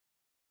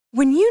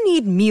When you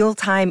need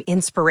mealtime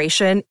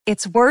inspiration,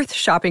 it's worth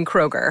shopping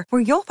Kroger,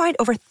 where you'll find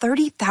over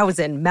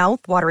 30,000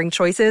 mouth-watering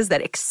choices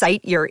that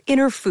excite your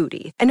inner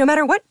foodie. And no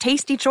matter what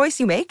tasty choice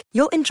you make,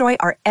 you'll enjoy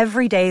our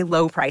everyday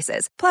low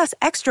prices, plus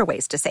extra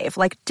ways to save,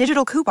 like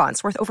digital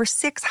coupons worth over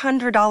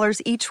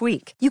 $600 each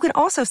week. You can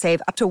also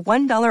save up to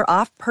 $1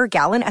 off per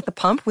gallon at the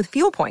pump with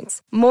fuel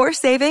points. More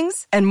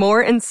savings and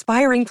more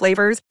inspiring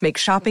flavors make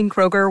shopping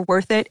Kroger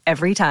worth it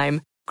every time.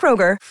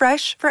 Kroger,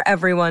 fresh for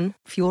everyone.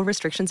 Fuel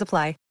restrictions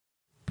apply.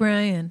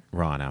 Brian.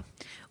 Rana.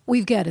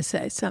 We've got to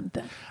say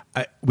something.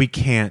 We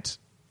can't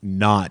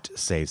not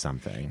say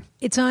something.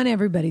 It's on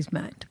everybody's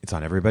mind. It's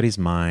on everybody's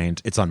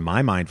mind. It's on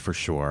my mind for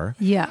sure.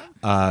 Yeah.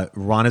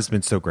 Rana's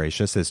been so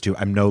gracious as to,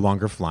 I'm no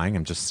longer flying.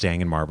 I'm just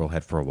staying in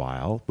Marblehead for a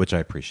while, which I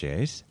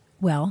appreciate.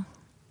 Well,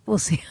 we'll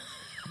see.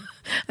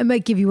 I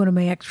might give you one of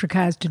my extra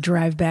cars to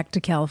drive back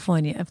to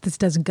California if this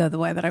doesn't go the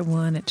way that I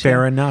want it to.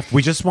 Fair enough.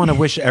 We just want to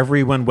wish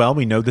everyone well.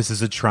 We know this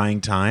is a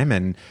trying time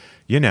and,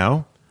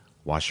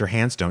 wash your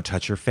hands, don't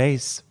touch your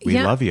face.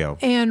 We love you.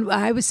 And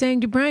I was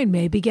saying to Brian,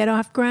 maybe get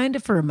off Grindr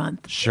for a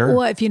month. Sure.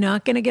 Or if you're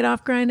not going to get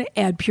off Grindr,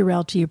 add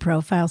Purell to your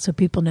profile so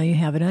people know you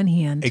have it on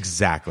hand.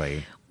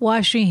 Exactly.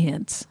 Wash your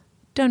hands.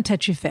 Don't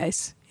touch your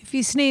face. If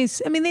you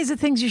sneeze, these are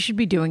things you should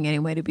be doing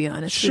anyway, to be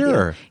honest with you.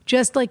 Sure.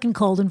 Just like in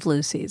cold and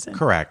flu season.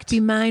 Correct. Be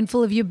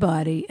mindful of your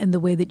body and the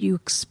way that you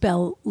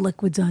expel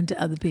liquids onto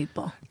other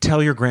people.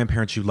 Tell your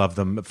grandparents you love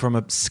them from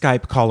a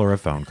Skype call or a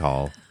phone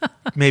call.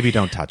 Maybe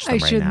don't touch them I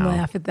right now. shouldn't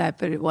laugh at that,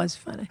 but it was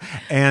funny.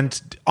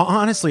 And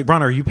honestly,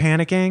 Ron, are you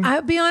panicking?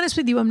 I'll be honest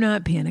with you, I'm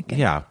not panicking.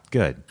 Yeah,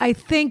 good. I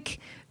think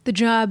the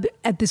job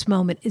at this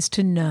moment is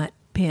to not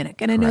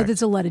panic. And I know Correct.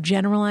 there's a lot of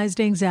generalized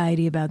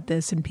anxiety about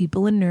this and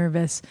people are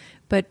nervous,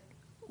 but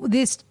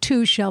this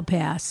too shall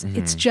pass. Mm-hmm.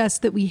 It's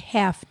just that we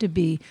have to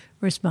be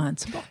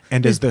responsible.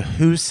 And as the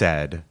WHO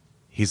said,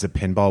 he's a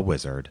pinball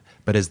wizard.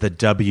 But as the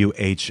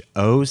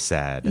WHO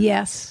said,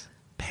 Yes.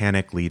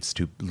 panic leads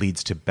to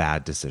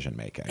bad decision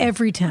making.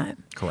 Every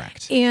time.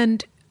 Correct.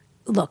 And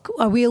look,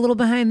 are we a little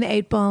behind the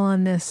eight ball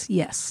on this?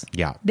 Yes.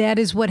 Yeah. That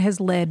is what has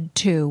led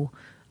to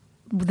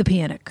the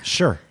panic.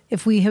 Sure.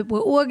 If we were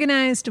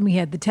organized and we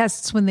had the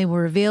tests when they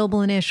were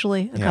available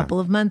initially a couple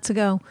of months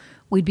ago,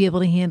 we'd be able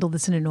to handle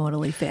this in an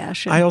orderly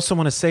fashion. I also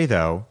want to say,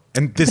 though,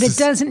 and this But is...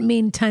 it doesn't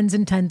mean tons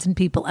and tons of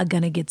people are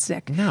going to get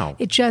sick. No.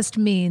 It just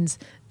means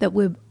that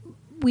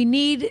we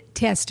need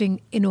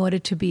testing in order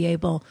to be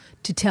able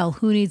to tell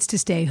who needs to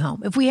stay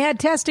home. If we had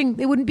testing,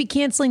 they wouldn't be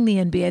canceling the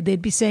NBA.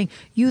 They'd be saying,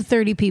 you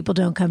 30 people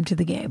don't come to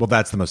the game. Well,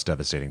 that's the most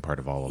devastating part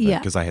of all of it, Yeah.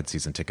 because I had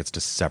season tickets to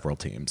several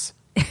teams.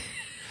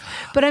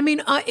 But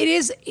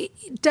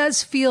it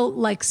does feel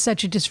like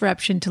such a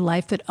disruption to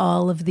life that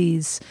all of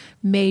these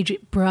major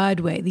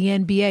Broadway, the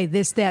NBA,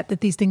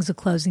 that these things are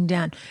closing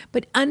down.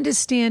 But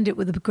understand it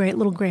with a great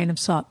little grain of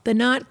salt. They're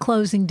not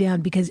closing down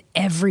because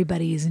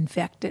everybody is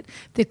infected.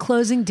 They're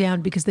closing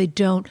down because they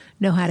don't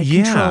know how to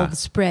control the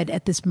spread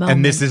at this moment.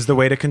 And this is the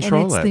way to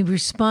control and it. it's the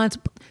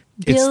responsible.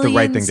 It's the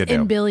right thing to do.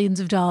 And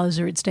billions of dollars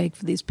are at stake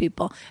for these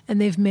people.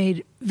 And they've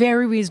made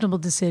very reasonable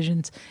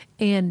decisions.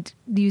 And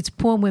these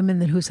poor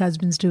women whose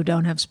husbands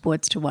don't have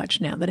sports to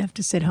watch now, that have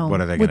to sit home What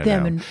are they with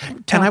gonna them do?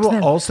 and talk And I will to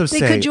them. also they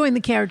say- could join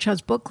the Carriage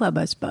House Book Club,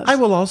 I suppose. I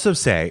will also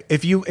say,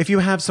 if you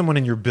have someone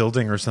in your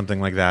building or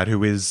something like that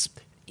who is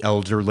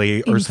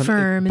elderly or something,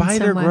 Infirm in buy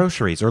their some way.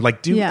 groceries or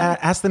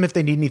ask them if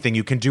they need anything.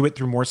 You can do it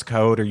through Morse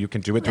code or you can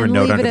do it through And a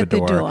note leave under it the at the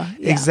door. door.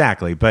 Yeah.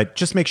 Exactly. But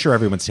just make sure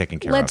everyone's taken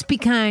care Let's of. be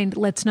kind.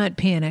 Let's not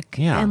panic.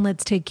 Yeah. And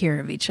let's take care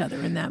of each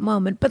other in that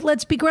moment. But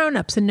let's be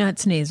grown-ups and not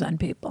sneeze on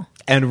people.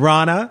 And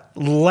Rana,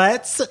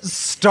 let's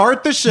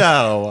start the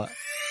show.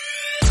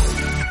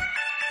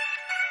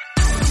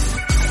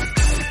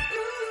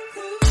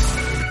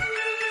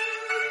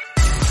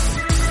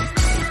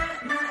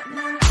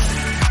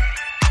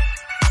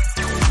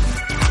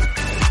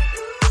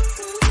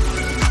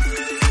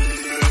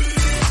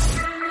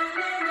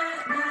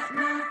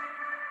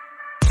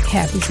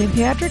 Happy St.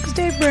 Patrick's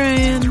Day,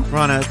 Brian.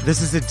 Rana,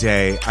 this is a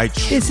day I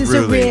truly... This is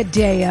a rare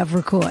day of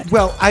record.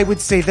 Well, I would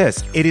say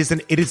this. It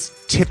is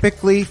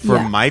typically, for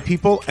Yeah. my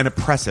people, an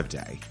oppressive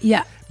day.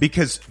 Yeah.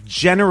 Because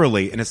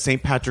generally, in a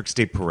St. Patrick's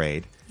Day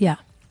parade, Yeah.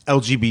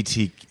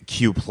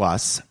 LGBTQ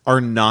plus are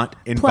not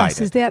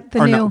invited. Is that the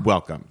are new- not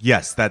welcome.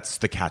 Yes, that's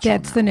the catch.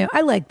 That's the new.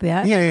 I like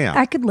that. Yeah.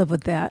 I could live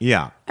with that.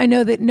 Yeah. I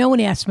know that no one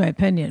asked my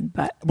opinion,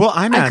 but Well,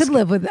 I'm I asking. could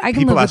live with. I can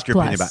People live ask with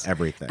your opinion plus. about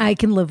everything. I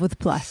can live with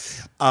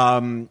plus.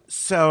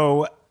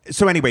 So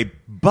anyway,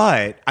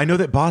 but I know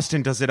that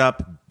Boston does it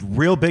up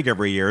real big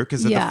every year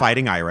because of Yeah. the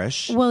Fighting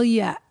Irish. Well,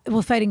 yeah.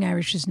 Well, Fighting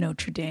Irish is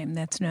Notre Dame.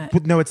 That's not.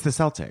 But no, it's the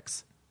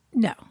Celtics.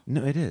 No.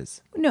 No, it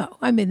is. No.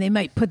 I mean, they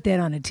might put that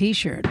on a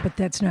T-shirt, but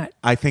that's not.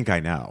 I think I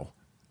know.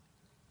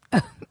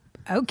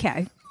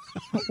 Okay.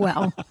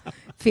 Well,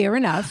 fair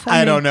enough.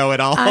 I don't know at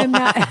all. I'm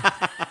not.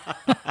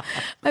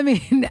 I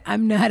mean,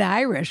 I'm not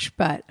Irish,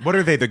 but What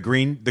are they? The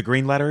green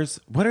letters?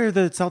 What are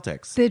the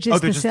Celtics? they're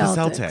just, they're the,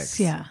 Celtics.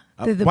 Yeah.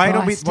 They're the why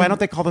Boston- don't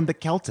they call them the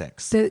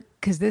Celtics?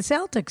 Because the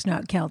Celtics,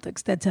 not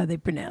Celtics. That's how they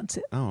pronounce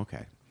it. Oh,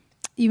 okay.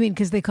 You mean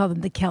because they call them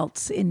the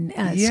Celts in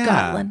Yeah.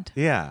 Scotland?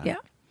 Yeah. Yeah.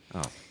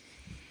 Oh.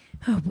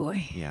 Oh,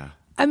 boy. Yeah.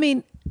 I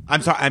mean,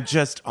 I'm sorry. I'm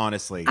just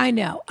honestly. I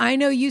know.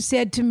 You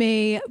said to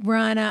me,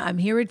 Rana, I'm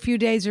here a few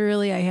days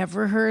early. I have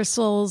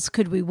rehearsals.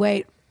 Could we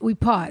wait? We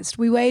paused.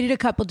 We waited a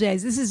couple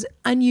days. This is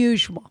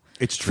unusual.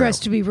 It's true. For us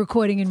to be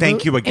recording and,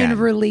 Thank you again. and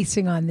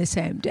releasing on the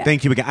same day.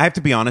 Thank you again. I have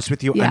to be honest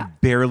with you. Yeah. I'm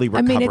barely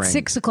recovering. it's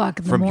 6 o'clock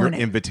in the from morning.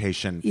 your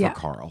invitation Yeah. for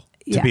Carl.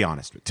 Yeah. To be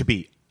honest with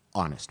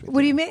you.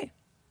 What do you mean?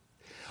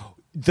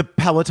 The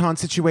Peloton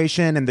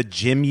situation and the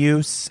gym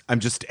use. I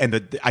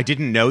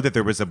didn't know that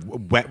there was a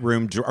wet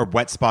room or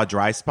wet spa,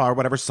 dry spa, or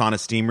whatever sauna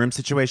steam room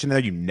situation there.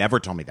 You never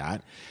told me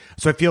that,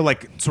 so I feel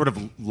like sort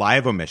of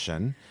live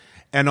omission.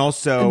 And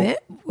also,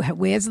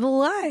 where's the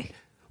lie?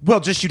 well,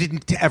 just you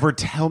didn't ever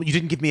tell me. You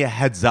didn't give me a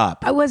heads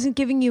up. I wasn't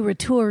giving you a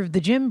tour of the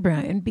gym,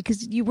 Brian,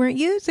 because you weren't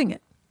using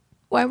it.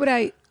 Why would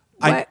I?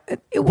 I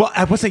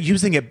wasn't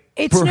using it.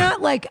 It's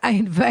not like I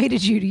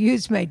invited you to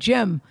use my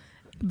gym.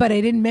 But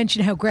I didn't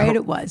mention how great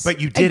it was. But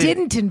you didn't. I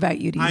didn't invite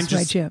you to use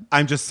my gym.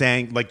 I'm just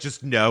saying, like,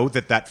 just know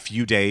that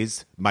few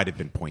days might have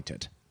been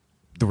pointed.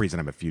 The reason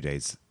I'm a few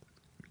days.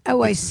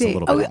 Oh, I see.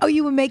 Oh,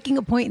 you were making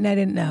a point and I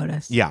didn't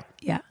notice. Yeah.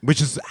 Yeah. Which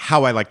is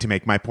how I like to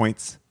make my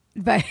points.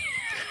 But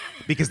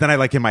because then I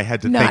like in my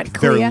head to not think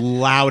clear. they're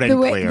loud and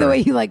clear. The way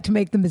you like to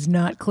make them is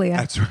not clear.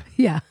 That's right.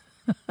 Yeah.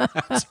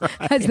 That's right.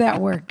 How's that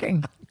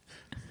working?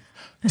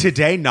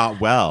 Today, not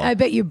well. I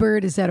bet your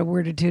bird has had a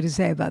word or two to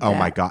say about that. Oh,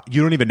 my God.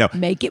 You don't even know.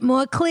 Make it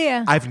more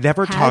clear. I've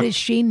never How talked. does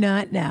she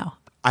not know?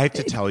 I have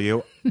to tell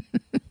you,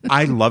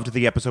 I loved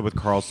the episode with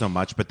Carl so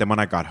much, but then when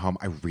I got home,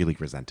 I really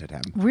resented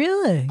him.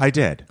 Really? I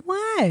did.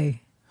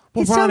 Why?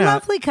 Well, He's Rana, so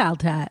lovely, Carl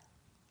Tat.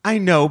 I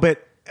know,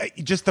 but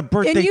just the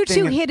birthday And you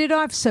thing. two hit it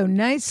off so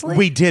nicely.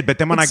 We did, but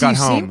then when I got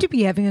home. You seemed to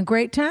be having a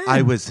great time.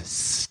 I was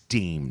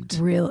steamed.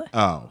 Really?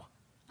 Oh.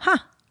 Huh.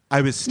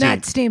 I was steamed.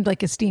 Not steamed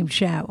like a steamed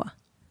shower,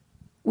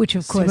 which,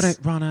 of See what course,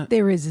 Rana-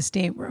 there is a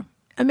steam room.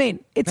 I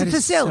mean, it's That a is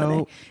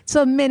facility. It's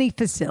a mini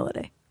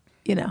facility,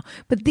 you know.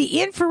 But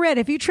the infrared,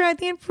 have you tried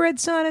the infrared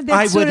sauna? That's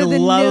I sort would of the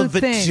love new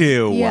thing.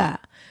 to. Yeah.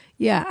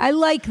 Yeah, I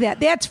like that.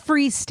 That's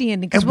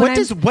freestanding.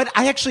 And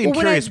I actually am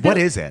curious, what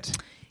is it?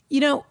 You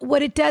know,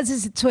 what it does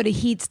is it sort of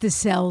heats the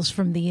cells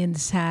from the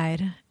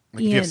inside.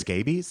 Like if you have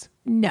scabies?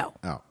 No.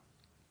 Oh.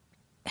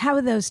 How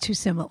are those two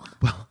similar?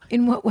 Well,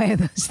 in what way are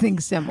those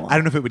things similar? I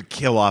don't know if it would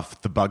kill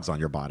off the bugs on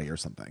your body or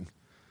something.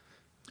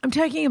 I'm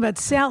talking about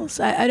cells.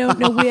 I don't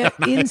know where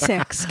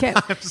insects can.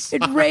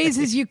 It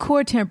raises your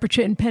core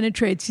temperature and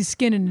penetrates your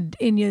skin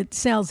in your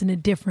cells in a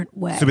different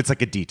way. So it's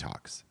like a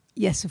detox.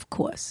 Yes, of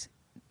course.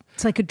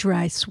 It's like a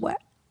dry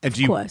sweat. And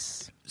of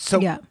course. So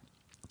yeah,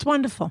 it's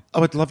wonderful.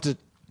 Oh, I'd love to.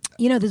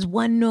 You know, there's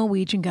one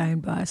Norwegian guy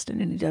in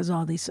Boston, and he does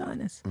all these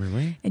saunas.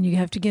 Really? And you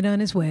have to get on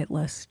his wait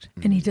list.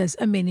 And he does,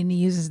 and he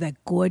uses that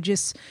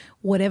gorgeous,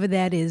 whatever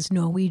that is,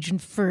 Norwegian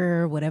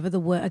fur, whatever the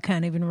word, I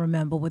can't even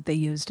remember what they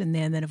used in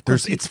there. And then, of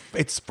course,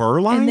 it's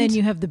fur lined? And then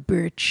you have the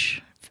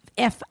birch,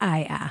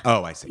 FIR.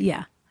 Oh, I see.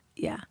 Yeah,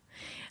 yeah.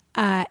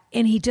 And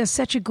he does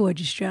such a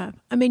gorgeous job.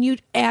 I mean,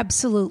 you'd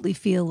absolutely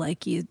feel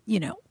like you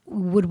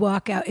would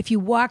walk out. If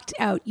you walked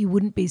out, you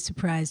wouldn't be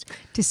surprised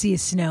to see a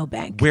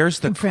snowbank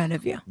in front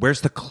of you.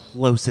 Where's the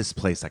closest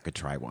place I could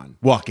try one?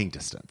 Walking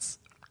distance.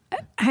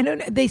 I don't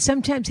know. They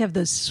sometimes have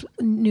those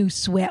new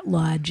sweat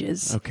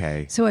lodges.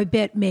 Okay. So I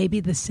bet maybe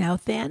the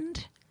South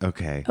End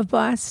of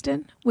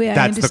Boston, where That's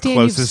I understand the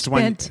closest you've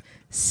spent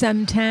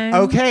some time.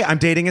 Okay, I'm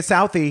dating a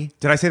Southie.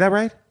 Did I say that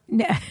right?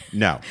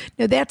 No,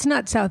 that's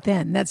not South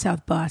End. That's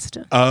South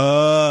Boston.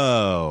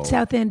 Oh.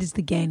 South End is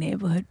the gay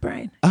neighborhood,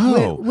 Brian.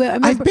 Oh,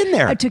 I've been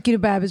there. I took you to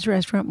Barbara's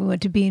restaurant. We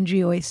went to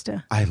B&G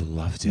Oyster. I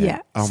loved it.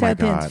 Yeah. Oh, South my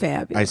God. End's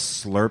fabulous. I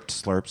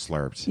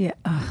slurped. Yeah.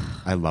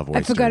 I love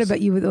oysters. I forgot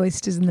about you with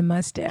oysters and the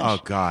mustache.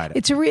 Oh, God.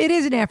 It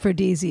is an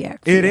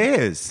aphrodisiac. It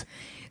is.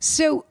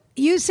 So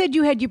you said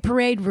you had your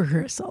parade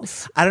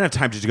rehearsals. I don't have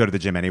time to go to the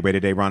gym anyway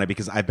today, Ronna,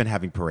 because I've been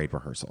having parade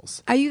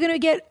rehearsals. Are you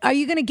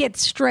gonna get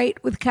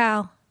straight with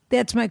Kyle?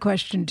 That's my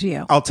question to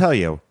you. I'll tell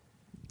you.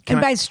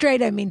 By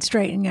straight, I mean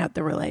straightening out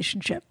the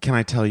relationship. Can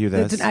I tell you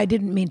this? I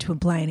didn't mean to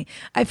imply any.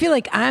 I feel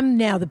like I'm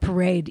now the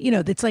parade. You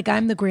know, it's like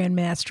I'm the grand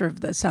master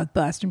of the South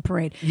Boston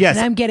parade. Yes.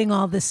 And I'm getting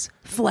all this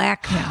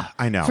flack now.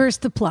 I know.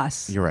 First the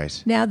plus. You're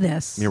right. Now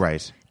this. You're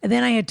right. And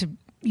then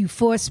you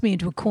forced me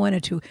into a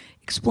corner to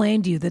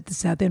explain to you that the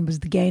South End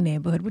was the gay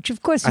neighborhood, which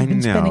of course you've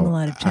been spending a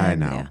lot of time I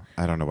know. there.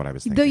 I don't know what I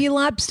was thinking. Though your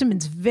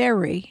lobsterman's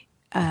very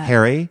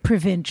Harry?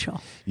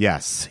 provincial.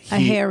 Yes. A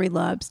hairy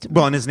lobsterman.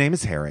 Well, and his name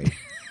is Harry.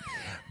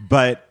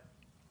 But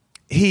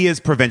he is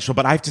provincial.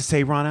 But I have to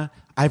say, Ronna,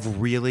 I've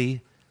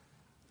really,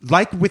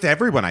 like with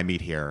everyone I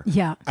meet here,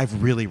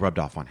 I've really rubbed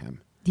off on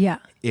him. Yeah.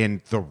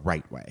 In the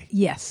right way.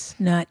 Yes.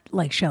 Not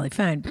like Shelley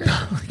Feinberg.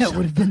 That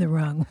would have been the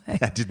wrong way.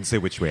 I didn't say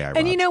which way I rubbed.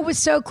 And we're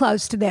so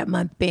close to that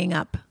month being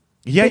up.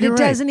 Yeah, but you're it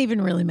right. doesn't even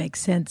really make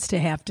sense to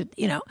have to,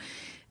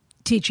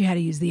 teach you how to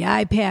use the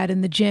iPad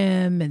in the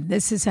gym, and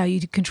this is how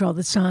you control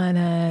the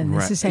sauna, and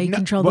this is how you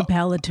control the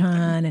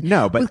Peloton. And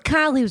but with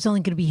Kyle, he was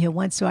only going to be here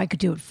once, so I could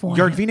do it for him.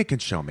 Yardvina can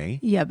show me.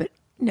 Yeah, but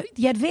no,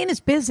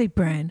 Yardvina's busy,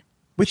 Brian.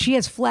 She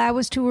has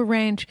flowers to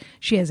arrange.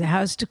 She has a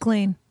house to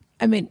clean.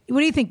 I mean, what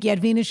do you think?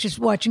 Yadvina's just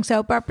watching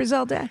soap operas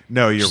all day?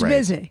 No, you're She's right.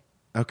 busy.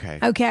 Okay.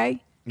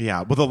 Okay?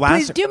 Yeah. Well, the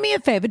Please last. do me a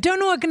favor.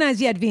 Don't organize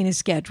Yadvina's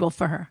schedule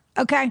for her.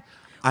 Okay?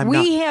 I'm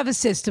we not- have a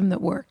system that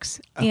works.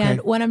 Okay.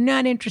 And what I'm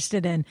not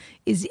interested in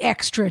is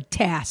extra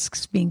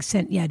tasks being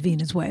sent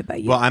Yadvina's way by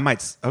you. Well, I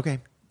might. Okay.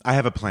 I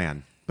have a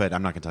plan, but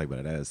I'm not going to tell you what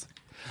it is.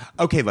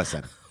 Okay,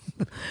 listen.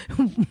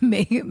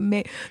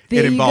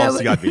 There involves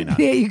you go. Yadvina.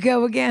 There you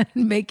go again,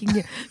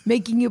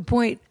 making your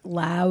point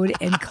loud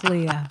and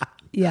clear.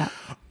 Yeah.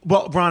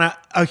 Well, Rana,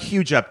 a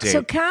huge update.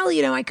 So, Kyle,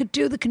 I could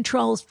do the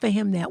controls for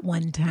him that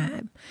one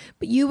time,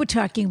 but you were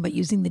talking about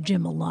using the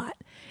gym a lot.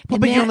 Well,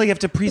 And but you only have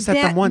to preset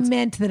them once. That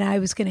meant that I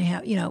was going to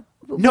have, No,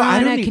 I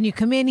don't Rana, need- can you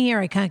come in here?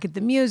 I can't get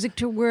the music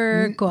to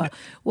work. Or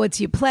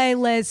what's your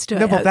playlist? Or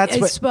No, but that's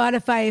what-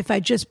 Spotify. If I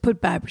just put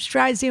Barbara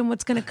Streisand,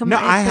 what's going to come No,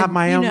 out? I have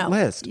my own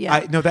list.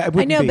 Yeah. That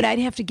wouldn't be- but I'd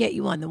have to get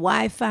you on the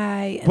Wi-Fi.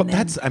 And Well, then-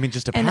 that's,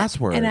 just a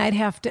password. And I'd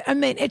have to,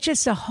 it's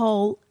just a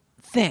whole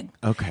thing.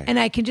 Okay. And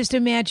I can just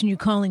imagine you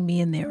calling me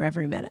in there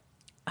every minute.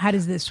 How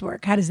does this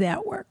work? How does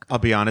that work? I'll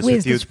be honest Where's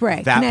with you. the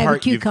spray? That Can I have a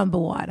part you've- cucumber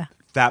water?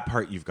 That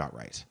part you've got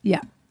right.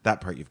 Yeah. That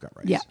part you've got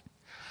right. Yeah.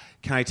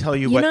 Can I tell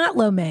you You're what? not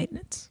low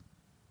maintenance.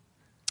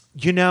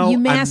 You You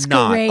I'm not.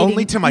 masquerading.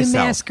 Only to You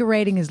myself.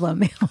 masquerading as low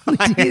maintenance.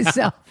 Only to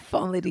yourself.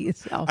 Only to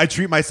yourself. I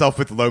treat myself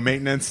with low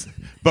maintenance,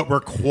 but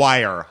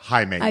require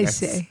high I maintenance.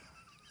 see.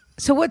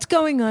 So what's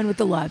going on with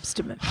the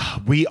lobsterman?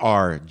 We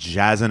are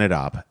jazzing it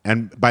up.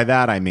 And by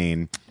that, I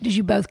mean, Did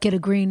you both get a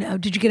green?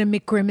 Did you get a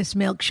McGrimace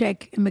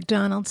milkshake at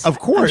McDonald's? Of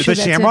course. I'm sure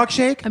The that's Shamrock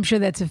Shake? I'm sure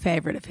that's a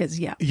favorite of his.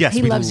 Yeah. Yes,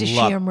 he we loves the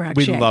love- Shamrock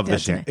we Shake. love the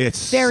doesn't Sham- he?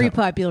 it's very so-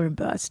 popular in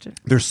Boston.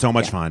 they're so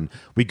much fun.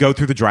 We go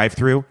through the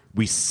drive-through,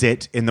 we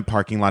sit in the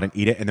parking lot and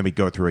eat it, and then we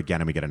go through again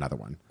and we get another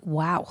one.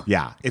 Wow.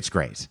 Yeah, it's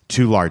great.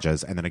 2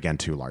 larges and then again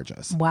 2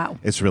 larges. Wow.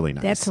 It's really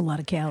nice. That's a lot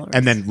of calories.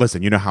 And then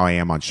listen, you know how I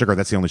am on sugar.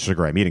 That's the only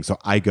sugar I'm eating. So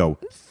I go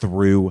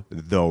through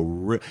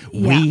the.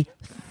 Yeah. We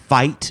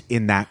fight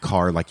in that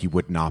car like you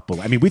would not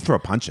believe. I mean, we throw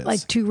punches.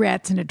 like 2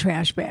 rats in a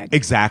trash bag.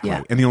 Exactly.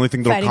 Yeah. And the only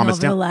thing that'll Fighting calm over us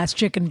down. the last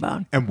chicken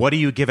bone. And what do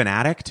you give an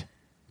addict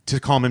to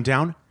calm him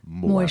down?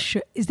 More.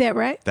 Is that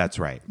right? That's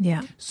right.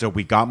 Yeah. So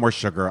we got more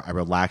sugar. I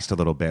relaxed a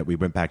little bit. We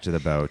went back to the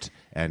boat,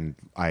 and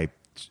I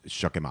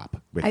shook him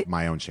up with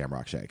my own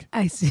Shamrock Shake.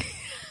 I see.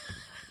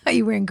 Are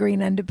you wearing green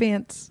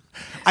underpants?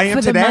 I am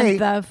For the today.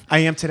 month of- I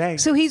am today.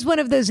 So he's one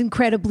of those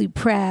incredibly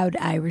proud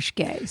Irish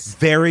gays.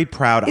 Very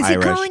proud Is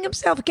Irish. he calling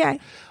himself gay?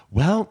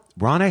 Well,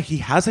 Rana, he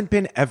hasn't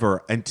been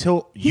ever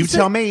until you He's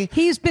tell me.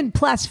 He's been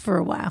plus for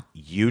a while.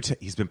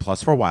 He's been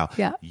plus for a while.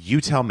 Yeah.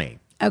 You tell me.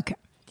 Okay.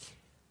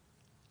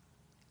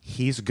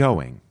 He's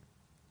going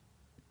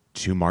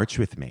to march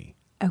with me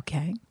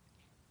Okay.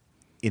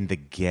 in the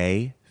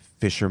gay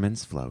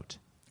fisherman's float.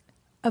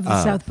 Of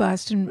the South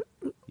Boston.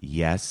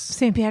 Yes.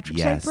 St. Patrick's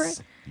Day yes, parade?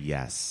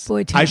 Yes. Boy,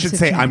 I times should have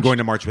say I'm changed. going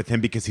to march with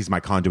him because he's my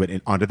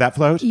conduit onto that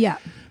float. Yeah.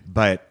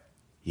 But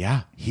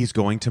yeah, he's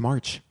going to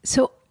march.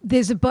 So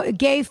there's a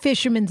Gay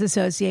Fishermen's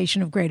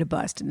Association of Greater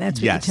Boston. That's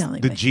what Yes, you're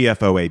telling the me.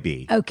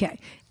 GFOAB. Okay.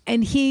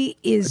 And he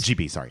is.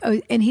 GB, sorry. Oh,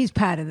 and he's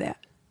part of that.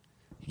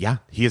 Yeah,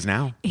 he is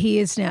now. He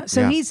is now.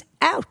 So Yeah. he's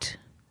out.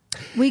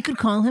 We could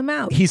call him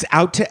out. He's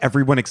out to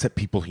everyone except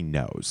people he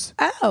knows.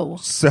 Oh.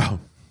 So.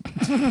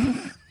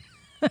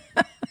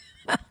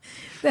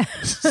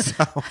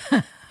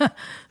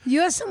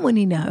 You're someone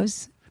he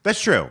knows.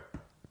 That's true.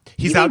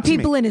 He's You mean out to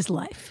people me. in his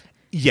life.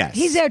 Yes.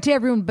 He's out to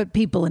everyone but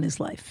people in his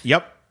life.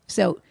 Yep.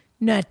 So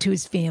not to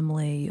his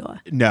family or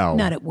No.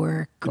 not at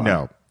work. Or,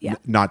 No. Yeah.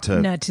 Not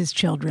to. Not to his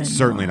children.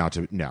 Certainly or- not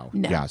to. No.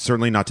 No. Yeah.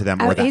 Certainly not to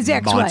them or His that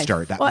ex-wife.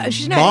 monster. That Well,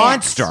 she's not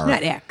monster. ex,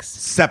 not ex.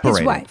 Separated.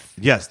 His wife.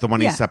 Yes, the one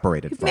Yeah. he's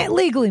separated He's from.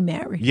 legally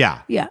married. Yeah.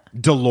 Yeah.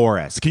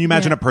 Dolores. Can you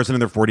imagine Yeah. a person in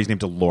their 40s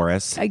named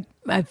Dolores?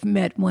 I've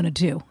met one or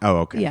two. Oh,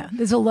 okay. Yeah.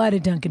 There's a lot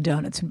of Dunkin'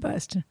 Donuts in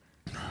Boston.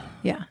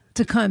 Yeah. It's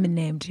a common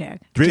name tag.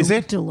 Is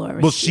it?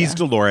 Dolores. Well, she's yeah.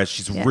 Dolores.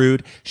 She's Yeah.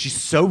 rude. She's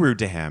so rude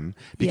to him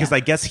because Yeah. I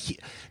guess he.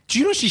 Do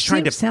you know she's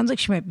trying to? Sounds like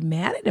she might be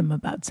mad at him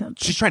about something.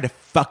 She's trying to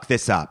fuck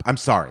this up. I'm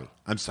sorry.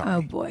 I'm sorry.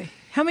 Oh boy.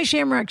 How many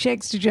Shamrock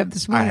Shakes did you have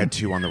this I morning? had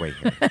 2 on the way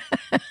here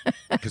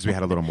because we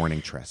had a little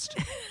morning tryst.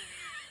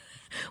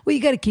 Well,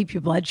 you got to keep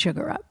your blood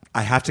sugar up.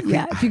 I have to.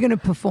 Yeah, if you're going to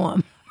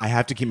perform. I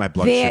have to keep my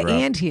blood There sugar up.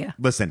 and here.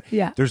 Listen,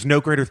 Yeah. there's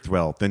no greater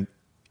thrill than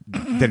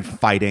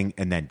fighting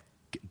and then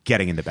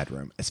getting in the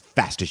bedroom as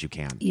fast as you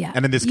can. Yeah.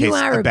 And in this case, you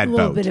are a bed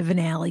little boat. bit of an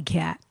alley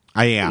cat.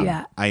 I am.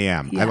 Yeah. I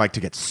am. Yeah. I like to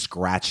get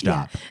scratched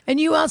Yeah. up. And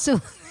you also,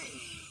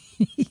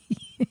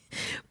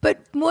 but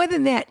more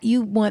than that,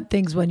 you want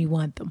things when you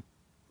want them.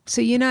 So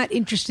you're not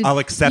interested. I'll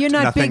accept You're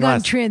not nothing big on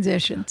less.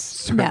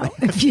 transitions. No,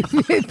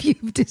 if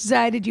you've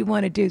decided you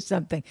want to do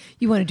something,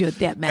 you want to do it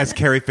that minute. As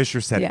Carrie Fisher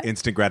said, Yeah.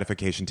 instant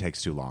gratification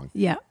takes too long.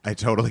 Yeah. I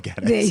totally get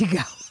it. There you go.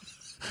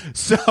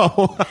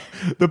 So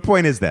the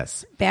point is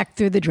this. Back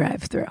through the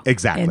drive-through.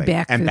 Exactly.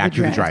 And back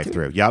through the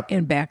drive-through. Yep.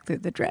 And back through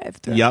the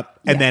drive-through. Yep.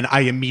 And Yeah. then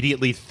I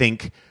immediately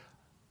think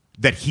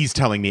that he's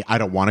telling me I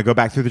don't want to go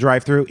back through the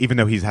drive-through, even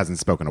though he hasn't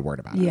spoken a word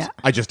about Yeah. it.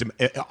 I just am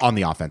on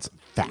the offense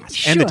fast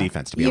Sure. and the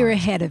defense, to be You're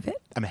honest. ahead of it.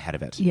 I'm ahead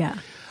of it. Yeah.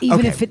 Even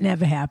Okay. if it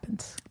never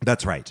happens.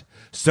 That's right.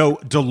 So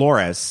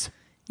Dolores,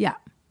 Yeah.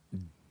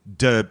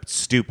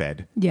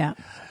 stupid. Yeah.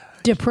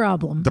 The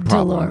problem. The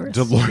problem.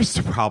 Dolores.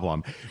 The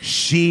problem.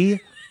 She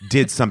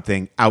did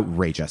something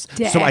outrageous.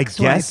 The So I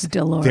ex-wife guess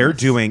Dolores. they're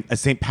doing a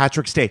St.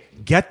 Patrick's Day.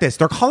 Get this.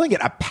 They're calling it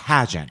a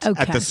pageant at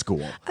Okay. the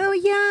school. Oh,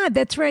 yeah.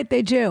 That's right.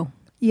 They do.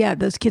 Yeah.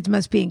 Those kids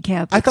must be in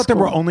Catholic I thought there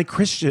were school. only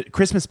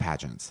Christmas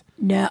pageants.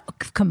 No,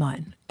 come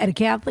on. At a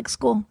Catholic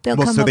school, they'll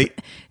Well, come so up.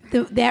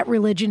 That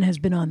religion has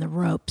been on the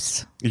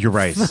ropes You're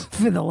right.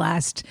 for the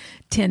last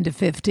 10 to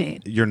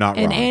 15. You're not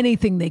and wrong.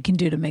 anything they can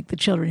do to make the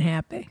children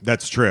happy.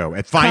 That's true.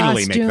 It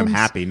finally make them Costumes,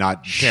 happy,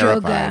 not sugar.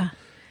 terrified.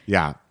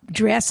 Yeah.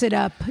 Dress it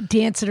up,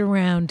 dance it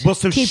around. Well,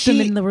 so keep she-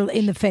 them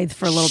in the faith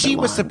for a little bit She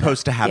was longer.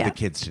 supposed to have Yeah. the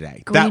kids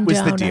today. Green that was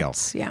the deal.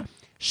 donuts, Yeah.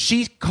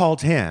 She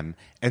called him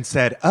and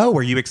said, "Oh,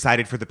 are you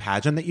excited for the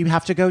pageant that you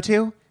have to go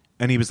to?"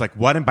 And he was like,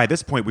 "What?" And by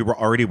this point,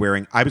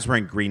 I was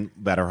wearing green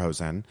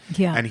lederhosen.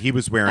 Yeah. And he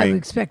was I would wearing,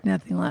 expect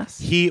nothing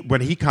less. when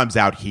he comes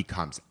out, he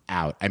comes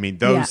out. I mean,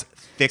 those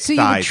thick So you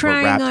were thighs were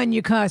trying wrapped. on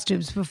your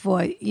costumes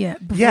before, yeah.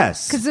 Before,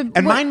 Yes.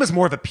 And mine was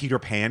more of a Peter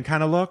Pan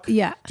kind of look.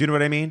 Yeah. Do you know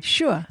what I mean?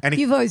 Sure. And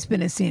You've always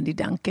been a Sandy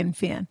Duncan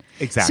fan.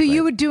 Exactly. So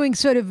you were doing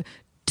sort of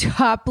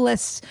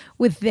topless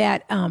with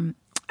that.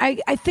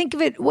 I think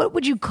of it, what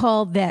would you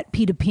call that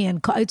Peter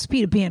Pan? It's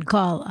Peter Pan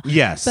collar.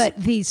 Yes. But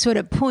the sort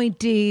of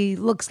pointy,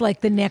 looks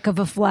like the neck of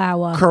a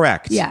flower.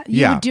 Correct. Yeah.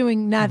 You were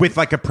doing nothing. with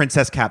like a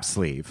princess cap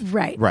sleeve.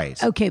 Right.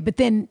 Right. Okay. But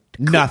then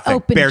Nothing.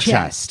 open Bare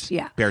chest.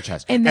 Yeah. Bare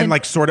chest. And then,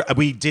 like sort of,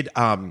 we did,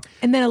 and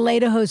then a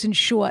lederhosen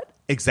short.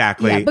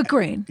 exactly. Yeah, but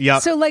green. Yeah.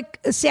 So like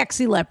a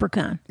sexy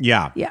leprechaun.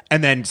 Yeah. Yeah.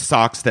 And then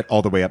socks that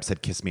all the way up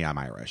said, "Kiss me, I'm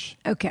Irish."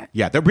 Okay.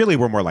 Yeah. That really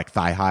were more like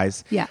thigh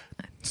highs. Yeah.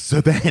 So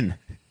then,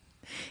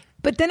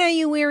 But then are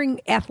you wearing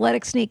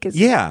athletic sneakers?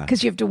 Yeah.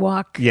 Because you have to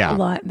walk Yeah. a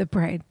lot in the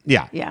parade.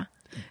 Yeah. Yeah.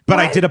 but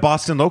Well, I did a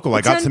Boston local. I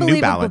it's got some New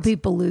unbelievable Balance.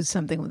 people lose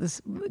something with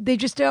this. They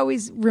just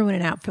always ruin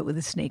an outfit with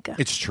a sneaker.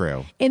 It's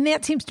true. And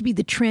that seems to be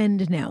the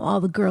trend now.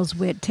 All the girls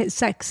wear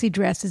sexy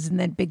dresses and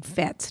then big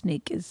fat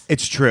sneakers.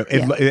 It's true.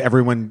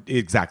 Everyone,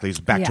 exactly, is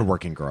back to Yeah.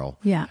 working girl.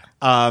 Yeah.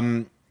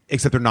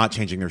 Except they're not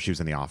changing their shoes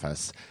in the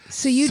office.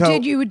 So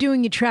you were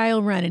doing your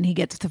trial run and he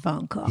gets the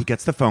phone call. He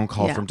gets the phone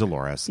call Yeah. from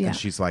Dolores, Yeah. and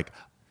she's like,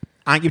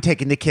 "Aren't you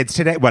taking the kids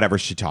today?" Whatever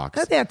she talks.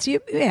 Oh, that's your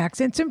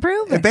accent's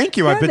improving. Thank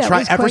you. Yeah, I've been that trying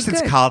was ever quite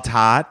since good. Kyle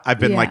Tott. I've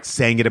been Yeah. like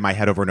saying it in my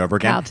head over and over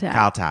again.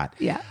 Kyle Tott.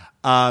 Yeah.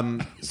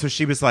 So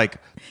she was like,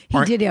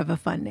 He did have a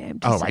fun name.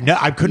 to "Oh, say. I know.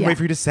 I couldn't Yeah. wait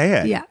for you to say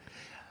it." Yeah.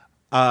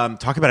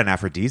 Talk about an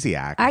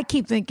aphrodisiac. I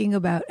keep thinking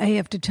about, I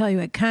have to tell you,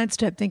 I can't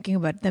stop thinking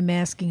about them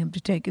asking him to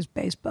take his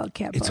baseball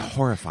cap It's off.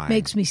 horrifying.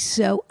 Makes me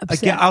so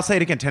upset. Again, I'll say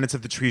it again. Tenants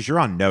of the Trees, you're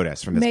on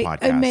notice from this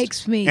podcast. It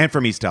makes me and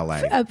from East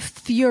LA.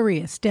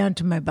 Furious down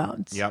to my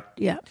bones. Yep.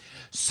 Yeah.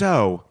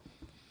 So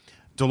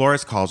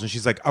Dolores calls and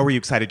she's like, "Oh, are you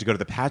excited to go to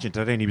the pageant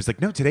today?" And he was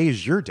like, "No, today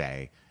is your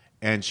day."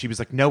 And she was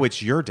like, "No,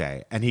 it's your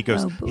day." And he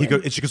goes, Oh, boy.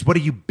 and she goes, "What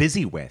are you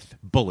busy with?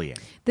 Bullying."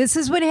 This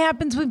is what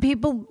happens when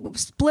people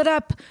split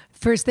up.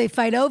 First, they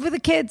fight over the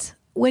kids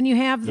when you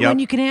have Yep. when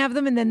you can have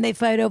them, and then they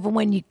fight over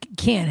when you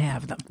can't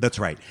have them. That's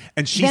right.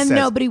 And she Then says,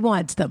 nobody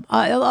wants them.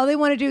 All they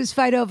want to do is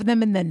fight over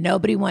them, and then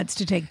nobody wants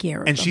to take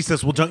care of and them. she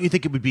says, "Well, don't you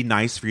think it would be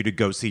nice for you to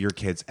go see your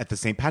kids at the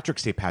St.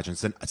 Patrick's Day pageant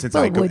since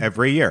Well, I it go would-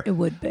 every year?" it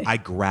would be. I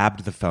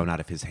grabbed the phone out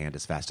of his hand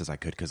as fast as I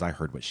could because I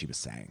heard what she was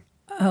saying.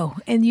 Oh,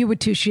 and you were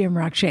two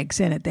shamrock shakes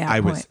in at that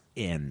I point. was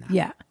in.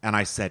 Yeah. And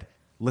I said,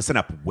 "Listen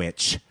up,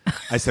 witch."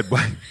 I said,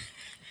 "What?"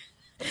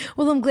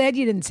 Well, I'm glad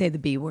you didn't say the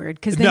B word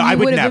because then No, I you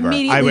would would have never.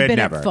 immediately I would been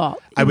never. at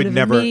fault. I You would have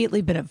never.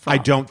 immediately been at fault. I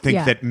don't think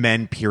Yeah. that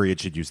men, period,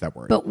 should use that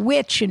word. But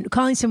witch and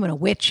calling someone a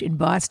witch in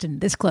Boston,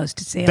 this close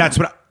to Salem. That's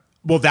what.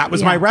 Well, that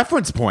was Yeah. my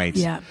reference point.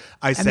 Yeah.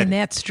 I said. mean,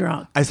 that's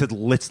strong. I said,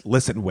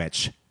 listen,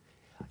 witch.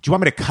 Do you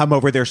want me to come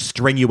over there,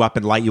 string you up,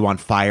 and light you on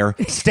fire?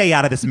 Stay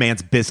out of this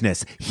man's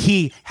business.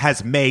 He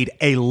has made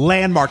a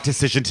landmark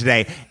decision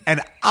today,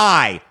 and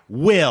I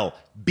will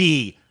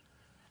be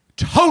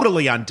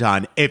totally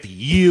undone if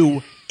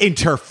you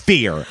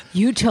interfere.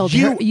 You told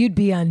her you'd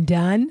be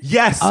undone?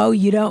 Yes. Oh,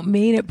 you don't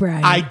mean it,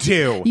 Brian. I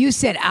do. You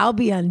said, I'll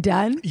be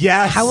undone?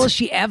 Yes. How will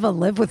she ever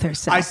live with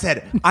herself? I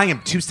said, I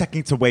am 2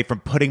 seconds away from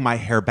putting my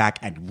hair back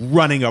and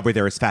running over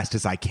there as fast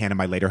as I can in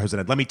my lederhosen.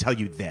 And let me tell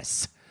you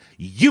this.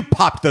 You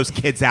popped those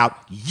kids out.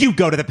 You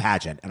go to the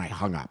pageant. And I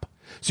hung up.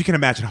 So you can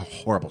imagine how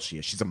horrible she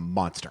is. She's a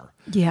monster.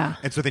 Yeah.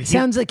 And so then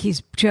Sounds like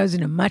he's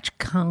chosen a much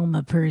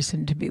calmer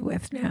person to be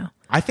with now.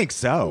 I think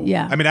so.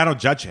 Yeah. I mean, I don't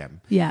judge him.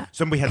 Yeah.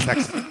 So we had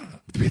sex.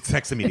 We had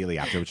sex immediately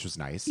after, which was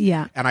nice.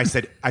 Yeah. And I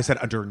said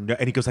under no,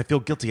 and he goes, I feel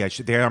guilty.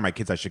 They are my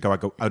kids. I should go. I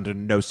go under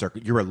no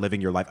you are living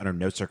your life under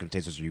no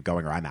circumstances are you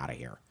going, or I'm out of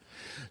here.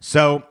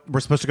 So we're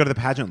supposed to go to the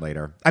pageant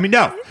later. I mean,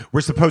 no,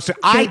 we're supposed to.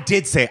 I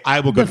did say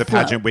I will go to the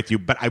float. pageant with you,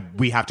 but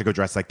we have to go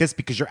dressed like this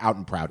because you're out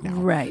and proud now.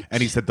 Right.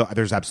 And he said,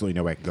 there's absolutely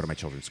no way I can go to my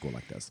children's school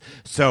like this.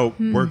 So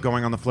we're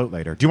going on the float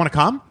later. Do you want to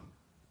come?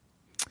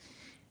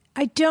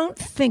 I don't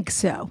think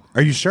so.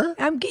 Are you sure?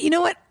 You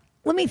know what?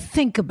 let me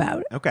think about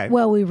it. Okay.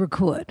 While we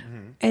record,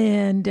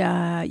 and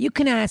you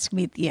can ask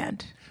me at the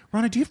end.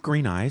 Rana, do you have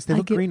green eyes? They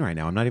look green right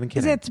now. I'm not even Is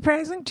kidding. that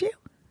surprising to you?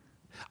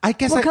 I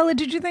guess What color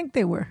did you think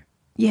they were?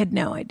 You had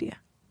no idea.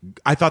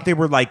 I thought they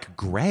were like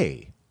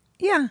gray.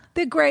 Yeah,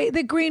 they're gray.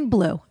 They're green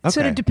blue. It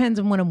sort Okay. of depends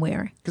on what I'm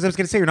wearing. Because I was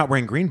going to say you're not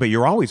wearing green, but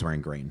you're always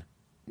wearing green.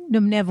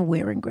 I'm never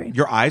wearing green.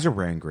 Your eyes are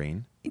wearing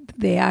green.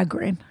 They are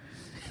green.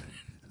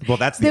 Well,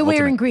 that's the They're ultimate.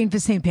 wearing green for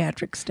St.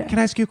 Patrick's Day. Can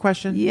I ask you a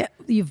question? Yeah,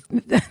 you've.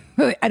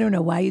 I don't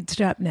know why you'd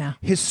stop now.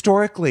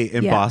 Historically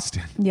in Yeah.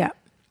 Boston, Yeah.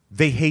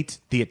 they hate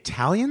the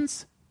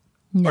Italians?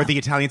 No. Or the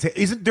Italians?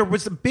 Isn't there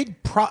was a big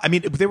I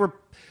mean,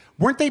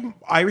 weren't they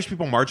Irish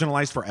people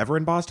marginalized forever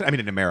in Boston? I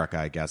mean, in America,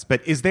 I guess.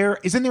 But isn't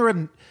there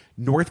a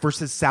North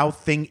versus South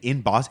thing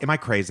in Boston? Am I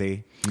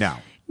crazy? No.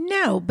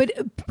 No, but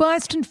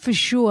Boston for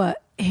sure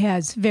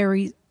has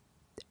very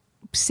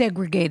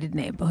segregated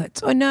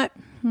neighborhoods, or not.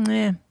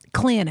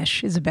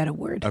 Clannish is a better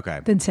word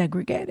than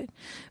segregated.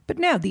 But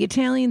no, the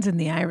Italians and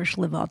the Irish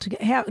live all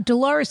together.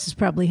 Dolores is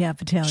probably half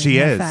Italian, She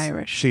half is.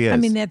 Irish. She is. I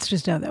mean, that's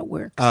just how that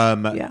works.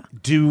 Yeah,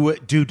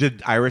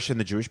 Did Irish and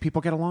the Jewish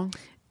people get along?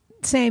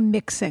 same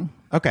mixing.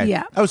 Okay.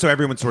 Yeah. Oh, so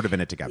everyone's sort of in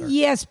it together.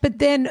 Yes, but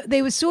then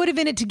they were sort of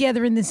in it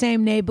together in the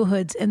same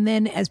neighborhoods, and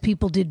then as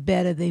people did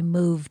better, they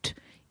moved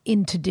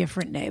into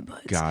different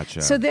neighborhoods.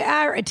 Gotcha. So there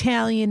are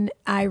Italian,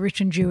 Irish,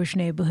 and Jewish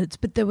neighborhoods,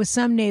 but there were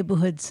some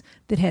neighborhoods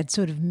that had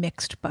sort of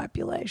mixed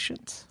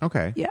populations.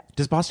 Okay. Yeah.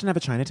 Does Boston have a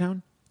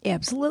Chinatown?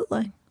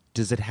 Absolutely.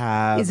 Does it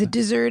have? Is it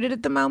deserted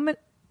at the moment?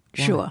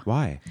 Why? Sure.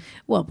 Why?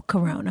 Well,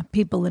 Corona.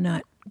 People are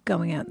not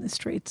going out in the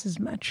streets as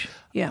much.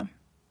 Yeah.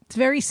 It's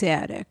very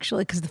sad,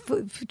 actually, because the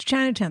food,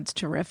 Chinatown's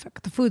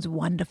terrific. The food's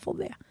wonderful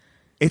there.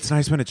 It's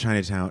nice when a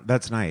Chinatown.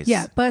 That's nice.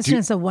 Yeah, Boston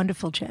has a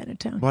wonderful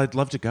Chinatown. Well, I'd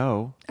love to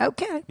go.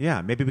 Okay.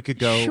 Yeah, maybe we could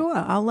go. Sure.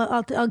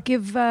 I'll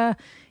give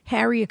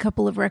Harry a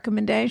couple of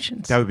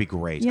recommendations. That would be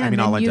great. Yeah, I mean,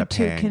 and I'll then end you up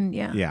two paying. can,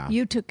 yeah.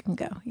 You two can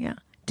go. Yeah.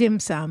 Dim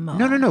sum.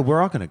 No.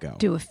 We're all going to go.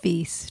 Do a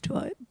feast.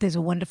 There's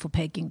a wonderful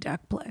Peking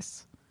duck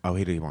place. Oh,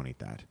 he won't eat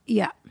that.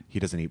 Yeah.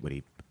 He doesn't eat what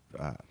he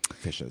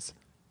fishes.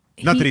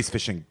 Not that he's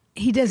fishing.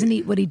 He doesn't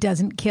eat what he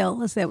doesn't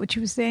kill. Is that what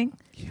you were saying?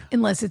 Yeah.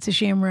 Unless it's a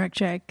shamrock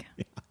shake.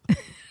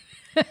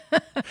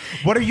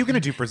 What are you going to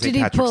do for St.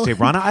 Patrick's Day,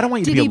 Rana? I don't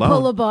want you to be alone. Did he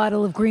pull a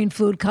bottle of green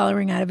food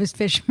coloring out of his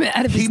fish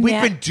out of his We've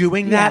net? been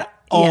doing that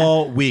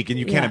all week, and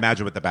you can't Yeah.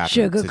 imagine what the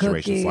bathroom Sugar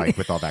situation's cookie. like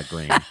with all that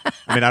green.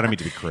 I mean, I don't mean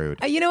to be crude.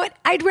 You know what?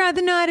 I'd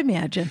rather not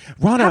imagine.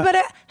 Rana-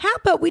 how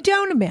about we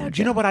don't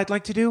imagine? You know what I'd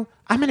like to do?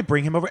 I'm going to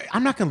bring him over.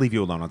 I'm not going to leave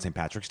you alone on St.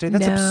 Patrick's Day.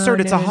 That's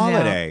absurd. It's a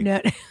holiday.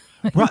 No.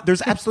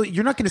 There's absolutely.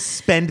 You're not going to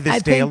spend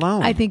this day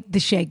alone. I think the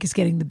shake is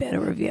getting the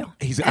better of you.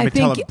 I'm going to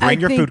tell him,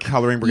 bring your food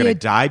coloring. We're going to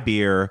dye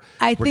beer.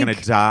 We're going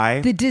to dye.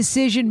 The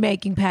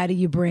decision-making part of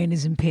your brain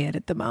is impaired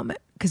at the moment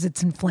because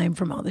it's inflamed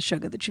from all the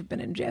sugar that you've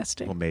been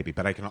ingesting. Well, maybe,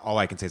 but all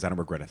I can say is I don't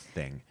regret a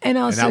thing. And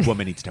also- that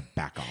woman needs to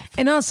back off.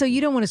 And also, you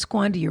don't want to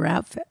squander your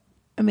outfit.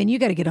 I mean, you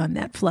got to get on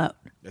that float.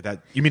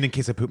 You mean in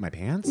case I poop my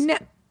pants? No,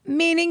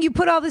 meaning you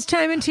put all this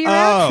time into your Oh,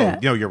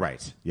 outfit. no, you're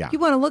right. Yeah. You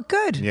want to look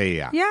good.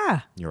 Yeah. Yeah.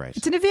 You're right.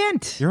 It's an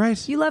event. You're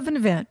right. You love an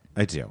event.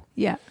 I do.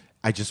 Yeah.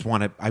 I just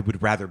want to, I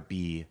would rather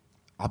be,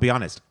 I'll be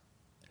honest,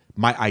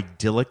 my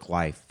idyllic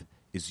life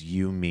is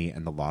you, me,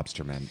 and the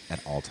Lobsterman at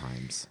all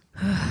times.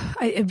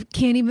 I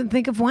can't even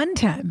think of one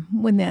time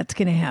when that's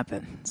going to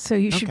happen. So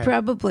you should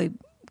probably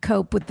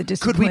cope with the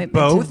Could we disappointment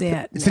both, of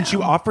that. since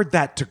you offered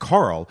that to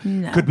Carl,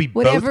 No. could we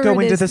Whatever both go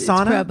it into is, the it's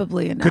sauna?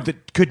 probably a no.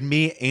 Could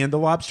me and the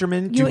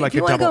Lobsterman do You, like if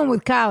you a want to double? go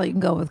with Kyle, you can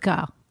go with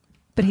Kyle.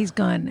 But he's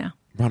gone now.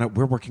 Rana,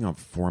 we're working on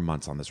 4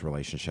 months on this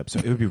relationship, so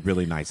it would be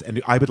really nice.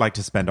 And I would like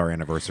to spend our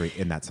anniversary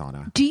in that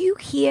sauna. Do you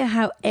hear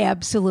how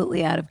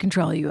absolutely out of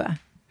control you are?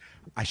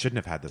 I shouldn't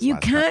have had this You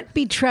last time. can't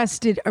be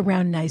trusted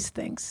around nice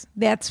things.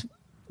 That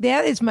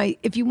is my,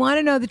 if you want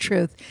to know the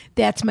truth,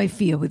 that's my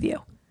fear with you.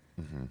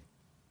 Mm-hmm.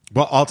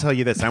 Well, I'll tell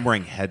you this. I'm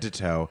wearing head to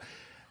toe.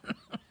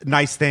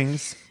 Nice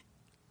things.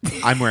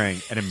 I'm wearing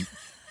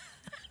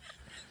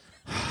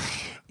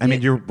I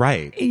mean, you're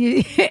right.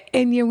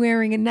 And you're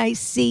wearing a nice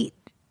seat.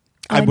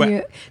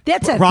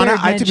 That's our Rana,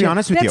 third mention. To be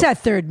honest with that's you. our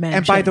third mention.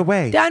 And by the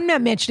way, I'm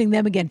not mentioning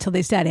them again until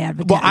they start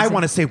advertising. well, I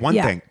want to say one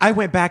thing. I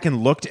went back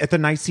and looked at the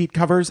nice seat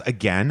covers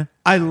again.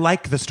 I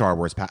like the Star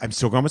Wars pattern. I'm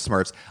still going with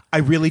Smurfs. I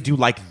really do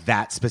like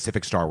that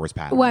specific Star Wars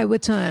pattern. Why?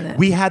 What's on it?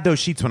 We had those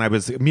sheets when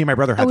me and my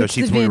brother had those it's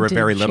sheets the when we were vintage.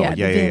 very little.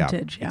 Yeah.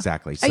 Vintage, yeah.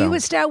 Exactly. Are you a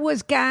Star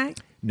Wars guy?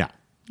 No.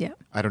 Yeah.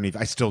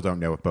 I still don't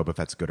know if Boba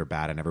Fett's good or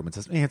bad, and everyone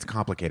says, it's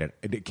complicated.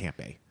 It can't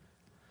be.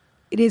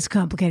 It is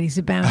complicated. He's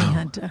a bounty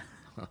hunter.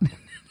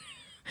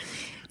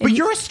 But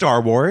you're a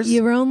Star Wars.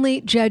 You're only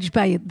judged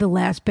by the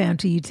last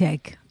bounty you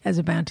take as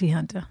a bounty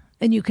hunter.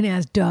 And you can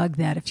ask Dog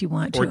that if you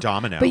want to. Or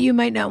Domino. But you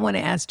might not want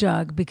to ask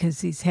Dog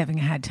because he's having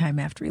a hard time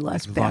after he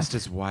lost Beth. Lost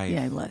his wife.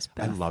 Yeah, he lost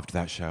Beth. I loved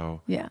that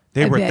show. Yeah.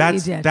 They I were bet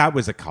you did. that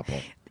was a couple.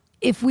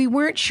 If we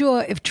weren't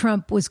sure if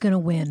Trump was going to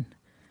win,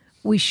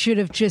 we should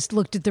have just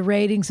looked at the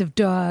ratings of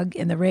Dog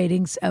and the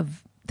ratings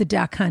of the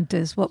Duck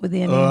Hunters. What were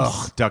their names?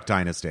 Ugh, Duck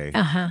Dynasty.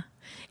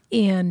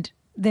 And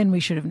then we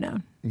should have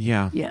known.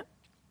 Yeah. Yeah.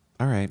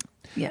 All right.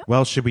 Yeah.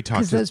 Well, should we talk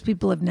Because to... those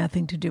people have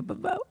nothing to do but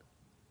vote.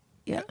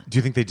 Yeah. Do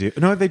you think they do?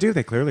 No, they do.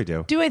 They clearly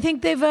do. Do I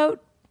think they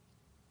vote?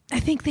 I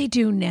think they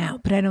do now,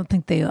 but I don't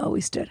think they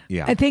always did.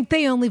 Yeah. I think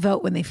they only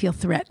vote when they feel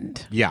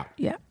threatened. Yeah.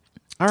 Yeah.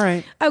 All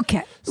right.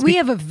 Okay. We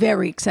have a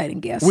very exciting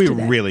guest We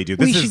today. really do.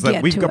 We This is should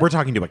get to we're it.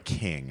 talking to a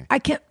king. I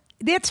can't.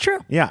 That's true.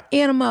 Yeah.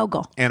 Anna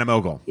Mogul. Anna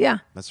Mogul. Yeah.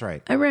 That's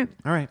right. All right.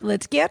 All right.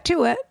 Let's get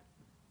to it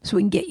so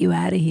we can get you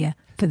out of here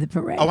for the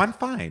parade. Oh, I'm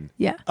fine.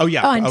 Yeah. Oh,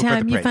 yeah. On for the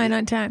time. You parade. fine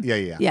on time?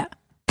 Yeah. Yeah.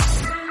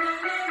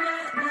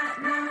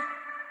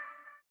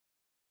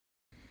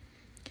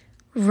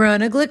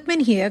 Ronna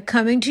Glickman here,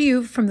 coming to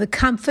you from the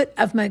comfort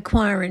of my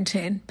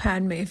quarantine.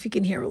 Pardon me if you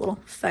can hear a little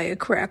fire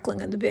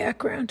crackling in the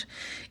background.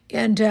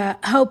 And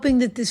hoping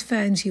that this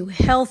finds you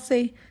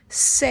healthy,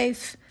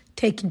 safe,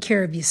 taking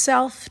care of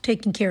yourself,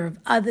 taking care of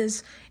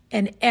others,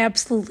 and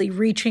absolutely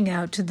reaching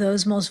out to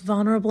those most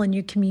vulnerable in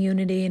your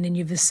community and in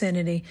your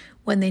vicinity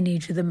when they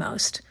need you the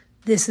most.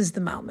 This is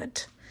the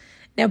moment.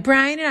 Now,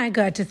 Brian and I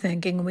got to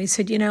thinking, and we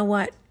said, you know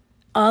what?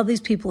 All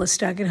these people are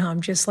stuck at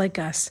home just like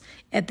us.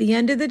 At the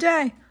end of the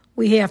day,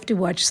 we have to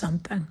watch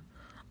something.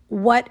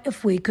 What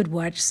if we could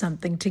watch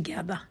something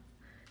together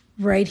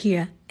right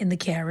here in the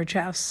Carriage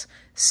House?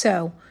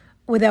 So,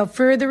 without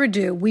further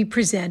ado, we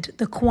present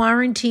the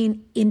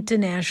Quarantine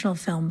International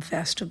Film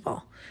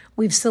Festival.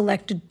 We've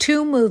selected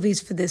 2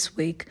 movies for this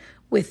week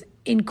with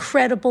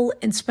incredible,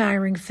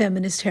 inspiring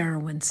feminist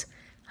heroines,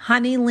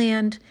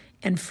 Honeyland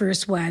and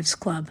First Wives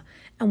Club,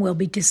 and we'll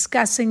be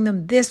discussing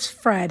them this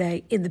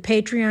Friday in the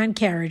Patreon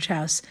Carriage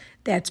House.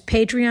 That's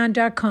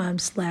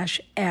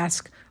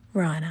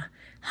patreon.com/AskRonna.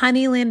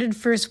 Honeyland and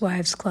First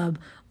Wives Club.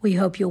 We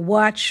hope you'll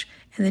watch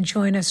and then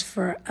join us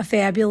for a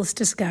fabulous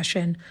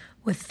discussion.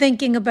 We're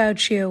thinking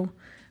about you.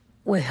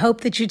 We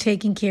hope that you're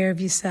taking care of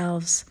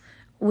yourselves.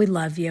 We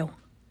love you.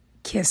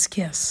 Kiss,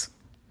 kiss.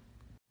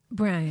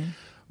 Brian.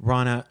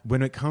 Ronna,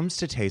 when it comes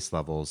to taste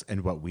levels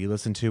and what we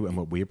listen to and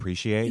what we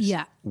appreciate,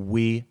 Yeah.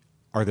 we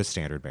are the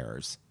standard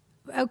bearers.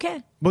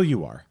 Okay. Well,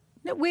 you are.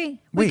 No,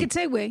 we We. could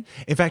say we.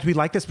 In fact, we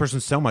like this person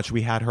so much,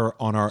 we had her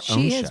on our own show.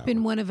 She has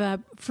been one of our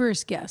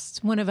first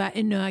guests, one of our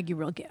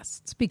inaugural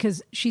guests,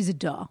 because she's a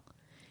doll.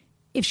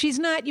 If she's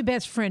not your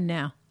best friend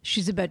now,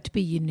 she's about to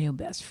be your new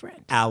best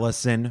friend.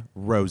 Allison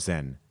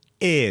Rosen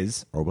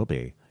is, or will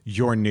be,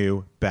 your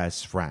new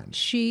best friend.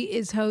 She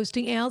is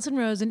hosting. Allison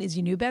Rosen is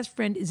your new best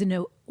friend, is an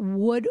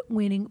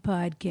award-winning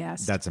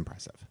podcast. That's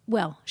impressive.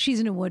 Well, she's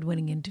an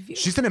award-winning interviewer.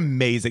 She's an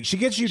amazing, she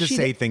gets you to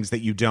say things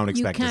that you don't You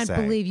expect to can't say.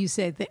 believe you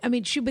say that. I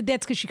mean, but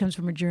that's because she comes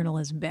from a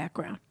journalism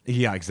background.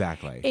 Yeah,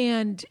 exactly.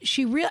 And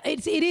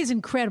it is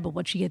incredible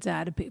what she gets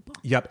out of people.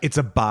 Yep. It's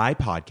a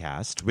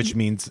bi-podcast, which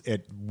means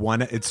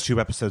it's 2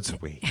 episodes a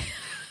week.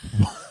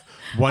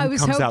 One I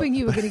was comes hoping out,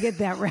 you were going to get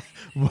that right.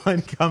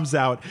 One comes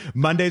out.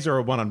 Mondays are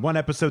a one-on-one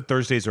episode.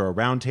 Thursdays are a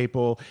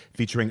roundtable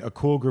featuring a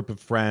cool group of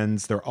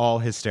friends. They're all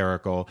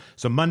hysterical.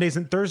 So Mondays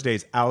and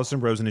Thursdays, Allison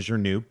Rosen is your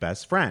new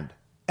best friend.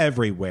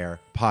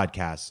 Everywhere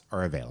podcasts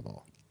are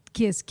available.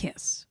 Kiss,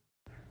 kiss.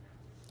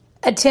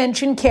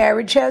 Attention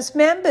Carriage House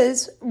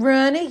members,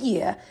 Ronna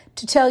here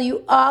to tell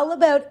you all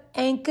about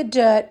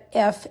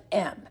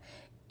Anchor.fm.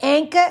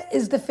 Anchor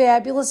is the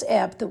fabulous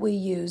app that we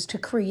use to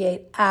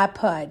create our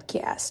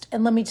podcast.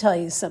 And let me tell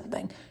you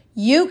something.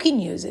 You can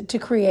use it to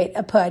create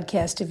a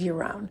podcast of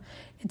your own.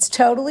 It's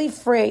totally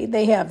free.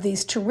 They have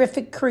these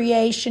terrific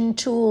creation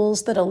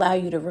tools that allow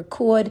you to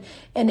record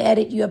and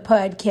edit your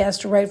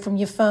podcast right from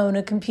your phone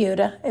or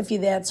computer, if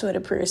you're that sort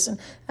of person.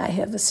 I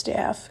have a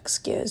staff,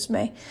 excuse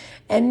me.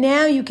 And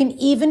now you can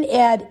even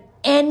add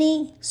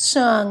any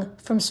song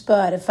from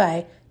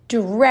Spotify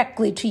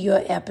directly to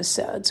your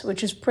episodes,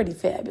 which is pretty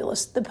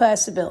fabulous. The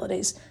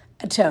possibilities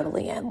are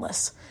totally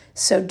endless.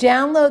 So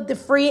download the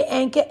free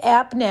Anchor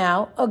app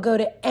now or go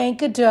to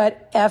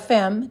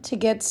anchor.fm to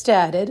get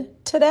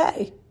started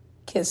today.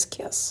 Kiss,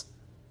 kiss.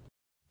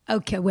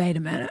 Okay, wait a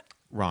minute.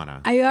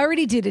 Ronna. I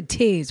already did a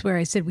tease where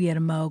I said we had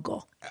a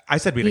mogul. I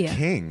said we had Yeah. a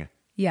king.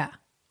 Yeah.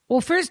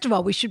 Well, first of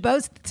all, we should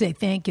both say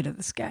thank you to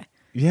this guy.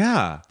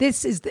 Yeah.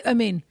 This is,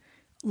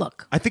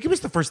 look, I think it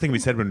was the first thing we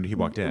said when he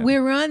walked in.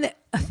 we're on the,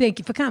 thank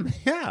you for coming.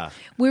 Yeah.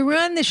 We're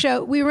on the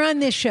show. We're on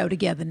this show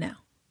together now.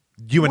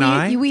 You and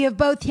I? We have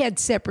both had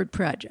separate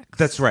projects.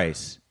 That's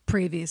right.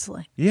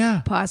 Previously.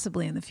 Yeah.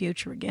 Possibly in the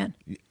future again.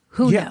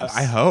 Who Yeah, knows?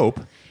 I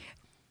hope.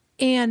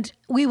 And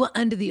we were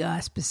under the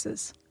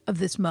auspices of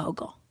this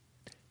mogul.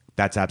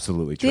 That's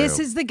absolutely true. This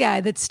is the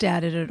guy that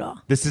started it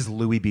all. This is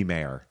Louis B.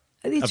 Mayer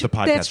of It's- the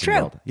podcasting that's true.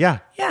 world. Yeah.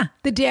 Yeah,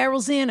 the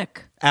Daryl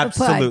Zanuck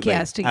Absolutely. of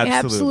podcasting.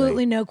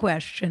 Absolutely. No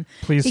question.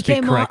 Please He speak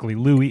came correctly.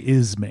 Louis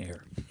is mayor.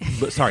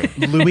 Sorry,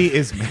 Louis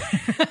is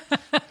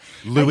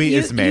Louis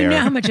is mayor. You know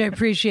how much I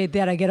appreciate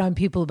that. I get on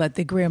people about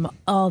the grammar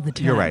all the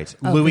time. You're right.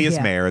 over Louis is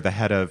here. mayor, the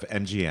head of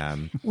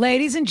MGM,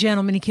 Ladies and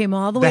gentlemen, he came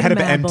all the the way head to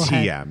of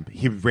Marblehead. MTM.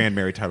 He ran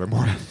Mary Tyler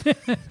Moore.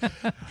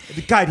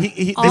 God,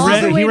 this All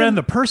is the a- way He to- ran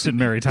the person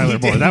Mary Tyler he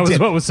did- Moore. That he was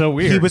did. what was so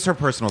weird. He was her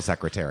personal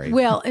secretary.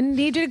 Well, and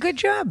he did a good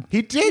job.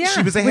 He did.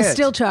 She was a We're hit.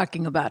 still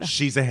talking about her.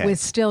 She's a hit. We're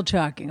still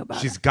talking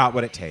about She's her. got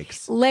what it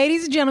takes.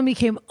 Ladies and gentlemen, he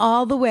came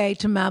all the way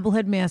to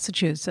Marblehead,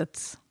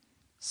 Massachusetts.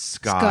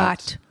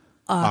 Scott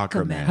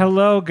Aukerman.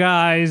 Hello,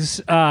 guys.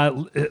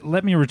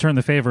 Let me return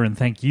the favor and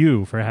thank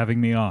you for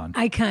having me on.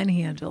 I can't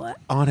handle it.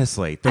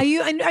 Honestly, Are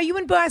you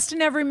in Boston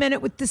every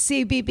minute with the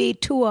CBB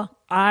tour?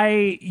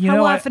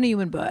 How often are you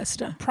in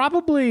Boston?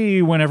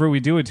 Probably whenever we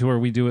do a tour,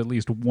 we do at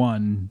least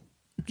one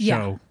Yeah.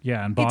 show.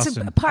 Yeah, in It's a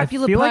Boston.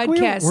 popular I feel like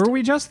podcast were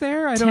we just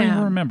there? I don't even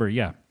town. remember.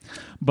 Yeah,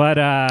 but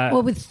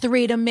Well, with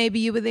Freedom, maybe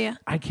you were there.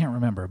 I can't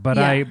remember. But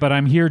Yeah.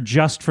 I'm here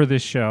just for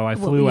this show. I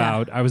flew yeah.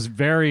 out. I was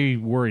very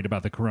worried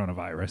about the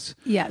coronavirus.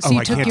 Yeah. So oh, you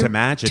I took can't your,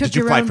 imagine. took Did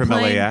you your fly own from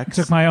plane? LAX?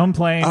 Took my own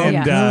plane Oh,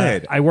 and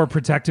good. I wore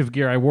protective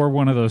gear. I wore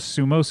one of those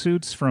sumo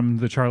suits from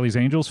the Charlie's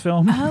Angels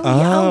film. Oh, yeah.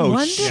 Oh,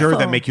 Wonderful. sure.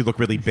 That make you look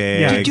really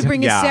big. Yeah, Did you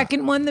bring Yeah. a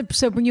second one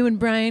so you and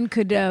Brian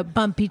could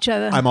bump each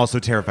other? I'm also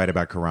terrified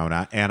about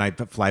Corona, and I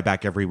fly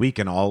back every week,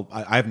 and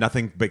I have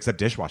nothing except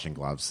dishwashing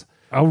gloves.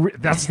 Oh,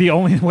 that's the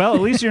only. Well,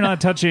 at least you're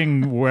not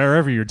touching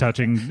wherever you're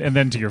touching and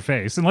then to your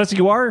face, unless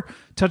you are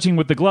touching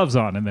with the gloves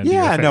on and then. to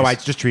your Yeah, face. no, I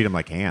just treat them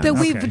like hands. that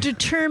we've Okay.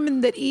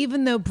 determined that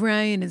even though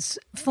Brian is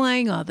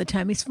flying all the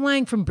time, he's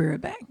flying from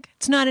Burbank.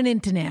 It's not an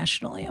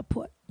international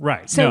airport.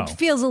 Right. So no. it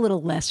feels a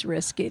little less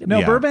risky to No,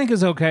 me. Yeah. Burbank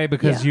is okay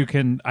because Yeah. you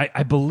can.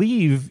 I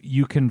believe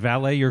you can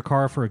valet your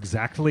car for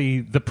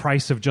exactly the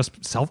price of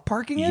just self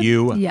parking it.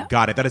 You Yeah.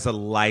 got it. That is a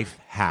life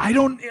hack. I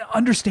don't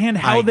understand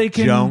how I they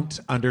can don't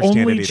understand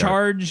only it either.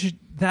 charge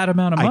that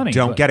amount of money. I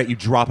don't but get it. You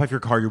drop off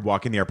your car, you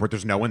walk in the airport,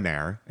 there's no one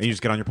there, and you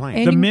just get on your plane.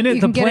 And The you- minute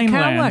you the can get a plane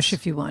car lands, wash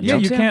if you want. Yeah,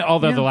 don't you can't.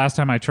 Although Yeah. the last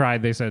time I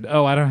tried, they said,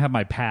 "Oh, I don't have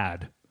my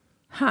pad."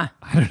 Huh.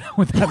 I don't know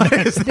what that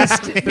means. They're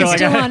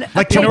still on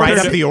like a to paper- write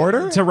up the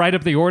order? To write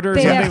up the order. Or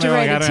They something? have to They're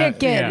write like, a I don't-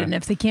 ticket, yeah. and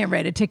if they can't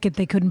write a ticket,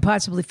 they couldn't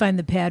possibly find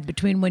the pad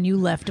between when you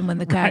left and when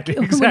the car Right, when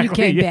you exactly,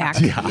 came yeah.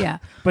 back. Yeah.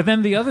 But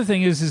then the other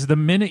thing is the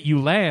minute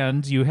you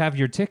land, you have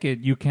your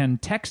ticket. You can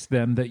text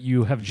them that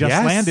you have just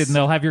Yes. landed, and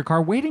they'll have your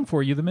car waiting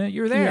for you the minute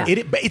you're there. Yeah.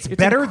 It's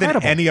better incredible.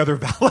 than any other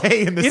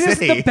valet in the It is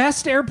city. the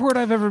best airport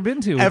I've ever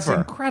been to. It's Ever.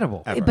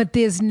 incredible. Ever. But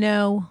there's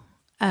no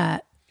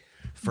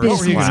First What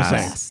were you business gonna class.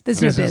 say? class.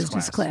 There's no Business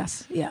business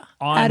class. class. Yeah.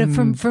 On- Out of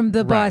from the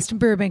right. Boston,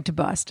 Burbank to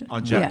Boston.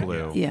 On Yeah.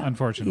 JetBlue. Yeah.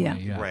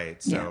 Unfortunately, yeah. Right.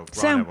 Yeah. So,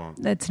 So Rana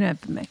won't. that's not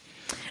for me.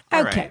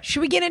 All Okay. right.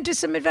 Should we get into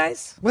some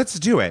advice? Let's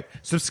do it.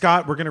 So,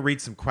 Scott, we're going to read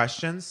some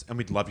questions, and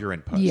we'd love your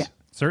input. Yeah.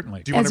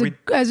 Certainly. Do you want to read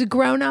As a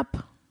grown up,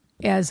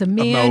 as a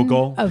man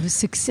mogul. of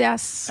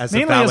success. as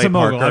Mainly a valet as a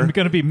mogul. parker? I'm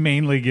going to be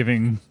mainly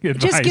giving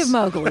advice. Just give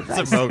mogul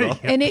advice. mogul.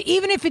 And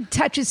even if it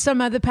touches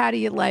some other part of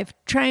your life,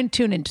 try and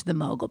tune into the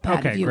mogul part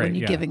Okay, of you great, when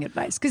you're yeah. giving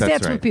advice, because That's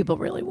that's right. what people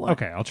really want.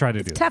 Okay, I'll try to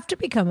do It's that. tough to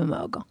become a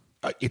mogul.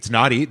 It's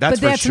not easy. That's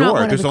But that's for not sure.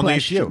 one of There's the only a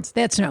few. questions.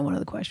 That's not one of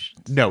the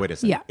questions. No, it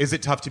isn't. Yeah. Is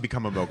it tough to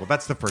become a mogul?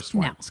 That's the first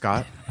one. No.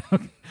 Scott?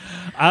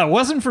 It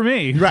wasn't for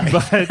me, Right.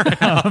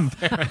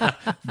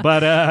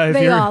 But if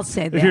They you're, all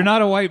say if that. you're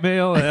not a white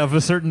male of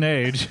a certain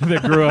age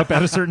that grew up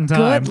at a certain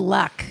time, Good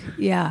luck.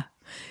 Yeah.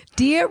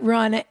 Dear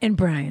Rana and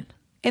Brian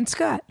and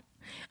Scott,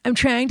 I'm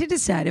trying to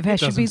decide if I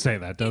should be. doesn't say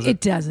that, does it?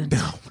 It doesn't.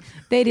 No.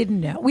 They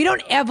didn't know. We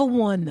don't ever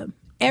warn them.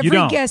 Every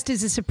don't? guest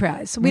is a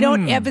surprise. We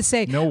don't ever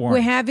say, no warning.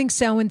 we're having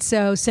so and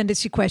so. Send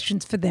us your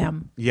questions for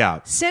them.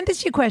 Yeah. Send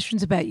us your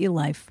questions about your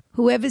life.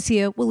 Whoever's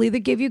here will either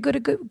give you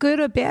good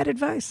or bad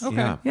advice. Okay.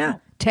 Yeah. Yeah.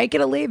 Take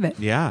it or leave it.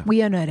 Yeah.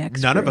 We are not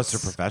experts. None of us are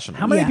professionals.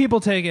 how many Yeah. people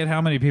take it?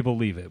 How many people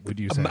leave it? Would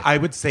you say? I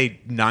would say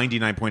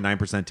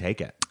 99.9% take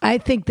it. I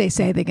think they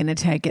say they're going to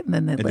take it and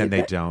then they leave then they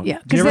it. don't. Yeah. Do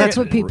you Because ever that's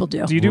get- what people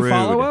do. do you do Rude.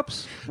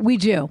 follow-ups? We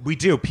do. We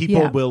do.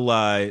 People Yeah. will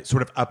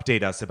sort of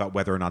update us about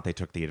whether or not they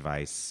took the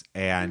advice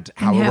and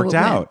how And it worked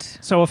out. went.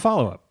 So a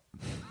follow-up.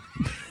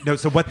 No,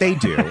 so what they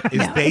do is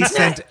No, they it's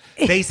sent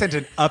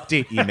an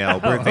update email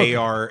where they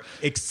are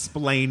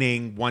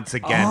explaining once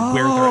again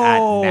where they're at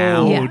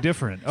now. Yeah.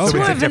 Different. It's So Okay.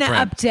 more it's a of an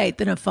different- update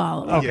than a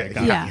follow-up. Okay,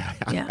 got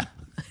it. Yeah.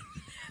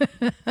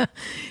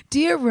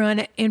 Dear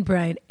Rana and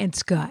Brian and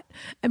Scott,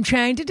 I'm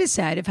trying to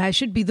decide if I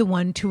should be the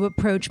one to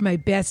approach my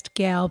best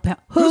gal pal.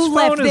 Whose Who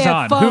left phone is their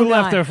on? phone Who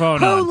left their phone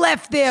Who on?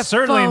 left their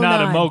Certainly phone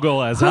not a on?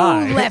 mogul as Who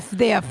I. left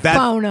their That-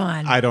 phone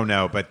on? I don't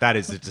know, but that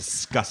is a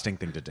disgusting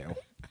thing to do.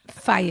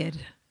 Fired.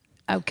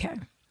 Okay.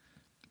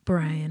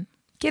 Brian.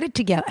 Get it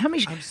together. How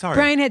many? I'm sorry.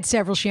 Brian had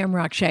several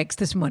Shamrock Shakes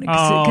this morning.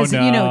 Oh,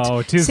 you know,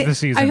 no. 'Tis the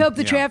season. I hope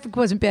the Yeah. traffic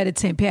wasn't bad at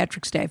St.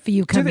 Patrick's Day for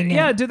you Do coming they, in.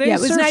 yeah, do they it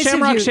was serve nice of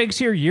Shamrock you. Shakes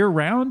here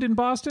year-round in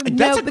Boston?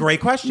 That's a great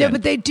question. No,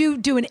 but they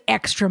do an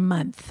extra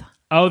month.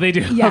 Oh, they do?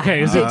 Yeah,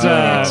 Okay, is they it do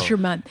an extra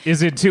month.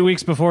 Is it 2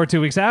 weeks before, 2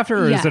 weeks after,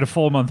 or is Yeah. it a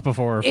full month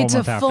before, or a full It's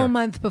month a after? full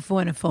month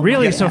before and a full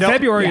Really? month So after.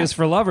 February Yeah. is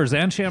for lovers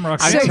and Shamrock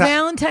So Shakes.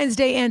 Valentine's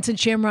Day ends and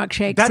Shamrock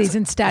Shake That's-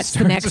 season starts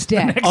the next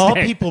day. next All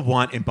day. people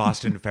want in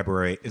Boston in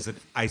February is an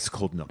ice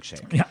cold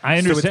milkshake. Yeah,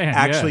 I So understand, it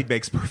actually yeah.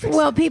 makes perfect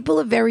Well, people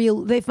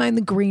are they find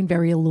the green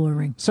very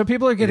alluring. So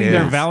people are getting It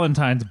their is.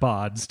 Valentine's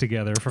bods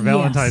together for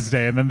Valentine's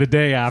Day, and then the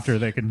day after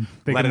they can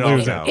Let can it all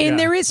lose go. it. And Yeah.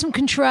 there is some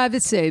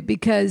controversy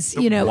because,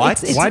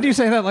 What? it's Why do you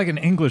say that like an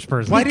English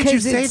person? Why did you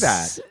because say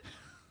it's- that?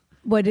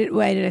 why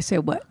did I say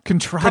what?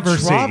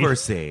 Controversy.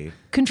 Controversy.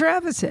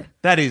 Controversy.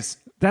 That is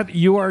That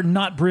you are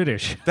not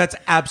British. that's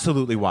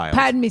absolutely wild.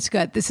 Pardon me,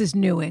 Scott. This is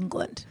New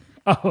England.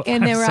 Oh,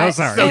 And there I'm are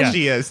so sorry. So Yeah.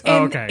 she is.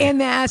 And, Okay. and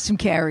there are some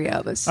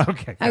carryovers.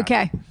 Okay, got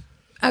Okay.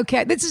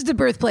 Okay. This is the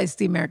birthplace of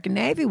the American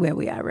Navy where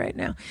we are right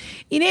now.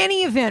 In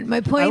any event,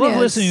 my point I love is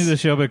listening to the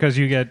show because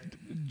you get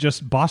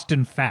just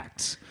Boston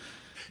facts.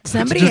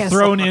 somebody just has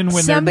thrown in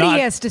when somebody they're not,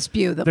 has to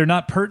spew them. They're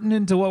not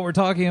pertinent to what we're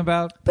talking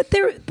about. But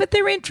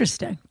they're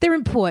interesting. They're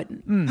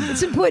important.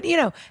 It's important. You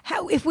know,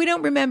 how if we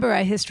don't remember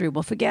our history,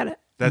 we'll forget it.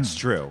 That's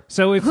true.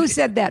 So if Who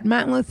said that?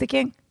 Martin Luther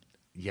King?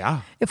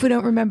 Yeah. If we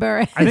don't remember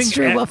our think-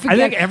 history, we'll I forget.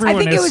 think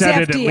everyone it has was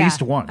said it at FDR.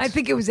 least once. I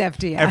think it was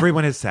FDR.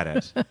 Everyone has said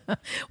it.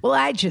 Well,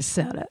 I just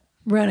said it.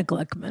 Ronna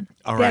Glickman.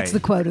 All That's right. the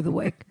quote of the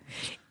week.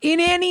 In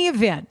any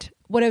event,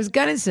 what I was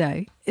going to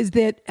say is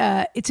that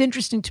it's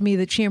interesting to me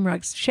that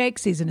Shamrock's Shake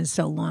season is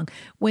so long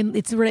when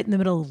it's right in the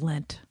middle of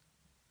Lent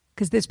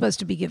because they're supposed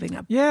to be giving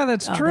up. Yeah,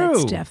 that's all true.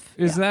 That stuff.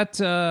 Is that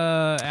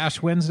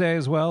Ash Wednesday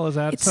as well? Is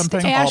that It's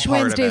something? Ash All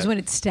part of Wednesday is it. when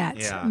it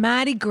starts. Yeah.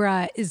 Mardi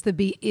Gras is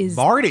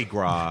Mardi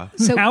Gras.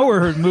 so Now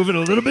we're moving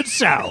a little bit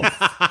south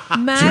to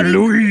Mardi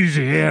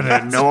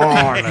Louisiana, New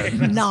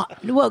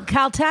Orleans. Well,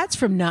 Cal Tat's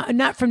from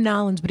not from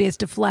Nolans, but he has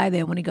to fly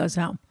there when he goes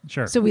home.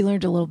 Sure. So we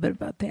learned a little bit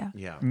about that.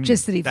 Yeah.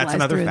 Just that he That's flies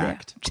another through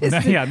fact. there.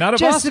 Just that- Yeah, not a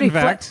just that Boston he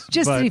fact,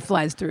 just that but- he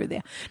flies through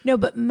there. No,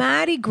 but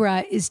Mardi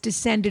Gras is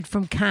descended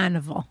from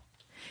Carnival,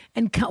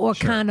 or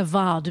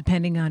Carnival,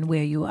 depending on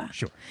where you are.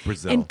 Sure.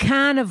 Brazil. And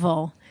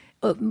Carnival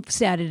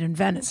started in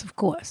Venice, of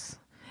course,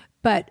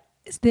 but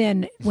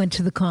then went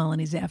to the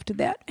colonies after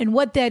that. And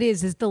what that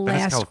is the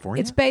Venice, last.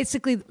 California? It's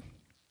basically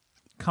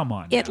Come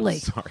on, now. Italy.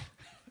 Sorry.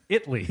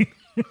 Italy.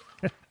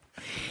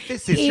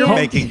 You're And-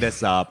 making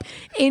this up.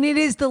 And it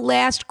is the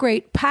last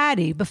great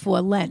party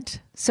before Lent.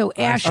 So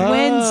Ash Oh.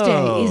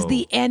 Wednesday is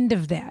the end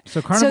of that.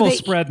 So carnival they-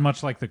 spread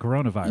much like the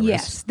coronavirus.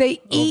 Yes, they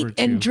eat over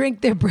and to-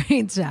 drink their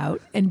brains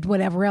out and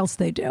whatever else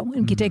they do,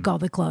 and you take all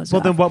the clothes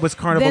Well, off. then what was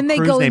Carnival Then they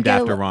Cruise go and named get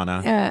after,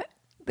 Rana?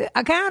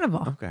 a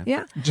carnival. Okay.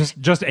 Yeah.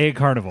 Just a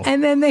carnival.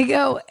 And then they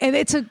go, and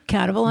it's a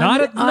carnival on,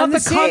 Not on the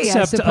sea, I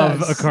concept of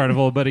suppose. a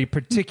carnival, but a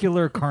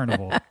particular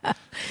carnival that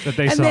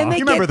they And saw. then they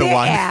You get remember the their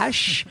one?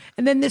 ash,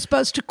 and then they're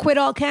supposed to quit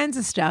all kinds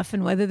of stuff,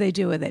 and whether they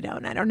do or they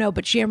don't, I don't know.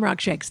 But Shamrock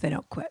Shakes, they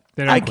don't quit.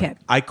 They don't I quit. kid.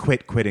 I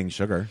quit quitting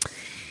sugar.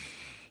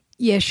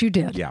 Yes, you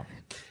did. Yeah.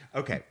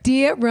 Okay.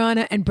 Dear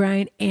Ronna and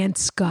Brian and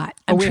Scott,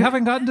 Oh, we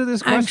haven't gotten to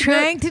this question I'm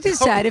trying yet? to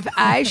decide if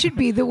I should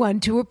be the one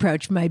to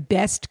approach my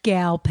best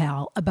gal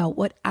pal about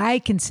what I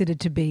consider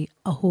to be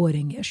a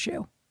hoarding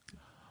issue.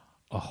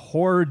 A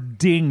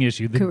hoarding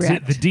issue.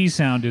 Correct. The D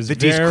sound is The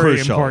D's very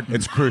crucial. important.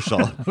 It's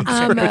crucial.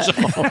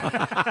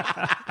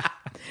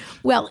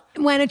 Well,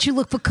 why don't you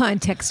look for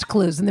context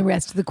clues in the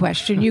rest of the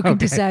question? You can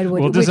decide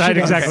what We'll which decide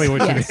it is. exactly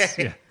what Yes. it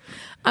is. Yeah.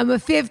 I'm a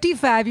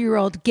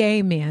 55-year-old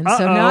gay man,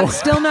 so Uh-oh.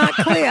 still not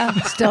clear.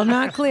 Still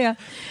not clear.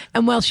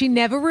 And while she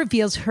never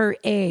reveals her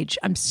age,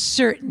 I'm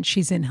certain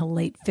she's in her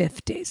late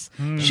 50s.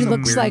 She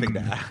looks weird like thing to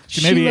ask.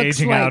 She may be looks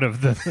aging like- out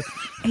of the.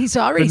 He's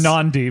already the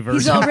non-D version.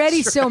 He's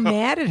already so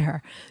mad at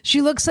her.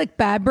 She looks like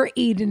Barbara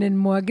Eden and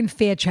Morgan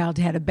Fairchild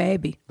had a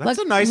baby. That's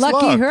a nice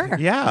lucky look. her.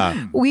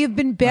 Yeah. We have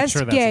been best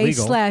sure that's gay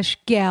legal.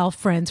 / gal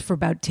friends for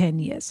about 10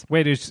 years.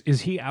 Wait, is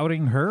he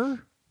outing her?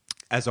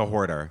 As a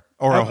hoarder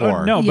or a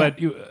whore. No, Yeah.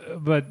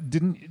 but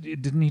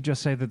didn't he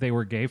just say that they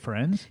were gay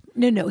friends?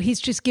 No,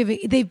 he's just giving.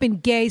 They've been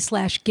gay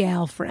 /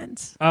 gal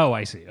friends. Oh,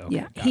 I see. Okay,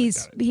 Yeah, got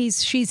it.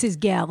 she's his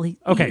gal.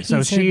 Okay, so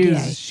he's her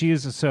gay. she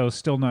is so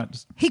still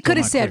not. He still could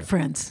have not said clear.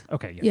 friends.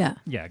 Okay, Yeah.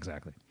 yeah,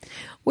 exactly.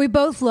 We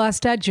both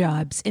lost our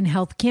jobs in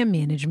healthcare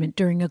management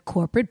during a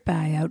corporate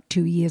buyout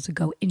 2 years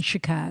ago in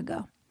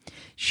Chicago.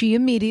 She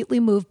immediately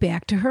moved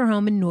back to her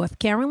home in North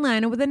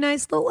Carolina with a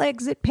nice little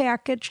exit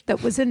package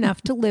that was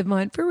enough to live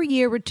on for a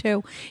year or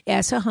two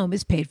as her home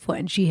is paid for,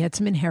 and she had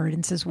some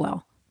inheritance as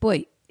well.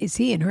 Boy, is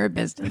he in her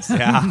business.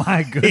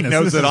 My goodness, He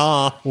knows this it is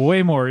all.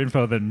 Way more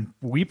info than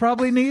we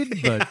probably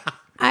need, but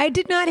I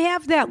did not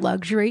have that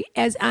luxury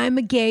as I'm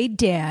a gay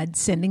dad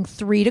sending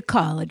 3 to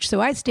college, so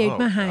I stayed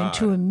behind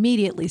to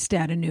immediately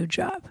start a new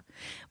job.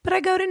 But I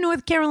go to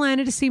North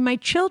Carolina to see my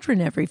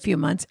children every few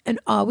months and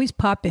always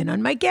pop in on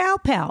my gal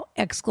pal! !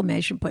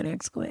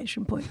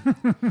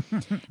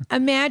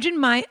 Imagine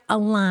my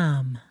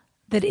alarm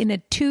that in a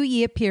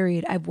 2-year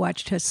period I've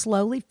watched her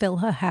slowly fill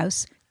her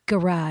house,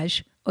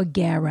 garage, or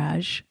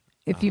garage,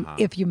 if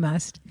you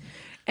must,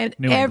 and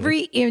New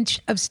every inch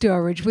of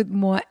storage with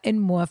more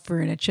and more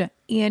furniture,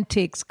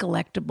 antiques,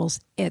 collectibles,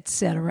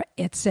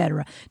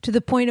 etc., to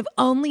the point of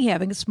only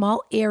having a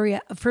small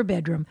area of her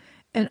bedroom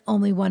and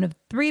only one of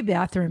 3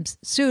 bathrooms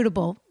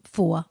suitable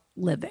for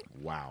living.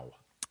 Wow.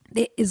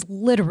 There is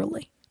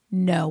literally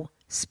no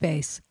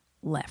space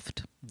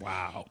left.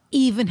 wow.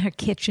 Even her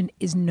kitchen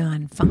is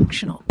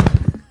non-functional.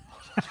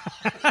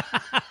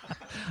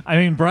 I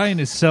mean, Brian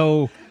is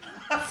so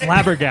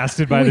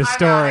flabbergasted by this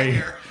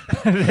story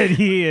that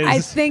he is. I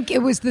think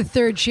it was the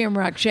 3rd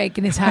Shamrock Shake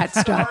and his heart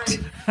stopped.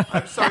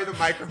 I'm sorry, the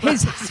microphone.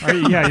 His,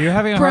 yeah, you're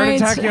having a heart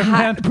Brian's attack, young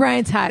man.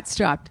 Brian's heart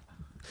stopped.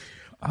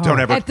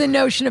 Don't ever At the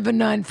notion of a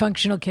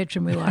non-functional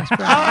kitchen, we lost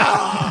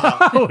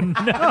Brian.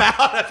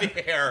 out of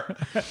here.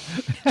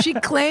 She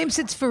claims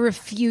it's for a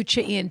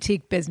future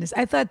antique business.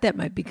 I thought that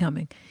might be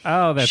coming.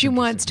 Oh, that's She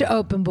wants interesting. to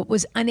open, but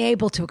was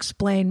unable to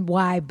explain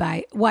why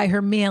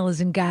her mail is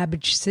in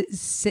garbage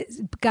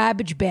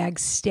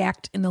bags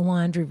stacked in the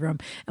laundry room,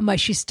 and why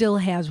she still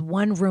has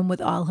one room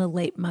with all her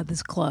late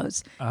mother's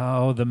clothes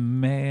Oh, the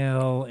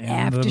mail and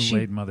After the she-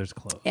 late mother's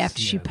clothes.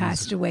 after she Yeah,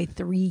 passed away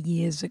 3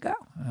 years ago.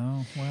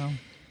 Oh, well.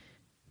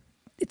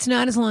 It's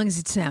not as long as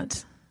it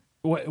sounds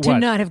What? to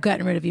not have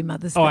gotten rid of your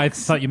mother's Oh, I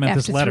things thought you meant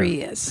after this letter. 3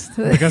 years.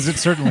 Because it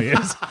certainly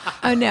is.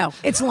 Oh, no,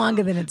 it's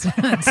longer than it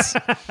sounds.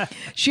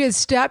 She has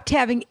stopped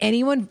having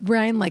anyone,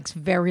 Brian likes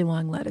very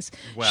long letters.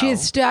 She has Well.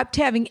 stopped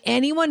having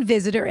anyone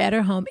visit her at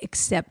her home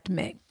except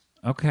me.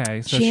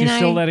 Okay, so She and she's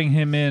still I- letting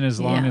him in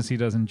as long Yeah. as he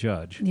doesn't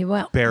judge. Yeah,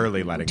 well,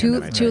 Barely letting him too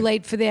in, I too think.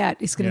 late for that.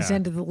 He's going to Yeah.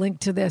 send her the link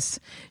to this.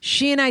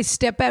 She and I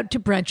step out to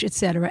brunch,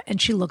 etc.,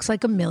 and she looks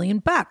like $1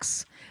 million.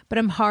 But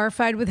I'm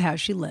horrified with how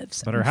she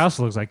lives. But her house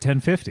looks like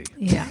 1050.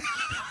 Yeah,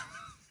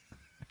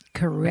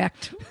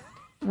 correct.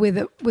 With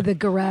a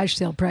garage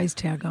sale price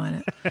tag on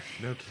it.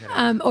 No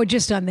kidding. Or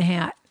just on the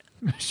hat.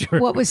 Sure.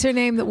 What was her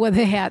name that wore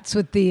the hats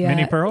with the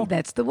Minnie Pearl?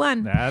 That's the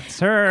one. That's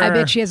her. I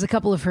bet she has a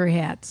couple of her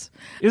hats.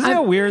 Isn't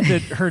it weird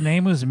that her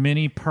name was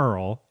Minnie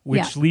Pearl,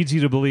 which Yeah. leads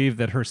you to believe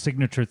that her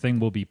signature thing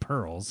will be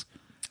pearls?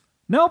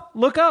 Nope.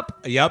 Look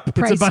up. Yep.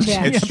 Price bunch-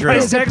 tag. It's true.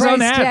 There's a Price tags on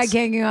price hats. tag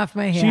hanging off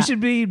my hat. She should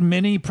be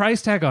Minnie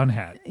price tag on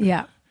hat.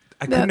 Yeah.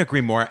 I couldn't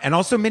agree more. And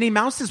also, Minnie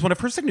Mouse is one of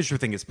her signature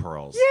thing is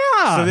pearls.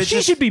 Yeah, So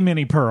she should be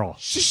Minnie Pearl.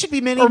 She should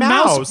be Minnie Or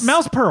Mouse.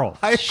 Mouse Pearl.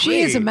 I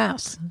She is a agree.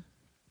 mouse.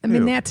 I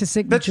mean, Who? that's a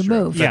signature That's true.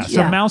 move. Yeah,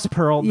 so Mouse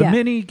Pearl. The Yeah.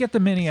 Minnie, get the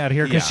Minnie out of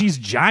here because Yeah. she's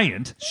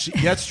giant.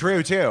 That's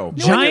true too.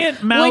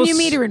 Giant mouse. When you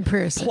meet her in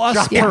person.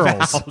 plus Yeah.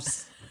 pearls.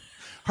 Mouse.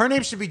 Her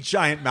name should be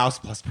Giant Mouse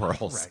plus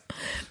pearls. Right.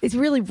 It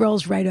really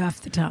rolls right off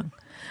the tongue.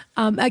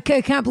 I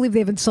can't believe they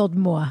haven't sold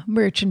more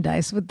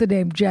merchandise with the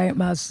name Giant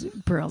Mouse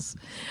Pearls.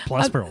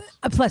 Plus pearls.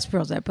 Plus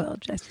pearls, I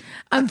apologize.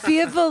 I'm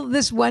fearful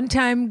this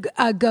one-time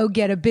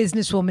go-getter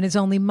businesswoman is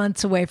only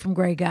months away from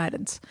Grey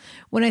Gardens.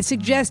 When I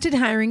suggested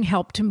hiring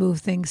help to move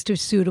things to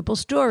suitable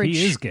storage,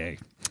 He is gay.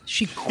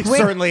 she He quick,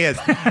 certainly is.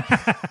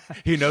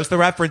 He knows the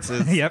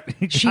references. Yep.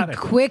 he she got it.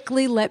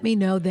 quickly let me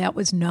know that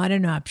was not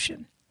an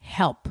option.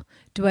 Help.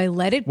 Do I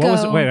let it What go?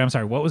 was it? Wait, I'm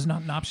sorry. What was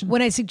not an option?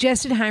 When I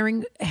suggested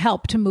hiring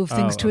help to move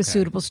things to a okay.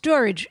 suitable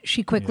storage,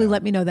 she quickly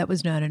let me know that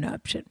was not an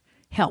option.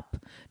 Help.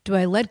 Do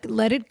I let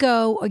it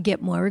go or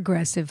get more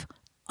aggressive?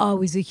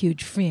 Always a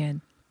huge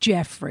fan.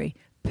 Jeffrey.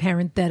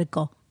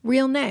 Parenthetical.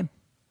 Real name.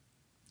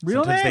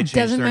 Real Sometimes they name. change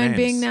Doesn't their mind names.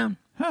 being known.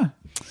 Huh.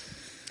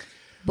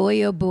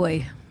 Boy, oh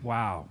boy.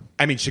 Wow.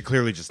 I mean, she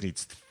clearly just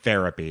needs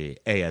therapy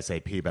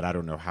ASAP, but I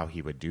don't know how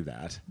he would do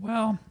that.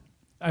 Well,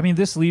 I mean,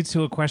 this leads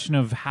to a question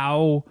of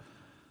how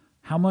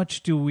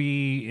much do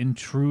we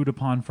intrude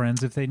upon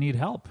friends if they need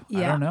help?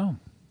 Yeah.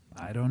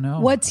 I don't know.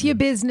 What's your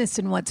business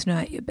and what's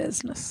not your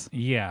business?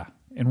 Yeah.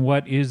 And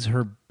what is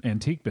her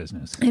antique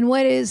business? And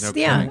what is No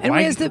yeah? kidding. And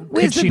Why where's the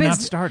could she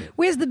not start it?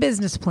 Where's the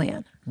business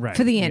plan Right,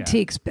 for the yeah.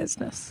 antiques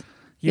business?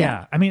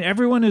 Yeah. I mean,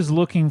 everyone is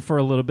looking for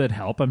a little bit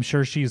help. I'm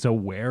sure she's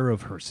aware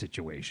of her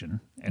situation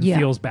and Yeah.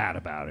 feels bad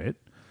about it,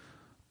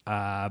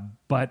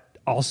 but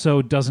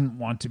also doesn't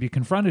want to be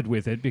confronted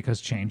with it because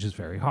change is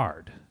very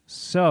hard.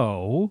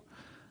 So,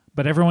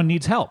 but everyone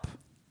needs help.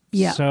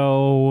 Yeah.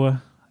 So,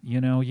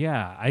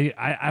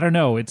 I don't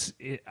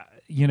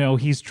know.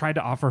 He's tried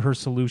to offer her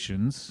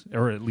solutions,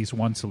 or at least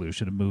one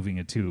solution of moving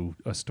it to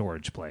a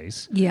storage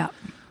place. Yeah.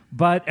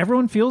 But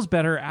everyone feels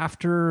better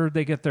after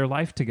they get their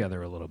life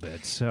together a little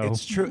bit. So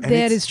It's true. And That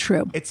it's- is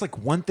true. It's like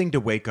one thing to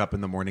wake up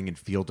in the morning and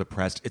feel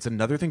depressed. It's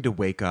another thing to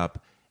wake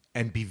up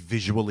and be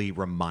visually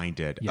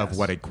reminded of Yes.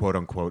 what a quote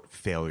unquote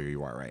failure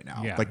you are right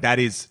now. Yeah. Like that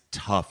is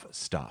tough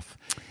stuff.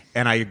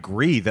 And I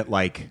agree that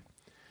like,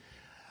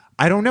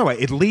 I don't know,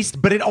 at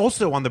least, but it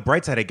also on the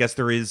bright side, I guess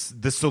there is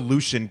the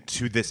solution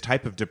to this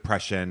type of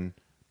depression.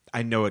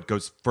 I know it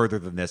goes further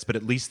than this, but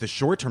at least the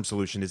short-term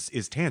solution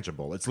is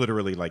tangible. It's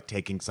literally like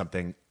taking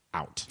something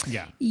out.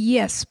 yeah.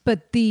 Yes,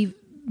 but the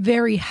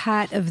very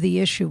heart of the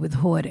issue with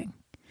hoarding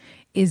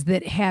is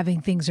that having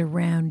things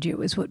around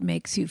you is what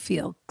makes you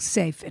feel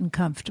safe and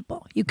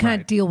comfortable. You can't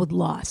Right. deal with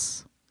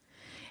loss.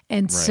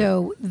 And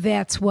so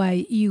that's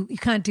why you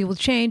can't deal with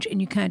change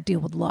and you can't deal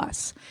with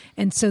loss.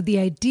 And so the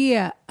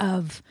idea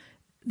of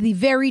the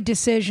very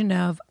decision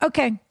of,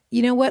 okay,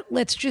 you know what,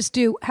 let's just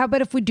do, how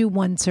about if we do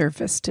one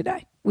surface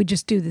today? We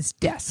just do this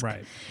desk.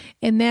 Right.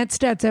 And that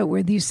starts out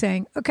with you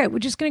saying, okay, we're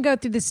just going to go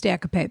through this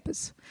stack of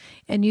papers.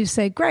 And you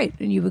say, great.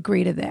 And you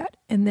agree to that.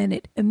 And then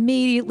it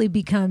immediately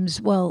becomes,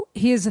 well,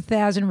 here's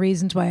 1,000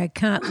 reasons why I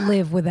can't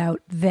live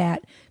without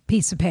that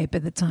piece of paper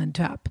that's on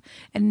top.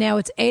 And now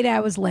it's 8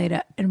 hours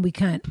later and we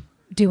can't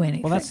do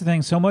anything. Well, that's the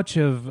thing. So much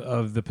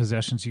of the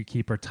possessions you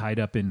keep are tied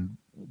up in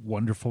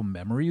wonderful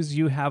memories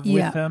you have with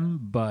Yeah. them.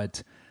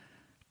 But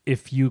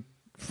if you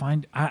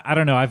find, I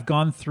don't know, I've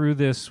gone through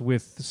this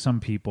with some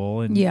people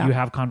and Yeah. you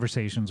have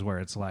conversations where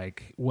it's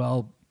like,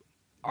 well,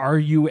 are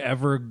you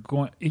ever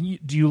going?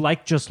 Do you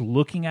like just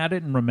looking at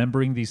it and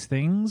remembering these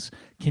things?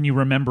 Can you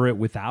remember it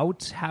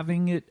without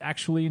having it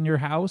actually in your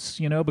house?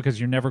 Because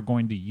you're never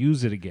going to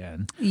use it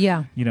again.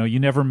 Yeah. You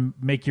never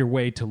make your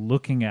way to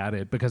looking at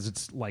it because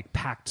it's like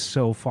packed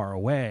so far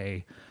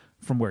away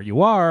from where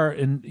you are,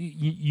 and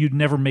you'd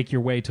never make your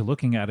way to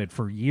looking at it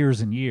for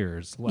years and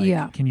years.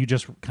 Can you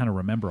just kind of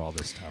remember all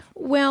this stuff?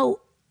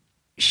 Well,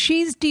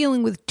 she's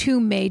dealing with two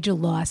major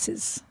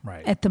losses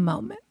at the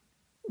moment.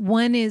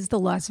 One is the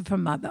loss of her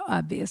mother,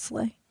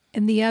 obviously,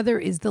 and the other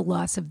is the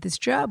loss of this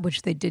job,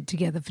 which they did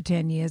together for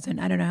 10 years, and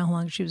I don't know how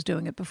long she was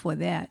doing it before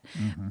that,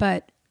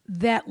 but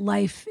that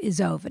life is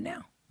over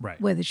now,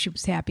 whether she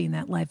was happy in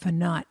that life or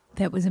not.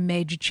 That was a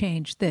major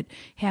change that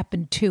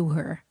happened to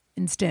her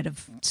instead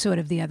of sort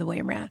of the other way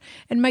around.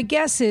 And my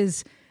guess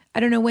is, I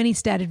don't know when he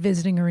started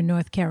visiting her in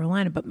North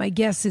Carolina, but my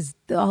guess is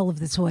all of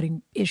this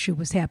hoarding issue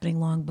was happening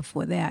long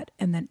before that.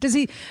 And then does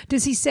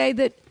he say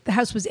that the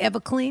house was ever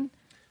clean?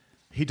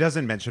 He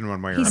doesn't mention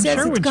one way or He another. says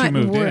sure it's when she gotten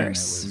moved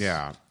worse. in,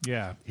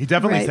 Yeah. He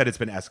definitely Right. said it's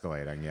been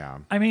escalating. Yeah.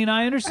 I mean,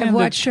 I understand. I've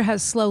watched her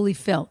house slowly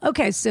fill.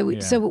 Okay, so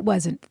it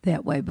wasn't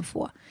that way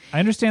before. I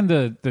understand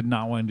the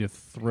not wanting to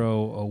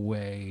throw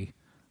away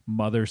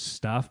mother's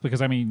stuff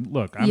because I mean,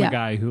 look, I'm a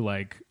guy who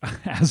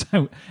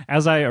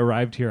as I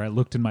arrived here, I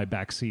looked in my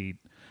back seat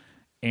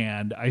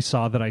and I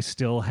saw that I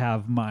still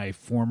have my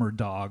former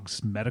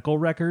dog's medical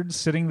records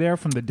sitting there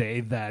from the day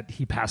that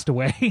he passed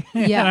away.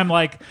 And I'm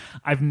like,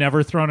 I've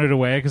never thrown it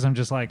away because I'm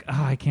just like,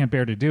 I can't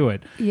bear to do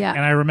it. Yeah. And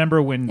I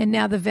remember when And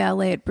now the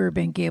valet at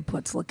Burbank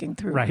Airport's looking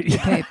through Right. the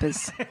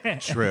papers.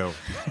 True.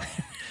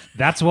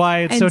 that's why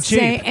it's so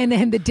cheap. And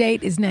then the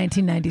date is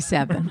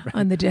 1997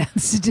 on the death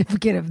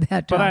certificate of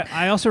that dog. But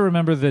I also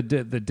remember the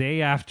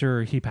day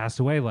after he passed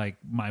away, like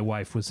my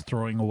wife was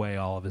throwing away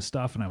all of his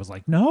stuff, and I was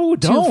like, "No,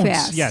 don't!"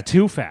 fast. Yeah,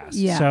 too fast.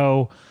 Yeah.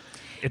 So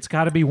it's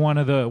got to be one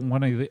of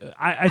the.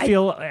 I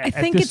feel. I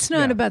think it's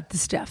not about the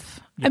stuff.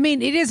 I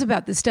mean, it is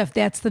about the stuff.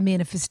 That's the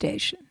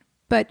manifestation.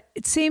 But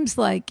it seems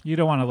like you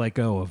don't want to let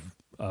go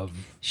of.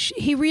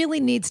 he really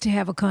needs to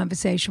have a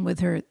conversation with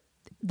her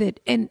that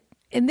and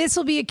this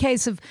will be a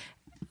case of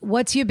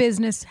what's your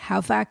business? How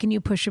far can you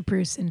push a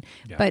person?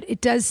 Yeah. But it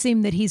does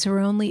seem that he's her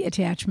only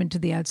attachment to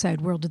the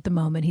outside world at the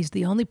moment. He's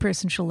the only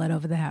person she'll let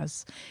over the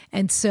house.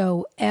 And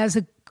so as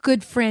a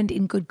good friend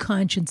in good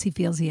conscience, he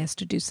feels he has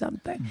to do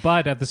something.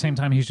 But at the same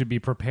time, he should be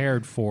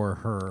prepared for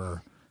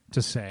her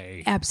to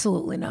say,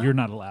 Absolutely not. "You're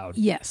not allowed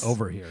Yes.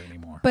 over here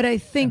anymore." But I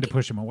think and to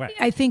push him away.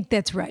 I think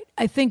that's right.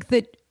 I think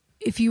that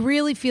if you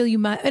really feel you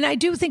might, and I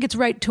do think it's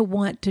right to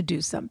want to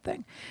do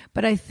something,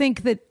 but I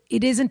think that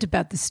it isn't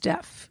about the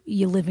stuff.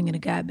 You're living in a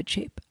garbage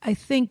heap. I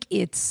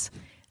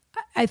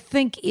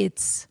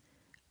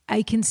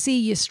can see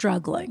you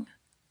struggling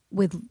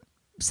with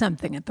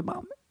something at the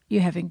moment.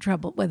 You're having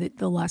trouble, whether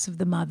the loss of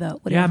the mother,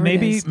 whatever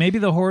it is. Maybe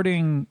the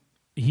hoarding,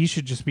 he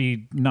should just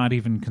be not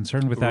even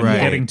concerned with that, Right.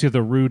 and getting to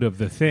the root of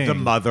the thing. The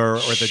mother or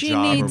the She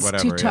job or needs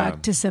whatever. to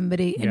talk to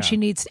somebody, and Yeah. she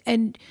needs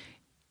and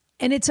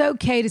it's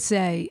okay to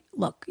say,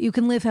 look, you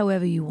can live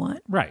however you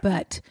want, Right.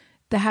 But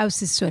the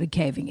house is sort of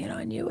caving in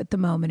on you at the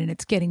moment, and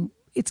it's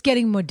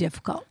getting more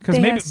difficult.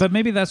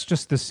 Maybe that's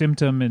just the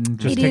symptom, and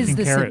just It is taking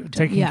the care symptom,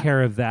 taking yeah.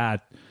 care of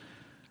that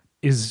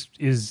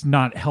is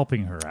not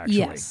helping her. Actually,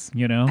 Yes,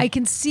 I I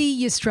can see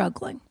you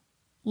struggling.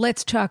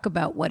 Let's talk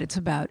about what it's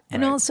about,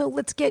 and Right. also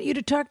let's get you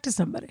to talk to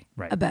somebody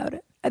Right. about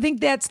it. I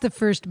think that's the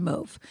first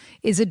move,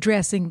 is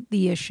addressing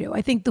the issue.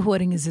 I think the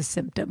hoarding is a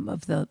symptom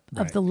of the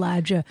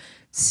larger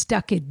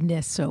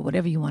stuckedness, or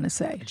whatever you want to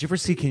say. Did you ever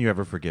see Can You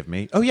Ever Forgive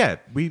Me? Oh, yeah.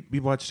 We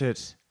watched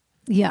it.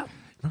 Yeah.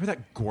 Remember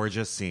that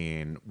gorgeous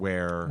scene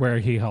where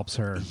he helps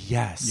her.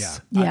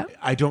 Yes. Yeah.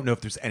 I don't know if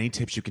there's any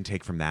tips you can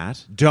take from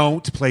that.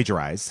 Don't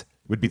plagiarize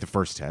would be the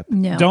first tip.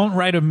 No. Don't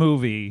write a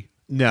movie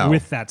No.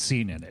 with that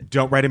scene in it.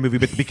 Don't write a movie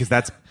because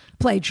that's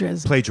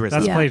Plagiarism. plagiarism.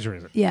 That's Yeah.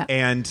 plagiarism. Yeah.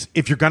 And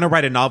if you're going to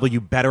write a novel, you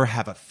better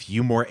have a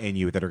few more in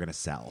you that are going to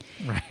sell.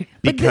 Right.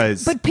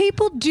 Because but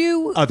people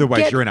do.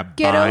 Otherwise, you're in a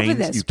get over bind.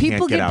 this. You can't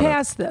People get get out of it.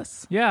 past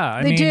this.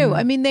 Yeah, they do.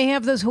 I mean, they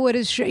have those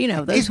hoarders.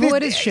 Those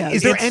hoarders shows.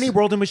 Is there any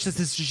world in which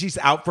she's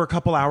out for a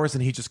couple hours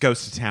and he just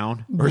goes to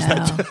town? Or is No.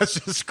 that's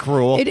just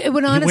cruel? It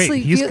would honestly.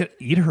 Wait, he's feel, gonna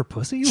eat her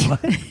pussy?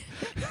 What?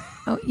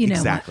 oh, you know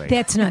Exactly. what?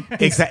 That's not.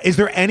 This, Is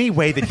there any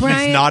way that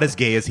Brian, he's not as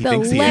gay as he the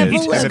thinks he is? level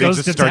And of- then he Goes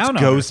just to starts town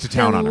on goes to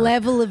town the on her.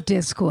 level of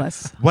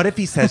discourse. What if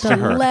he says to The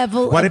her?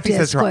 level What of if he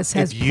says to her? discourse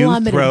has If you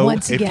plummeted throw,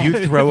 once if again."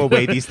 you throw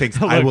away these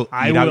things, I Look, will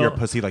I eat out will- your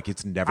pussy like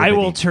it's never. I been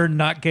will eaten. turn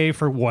not gay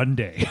for one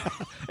day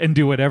and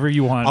do whatever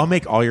you want. I'll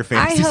make all your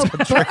fantasies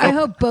come true. I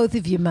hope both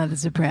of your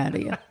mothers are proud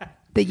of you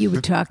that you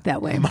would talk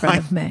that way in front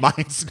of me.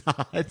 Mine's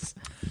not.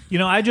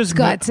 I just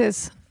Scott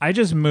says, I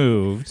just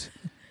moved,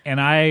 and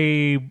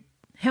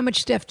how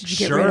much stuff did you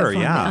get rid Sure,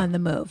 of yeah. on the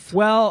move?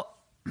 well,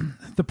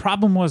 the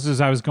problem was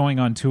I was going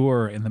on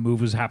tour, and the move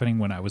was happening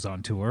when I was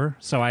on tour,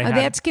 so I Oh, had,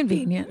 that's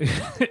convenient.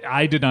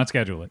 I did not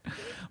schedule it,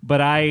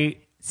 but I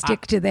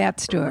Stick to that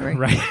story.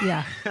 Right.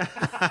 Yeah.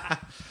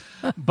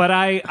 But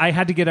I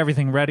had to get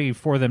everything ready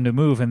for them to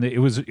move, and it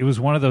was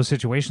one of those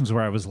situations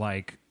where I was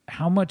like,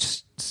 how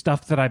much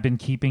stuff that I've been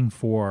keeping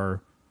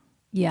for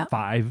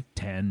 5,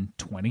 10,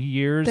 20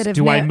 years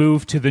do I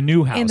move to the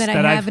new house and that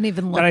I haven't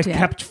even looked that I've at.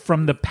 kept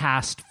from the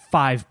past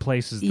 5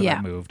 places that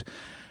I moved.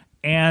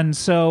 And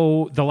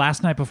so the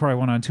last night before I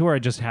went on tour, I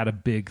just had a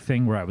big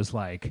thing where I was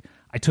like,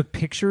 I took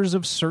pictures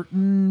of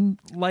certain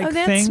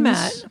things,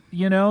 smart.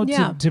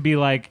 To be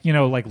like,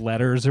 like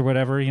letters or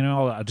whatever,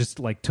 I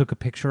just like took a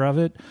picture of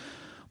it.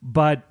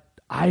 But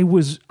I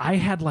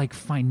had like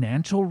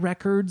financial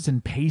records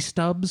and pay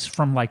stubs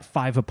from like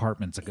 5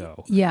 apartments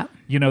ago. Yeah.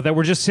 That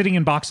were just sitting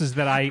in boxes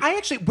that I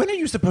actually, when are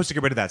you supposed to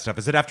get rid of that stuff?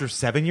 Is it after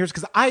 7 years?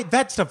 Because I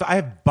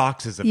have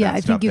boxes of that stuff.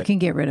 I think you can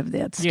get rid of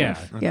that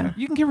stuff. Yeah.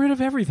 You can get rid of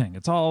everything.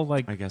 It's all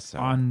like, I guess so,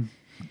 on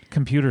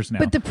computers now.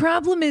 But the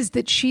problem is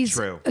that she's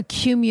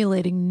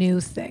accumulating new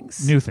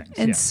things.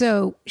 And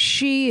so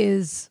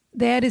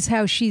that is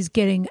how she's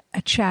getting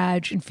a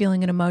charge and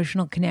feeling an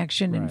emotional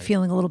connection and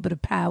feeling a little bit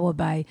of power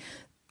by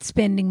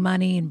spending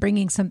money and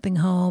bringing something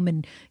home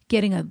and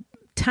getting a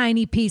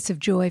tiny piece of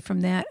joy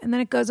from that. And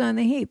then it goes on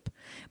the heap.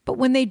 But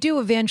when they do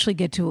eventually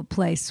get to a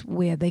place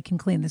where they can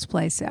clean this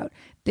place out,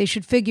 they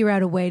should figure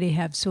out a way to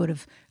have sort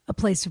of a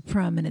place of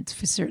prominence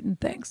for certain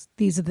things.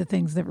 These are the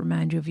things that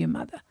remind you of your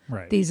mother.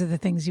 Right. These are the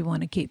things you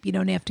want to keep. You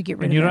don't have to get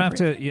rid and you of don't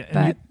everything.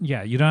 Have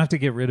to, you don't have to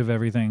get rid of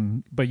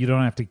everything, but you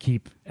don't have to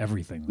keep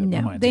everything. That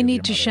No, they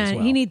need to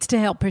shine. He needs to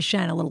help her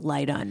shine a little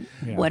light on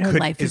what her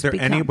life has become. Is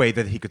there any way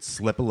that he could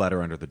slip a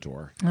letter under the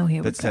door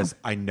that says,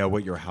 "I know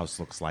what your house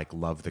looks like.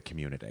 Love the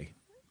community."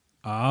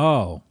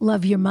 Oh,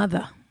 love your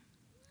mother.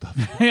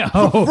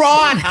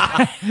 Ron!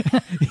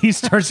 He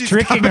starts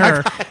tricking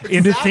her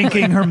into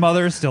thinking her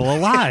mother's still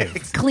alive.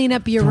 Clean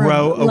up your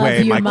Throw room. away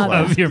Love your my mother.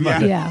 clothes. Love your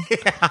mother. Yeah.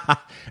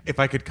 If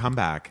I could come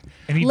back.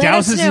 And he Let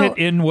us douses know. it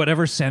in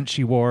whatever scent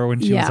she wore when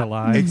she was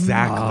alive.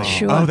 Exactly.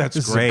 Sure. Oh, that's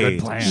This is a great. good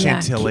plan.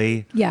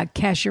 Chantilly. Yeah,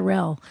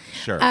 Cacharel.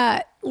 Sure.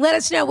 Let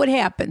us know what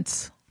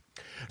happens.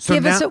 So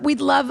Give us.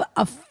 We'd love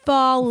a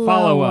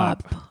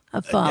follow-up.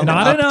 A follow-up.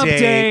 Not an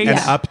update. An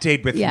Yeah.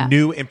 update with Yeah.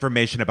 new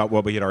information about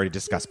what we had already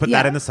discussed. Put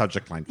that in the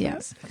subject line,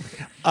 please.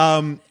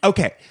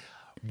 Okay.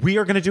 We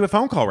are going to do a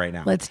phone call right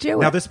now. Let's do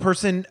it. Now, this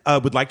person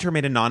would like to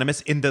remain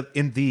anonymous. In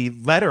the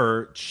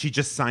letter, she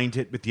just signed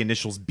it with the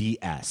initials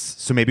BS.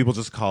 So maybe we'll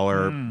just call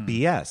her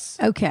BS.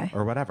 Okay.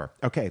 Or whatever.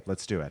 Okay,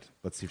 let's do it.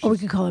 Let's see if Or we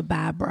she's... can call her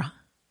Barbara.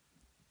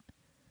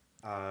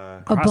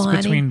 Or Cross Bonnie.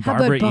 between How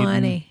Barbara about Eden.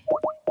 Bonnie?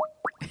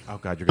 Oh,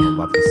 God, you're going to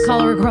love this Call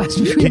song. her across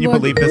between Can you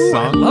believe this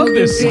song? Love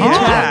this song.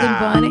 Child and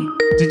Bonnie.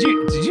 Did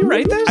you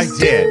write this? I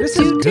did. This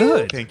is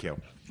good. Thank you.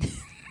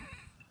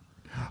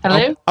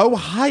 Hello? Oh,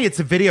 hi. It's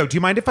a video. Do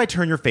you mind if I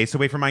turn your face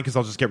away from mine? Because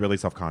I'll just get really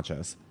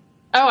self-conscious.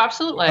 Oh,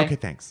 absolutely. Okay,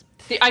 thanks.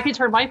 I can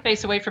turn my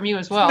face away from you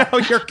as well. Oh,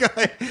 you're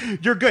good.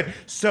 You're good.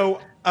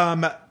 So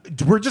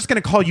we're just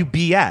going to call you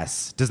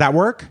BS. Does that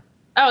work?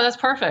 Oh, that's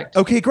perfect.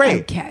 Okay,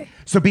 great. Okay.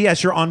 So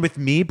BS, you're on with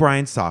me,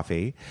 Brian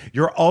Safi.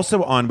 You're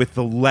also on with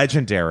the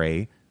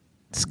legendary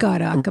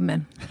Scott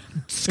Ackerman.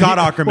 Scott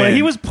Ackerman. Well,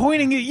 he was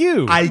pointing at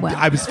you.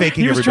 I was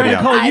faking He was everybody trying to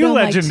out. call I you don't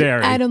like to-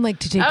 legendary. I don't like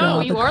to take all Oh,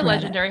 the you are credit.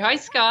 legendary. Hi,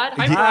 Scott.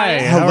 Hi, Hi.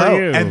 Brian. How Hello.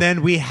 are you? And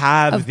then we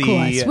have Of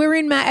course. We're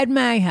at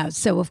my house,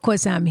 so of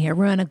course I'm here.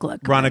 Ronna Glick.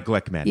 Ronna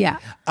Glickman. Yeah.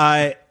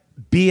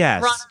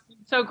 BS. Ron,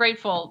 I'm so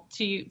grateful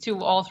to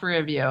all three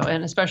of you,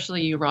 and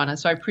especially you, Ronna.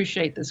 So I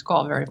appreciate this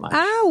call very much.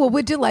 Oh, well,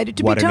 we're delighted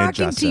to What be an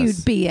talking to you,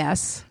 injustice.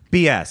 BS.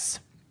 BS.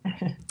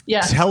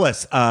 Yes. Tell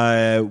us,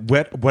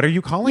 what are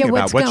you calling Yeah,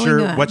 about? what's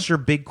going on? What's your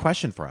big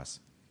question for us?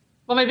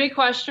 Well, my big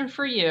question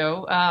for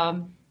you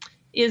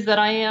is that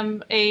I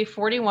am a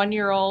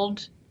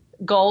 41-year-old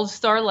gold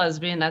star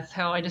lesbian. That's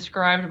how I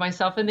described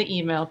myself in the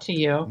email to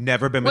you.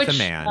 Never been with a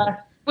man.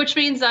 Which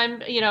means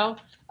I'm,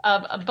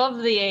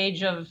 above the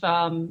age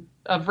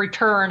of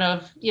return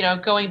of,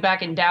 going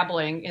back and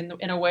dabbling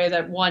in a way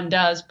that one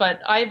does.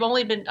 But I've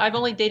only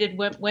dated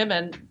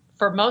women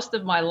for most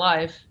of my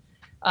life.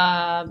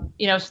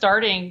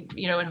 Starting,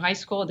 in high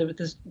school, there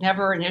was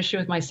never an issue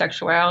with my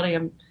sexuality.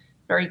 I'm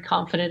very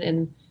confident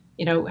in,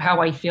 how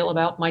I feel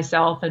about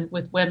myself, and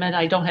with women,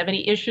 I don't have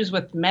any issues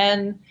with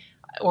men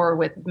or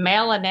with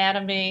male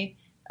anatomy.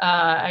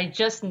 I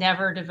just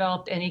never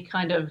developed any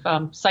kind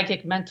of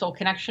psychic mental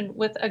connection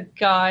with a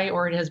guy,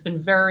 or it has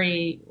been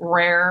very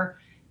rare.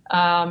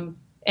 And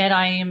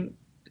I am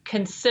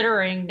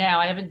considering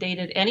now, I haven't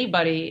dated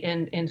anybody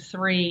in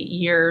 3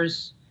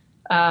 years.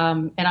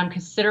 And I'm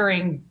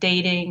considering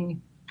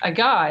dating a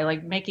guy,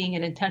 like making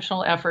an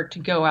intentional effort to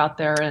go out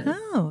there and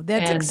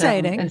that's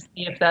exciting. And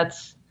see if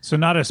that's So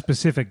not a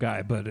specific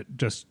guy, but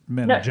just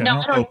men in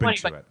general. I don't know Open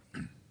to anybody.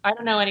 it. I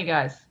don't know any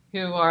guys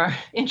who are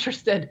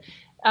interested.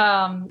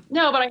 No,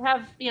 but I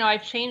have,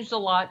 I've changed a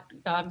lot,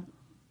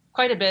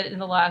 quite a bit in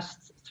the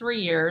last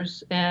 3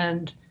 years,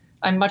 and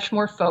I'm much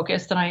more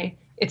focused. And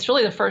it's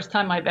really the first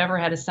time I've ever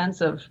had a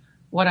sense of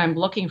what I'm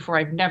looking for.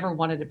 I've never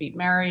wanted to be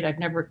married. I've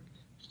never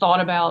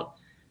thought about.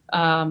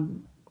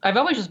 I've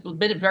always just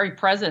been a very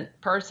present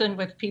person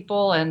with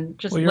people and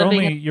just Well,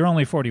 living. you're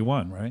only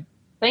 41, right?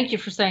 Thank you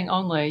for saying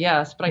only,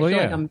 yes, but I feel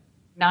like I'm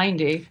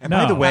 90. And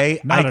by the way,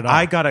 not at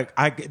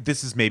all.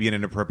 this is maybe an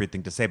inappropriate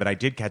thing to say, but I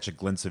did catch a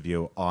glimpse of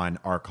you on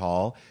our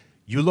call.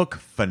 You look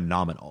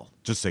phenomenal,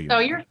 just so you know. Oh,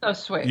 you're so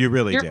sweet. You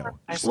really You're do. very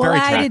nice. She's very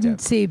I attractive.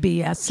 didn't see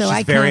BS, so She's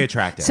I very can't,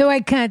 attractive. So I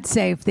can't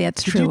say if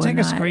that's Could true you take or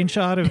a not.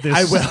 screenshot of this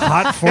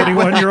hot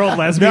 41-year-old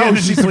lesbian and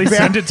she's please very-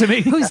 send it to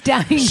me? Who's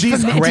dying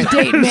She's from great. to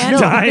date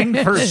men? Dying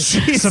for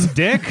some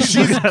dick?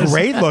 She's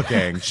great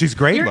looking. She's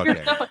great You're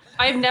looking. so,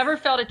 I've never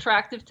felt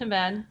attractive to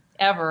men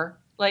ever.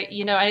 Like,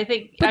 you know, I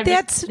think But I've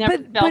that's- just never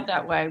but- felt but-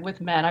 that way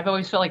with men. I've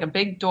always felt like a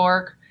big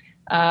dork.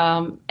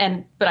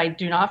 But I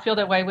do not feel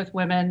that way with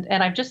women.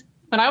 And I've just,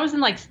 when I was in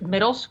like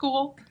middle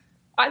school,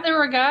 there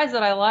were guys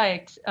that I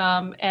liked,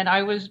 and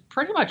I was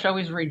pretty much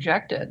always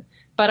rejected.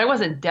 But I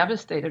wasn't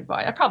devastated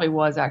by it. I probably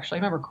was, actually. I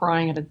remember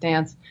crying at a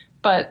dance.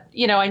 But,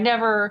 you know,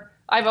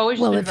 I've always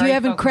Well, been if you very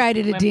haven't focused cried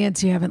on at a women.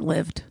 dance, you haven't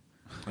lived.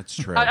 That's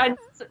true.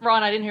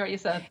 Ron, I didn't hear what you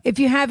said. If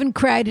you haven't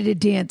cried at a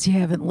dance, you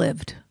haven't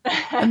lived.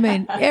 I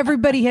mean,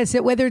 everybody has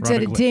it, whether it's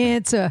at a Ron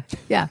dance or,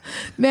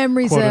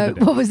 memories. Quote of the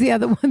day. What was the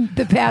other one?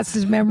 The past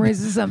is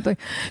memories or something.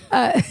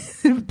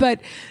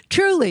 But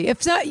truly,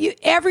 if not,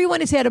 everyone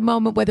has had a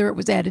moment, whether it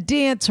was at a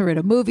dance or at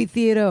a movie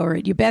theater or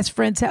at your best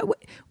friend's house,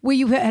 where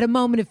you had a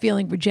moment of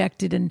feeling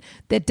rejected, and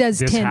that does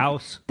This tend,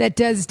 house? that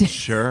does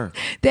Sure.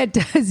 that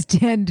does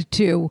tend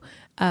to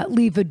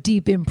leave a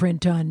deep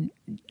imprint on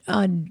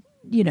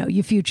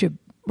your future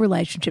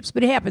relationships.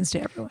 But it happens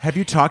to everyone. Have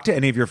you talked to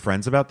any of your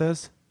friends about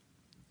this?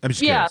 I'm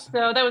just Yeah, curious.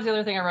 so that was the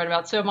other thing I wrote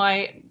about. So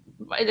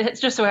it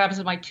just so happens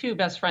that my two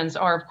best friends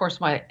are, of course,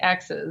 my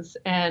exes,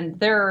 and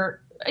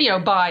they're,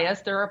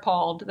 biased. They're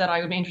appalled that I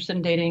would be interested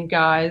in dating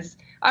guys.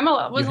 You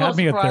had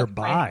me at their surprised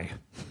bi.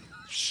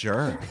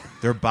 Sure.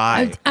 They're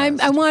bi.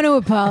 I want to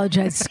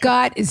apologize.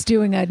 Scott is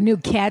doing a new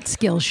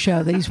Catskill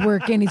show that he's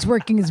working. He's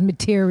working his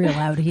material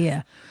out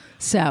here.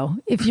 So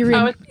if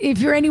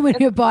you're anywhere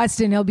near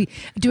Boston, he'll be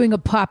doing a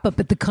pop up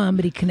at the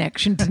Comedy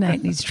Connection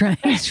tonight, and he's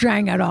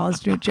trying out all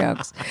his new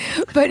jokes.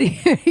 But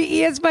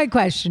here's my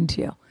question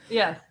to you: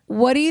 Yes.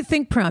 what do you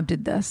think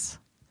prompted this?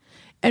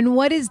 And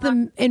what is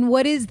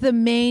the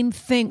main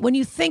thing when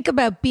you think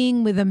about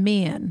being with a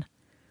man?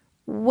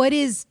 What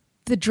is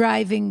the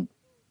driving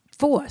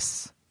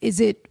force?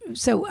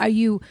 Are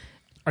you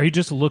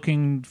just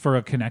looking for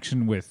a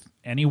connection with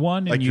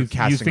anyone? Like and you're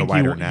casting a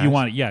wider net? You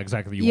want,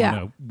 exactly. You Yeah.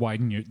 want to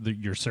widen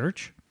your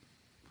search?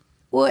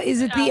 Well,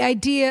 is it the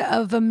idea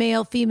of a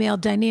male-female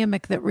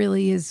dynamic that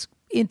really is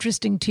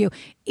interesting to you?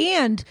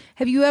 And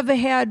have you ever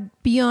had,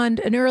 beyond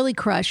an early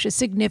crush, a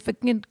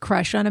significant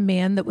crush on a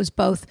man that was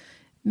both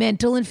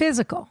mental and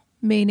physical,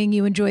 meaning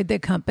you enjoyed their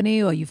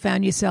company or you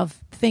found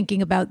yourself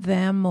thinking about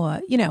them,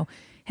 or,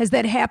 has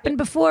that happened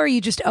before, or are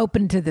you just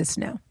open to this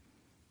now?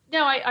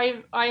 No,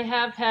 I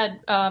have had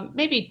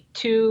maybe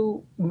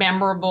two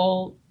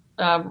memorable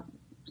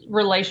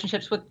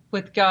relationships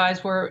with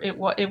guys where it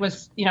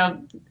was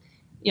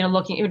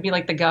looking, it would be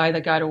like the guy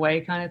that got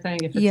away kind of thing,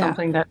 if it's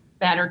something that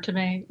mattered to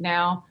me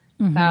now.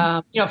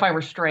 Mm-hmm. If I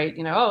were straight,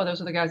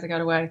 those are the guys that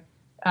got away.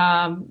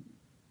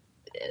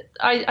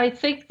 I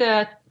think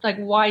that, like,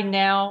 why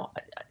now?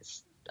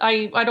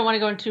 I don't want to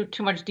go into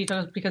too much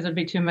details because there'd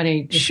be too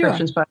many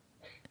descriptions, Sure. but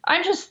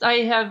I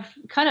have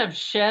kind of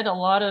shed a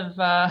lot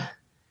of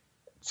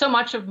so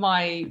much of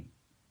my.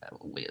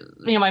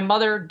 My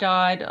mother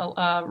died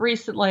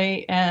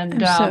recently,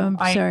 and I'm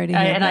sorry to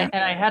hear that.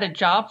 I had a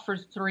job for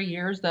 3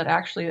 years that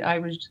actually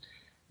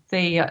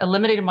they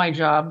eliminated my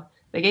job.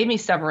 They gave me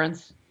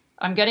severance.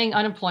 I'm getting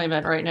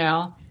unemployment right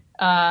now,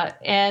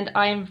 and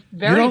I'm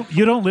very.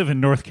 You don't live in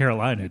North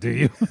Carolina, do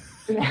you?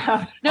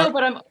 No,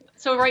 but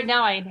so right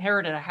now I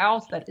inherited a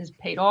house that is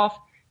paid off.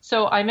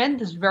 So I'm in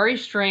this very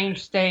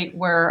strange state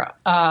where,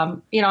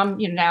 I'm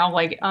now,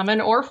 like, I'm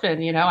an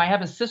orphan. I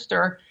have a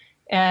sister.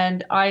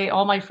 And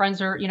all my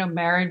friends are,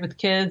 married with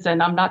kids,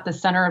 and I'm not the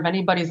center of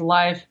anybody's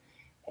life.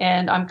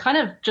 And I'm kind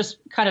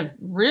of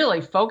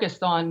really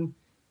focused on,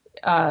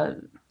 I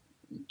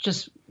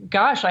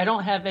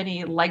don't have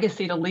any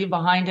legacy to leave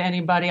behind to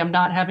anybody. I'm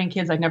not having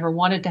kids. I never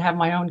wanted to have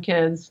my own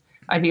kids.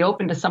 I'd be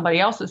open to somebody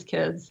else's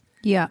kids.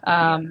 Yeah.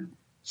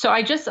 So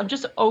I'm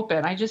just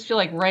open. I just feel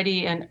like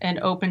ready and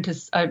open to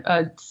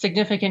a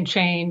significant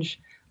change.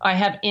 I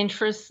have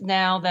interests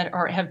now that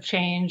have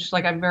changed.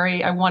 Like I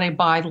want to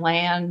buy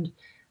land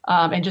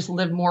and just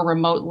live more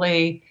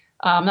remotely.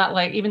 I'm not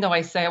like, even though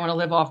I say I want to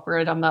live off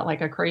grid, I'm not like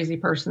a crazy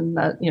person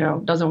that,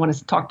 doesn't want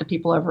to talk to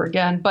people ever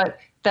again. But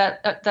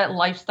that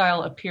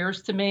lifestyle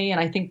appeals to me. And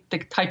I think the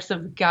types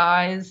of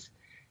guys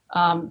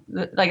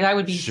like I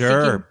would be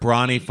Sure. seeking.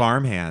 Brawny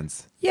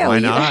farmhands. Yeah, Why or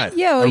you- not?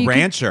 yeah, or a you could-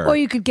 rancher. or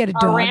you could get a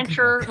A dog.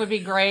 rancher would be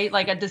great.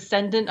 Like a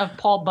descendant of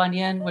Paul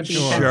Bunyan would be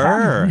fantastic.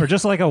 Sure. Or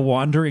just like a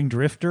wandering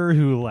drifter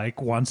who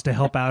like wants to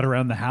help out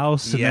around the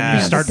house, and then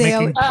Yes. you start But they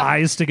making al-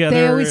 pies together.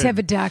 They always and- have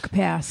a dark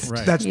past.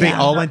 Right. They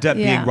Yeah. all end up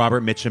Yeah. being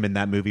Robert Mitchum in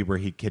that movie where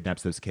he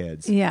kidnaps those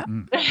kids. Yeah.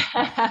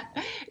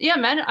 Yeah,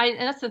 man. And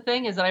that's the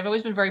thing, is that I've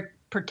always been very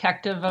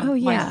protective of Oh,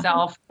 yeah.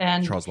 myself.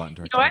 And Charles Laughton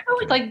you know, I know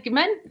with like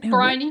men,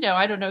 Brian, you know,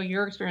 I don't know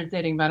your experience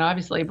dating men,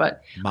 obviously,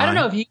 but I don't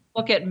know if you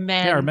look at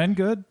men. Yeah, are men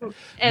good?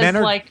 As Men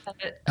are- like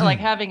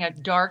having a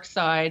dark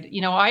side.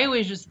 You know, I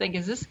always just think,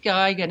 is this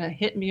guy going to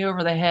hit me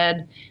over the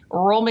head,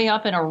 roll me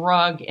up in a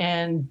rug,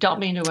 and dump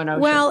me into an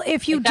ocean? Well,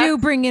 if you Like, do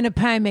that's- bring in a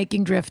pie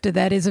making drifter,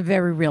 that is a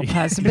very real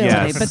possibility.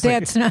 Yes.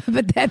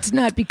 But that's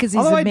not because he's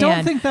Although a I man.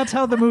 don't think that's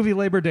how the movie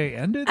Labor Day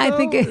ended. I though.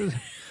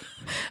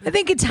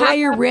 think it's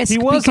higher risk He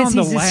was because on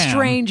the he's a lam.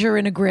 stranger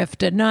and a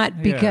grifter,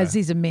 not because Yeah.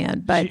 he's a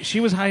man. But she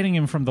was hiding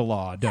him from the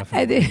law,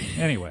 definitely.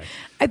 Anyway,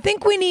 I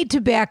think we need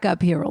to back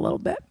up here a little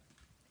bit.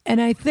 And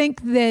I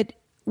think that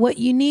what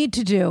you need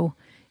to do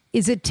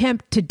is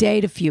attempt to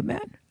date a few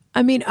men.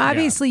 I mean,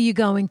 obviously, you're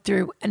going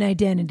through an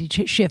identity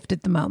shift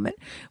at the moment,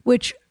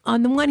 which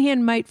on the one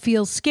hand might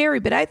feel scary,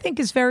 but I think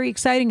is very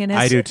exciting. And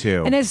I do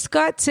too. And as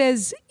Scott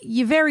says,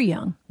 you're very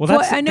young. well,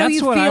 that's I know that's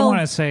you what I feel- want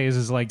to say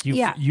is like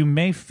you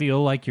may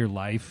feel like your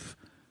life,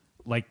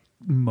 like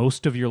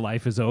most of your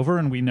life is over,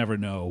 and we never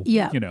know,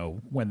 Yeah. you know,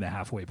 when the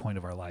halfway point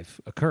of our life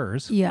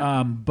occurs.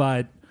 Yeah.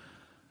 But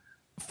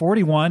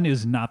 41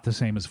 is not the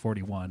same as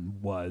 41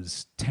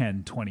 was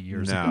 10, 20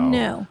 years ago.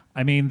 No.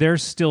 I mean,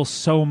 there's still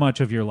so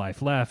much of your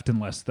life left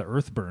unless the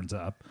earth burns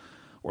up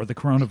or the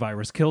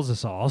coronavirus kills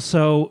us all.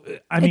 So,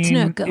 I mean, It's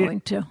not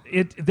going to.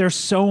 There's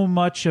so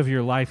much of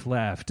your life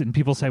left. And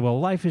people say, well,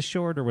 life is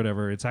short or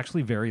whatever. It's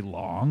actually very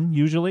long,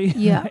 usually.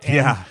 Yeah.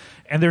 Yeah.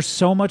 And there's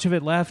so much of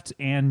it left,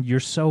 and you're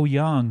so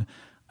young.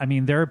 I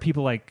mean, there are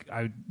people like,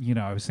 I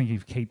was thinking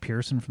of Kate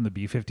Pearson from the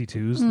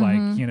B-52s. Mm-hmm.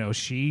 Like, you know,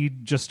 she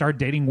just started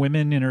dating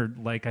women in her,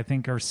 like, I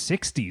think her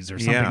 60s or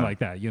something Yeah. like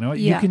that. You know,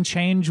 Yeah. you can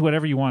change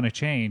whatever you want to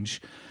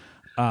change.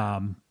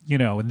 You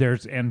know,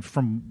 and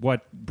from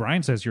what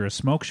Brian says, you're a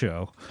smoke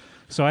show.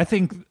 So I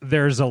think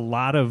there's a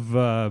lot of,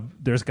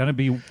 there's going to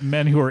be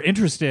men who are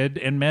interested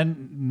and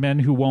men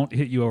who won't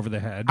hit you over the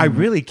head. I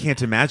really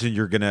can't imagine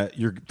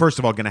you're first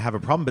of all gonna have a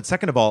problem, but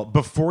second of all,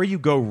 before you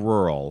go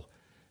rural,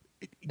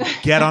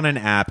 get on an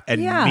app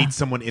and Yeah. meet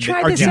someone in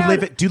Try or this do you out.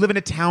 live in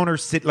a town or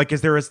city? Like, is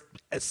there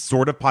a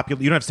sort of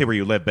population? You don't have to say where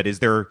you live, but is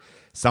there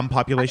some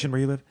population where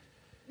you live?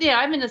 Yeah,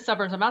 I'm in the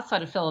suburbs. I'm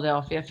outside of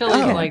Philadelphia. Philly's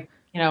Okay. like,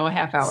 you know, a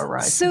half-hour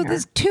ride. So from here.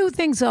 there's two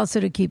things also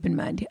to keep in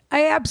mind.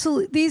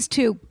 These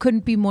two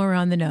couldn't be more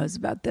on the nose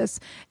about this.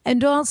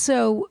 And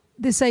also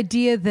this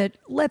idea that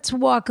let's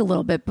walk a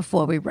little bit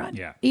before we run.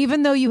 Yeah.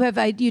 Even though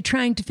you're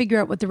trying to figure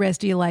out what the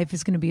rest of your life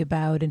is going to be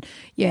about, and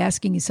you're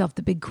asking yourself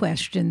the big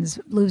questions.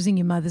 Losing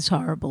your mother's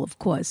horrible, of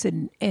course,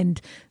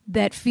 and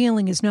that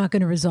feeling is not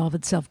going to resolve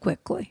itself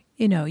quickly.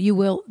 You know,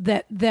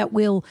 that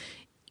will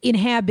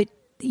inhabit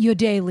your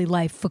daily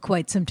life for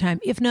quite some time,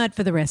 if not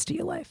for the rest of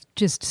your life,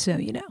 just so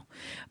you know.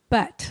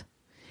 But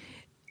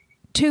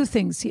two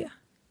things here.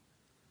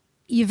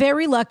 You're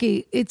very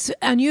lucky. It's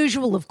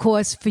unusual, of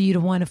course, for you to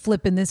want to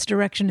flip in this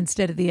direction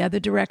instead of the other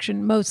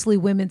direction. Mostly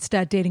women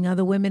start dating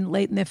other women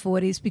late in their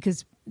 40s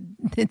because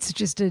it's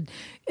just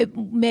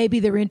maybe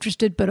they're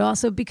interested, but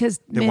also because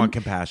They want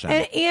compassion.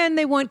 And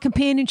they want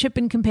companionship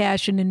and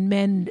compassion, and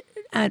men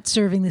aren't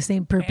serving the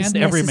same purpose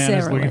and every man is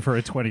necessarily. looking for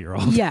a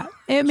 20-year-old. Yeah.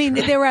 I mean,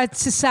 there are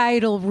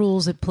societal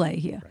rules at play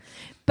here.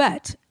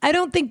 But I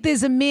don't think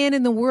there's a man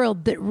in the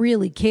world that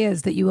really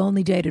cares that you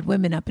only dated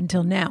women up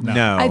until now.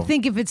 No. I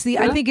think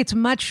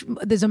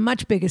there's a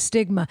much bigger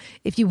stigma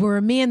if you were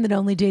a man that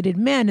only dated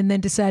men and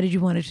then decided you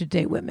wanted to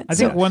date women. I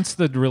think once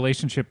the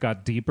relationship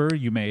got deeper,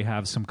 you may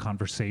have some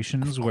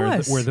conversations where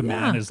the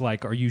man yeah. is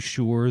like, "Are you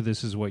sure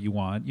this is what you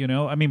want?" You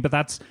know, I mean, but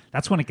that's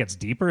when it gets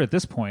deeper. At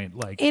this point,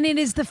 like, And it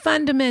is the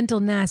fundamental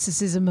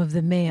narcissism of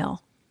the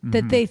male.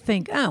 That they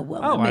think, oh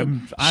well, Oh, I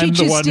mean, I'm she the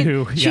just one did-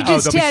 who- she yeah.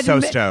 just they'll be so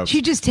hadn't stoked.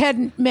 she just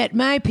hadn't met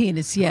my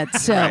penis yet.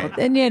 So,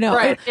 and you know,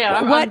 Right, yeah,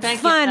 I'm what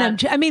banking fun! on I'm,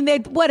 that. I mean,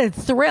 what a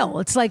thrill!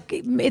 It's like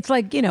you know,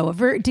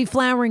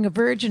 deflowering a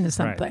virgin or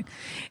something.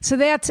 So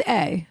that's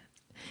A.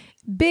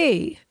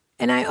 B,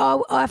 and I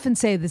often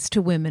say this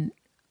to women.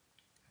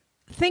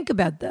 Think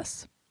about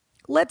this.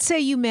 Let's say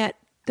you met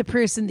the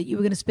person that you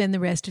were going to spend the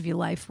rest of your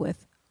life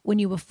with when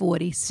you were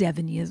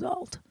 47 years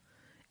old,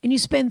 and you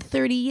spend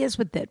 30 years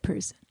with that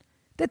person.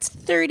 That's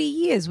 30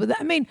 years.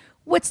 I mean,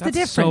 what's the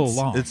That's so difference?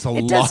 long. It's a It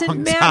long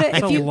doesn't matter time. if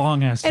That's a you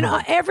long-ass and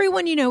time.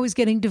 everyone you know is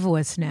getting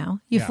divorced now.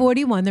 You're Yeah.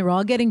 41; they're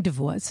all getting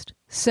divorced.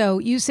 So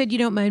you said you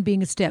don't mind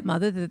being a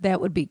stepmother.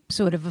 That would be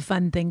sort of a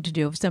fun thing to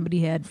do if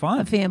somebody had Fun.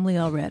 a family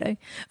already.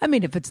 I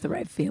mean, if it's the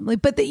right family.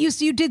 But that you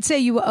did say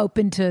you were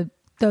open to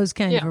those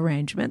kind of Yeah.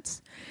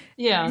 arrangements.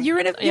 Yeah. You're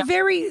in you're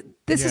very.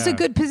 This is a Yeah.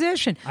 good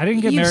position. I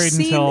didn't get You've married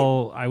seen-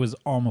 until I was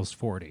almost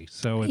 40.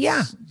 So it's,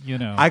 Yeah. you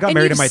know, I got And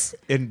married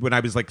you've when I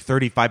was like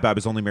 35, but I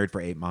was only married for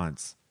 8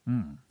 months. I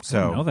don't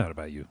So know that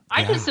about you.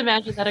 I just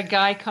imagine that a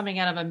guy coming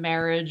out of a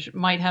marriage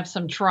might have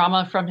some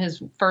trauma from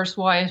his first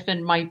wife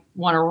and might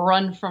want to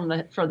run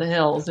for the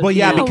hills. well,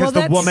 yeah, No, because well, the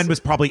that's- woman was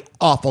probably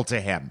awful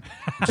to him.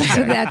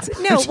 So that's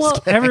no.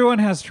 Well, Everyone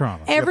has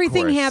trauma.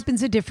 everything course.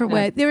 happens a different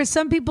way. There are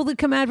some people that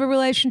come out of a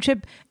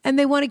relationship and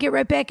they want to get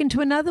right back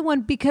into another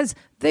one because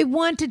they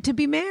wanted to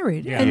be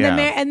married, and Yeah.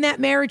 and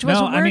that marriage No,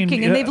 wasn't I mean,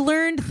 working, and they've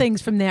learned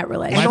things from that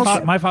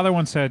relationship. My father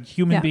once said,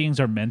 human Yeah. beings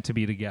are meant to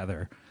be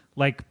together.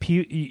 Like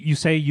you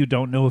say you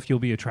don't know if you'll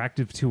be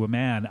attractive to a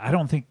man. I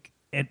don't think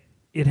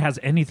it has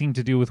anything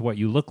to do with what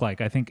you look like.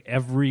 I think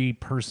every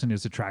person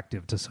is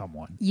attractive to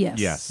someone. Yes.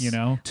 Yes. You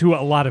know, to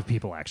a lot of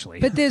people actually.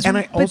 But there's And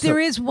I but also- there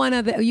is one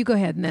other. Oh, you go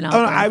ahead, and then I'll. Oh,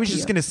 go no, I was after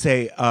just you. going to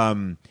say,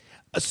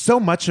 so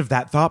much of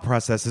that thought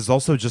process is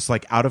also just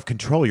like out of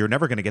control. You're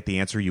never going to get the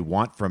answer you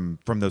want from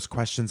those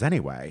questions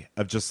anyway.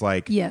 Of just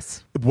like,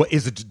 Yes. what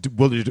is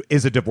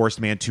is a divorced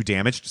man too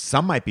damaged?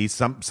 Some might be,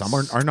 some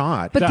are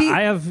not. But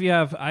I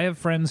have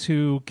friends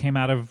who came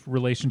out of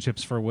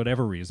relationships for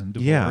whatever reason,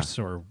 divorce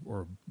or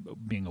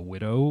being a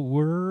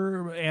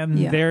widower, and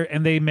Yeah.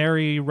 they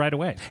marry right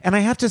away. And I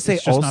have to say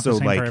It's just not also, the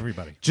same like, for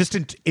everybody. just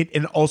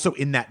and also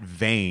in that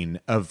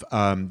vein of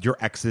your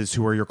exes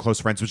who are your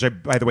close friends, which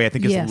by the way, I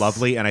think is Yes.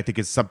 lovely, and I think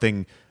is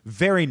something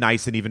very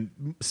nice and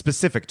even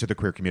specific to the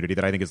queer community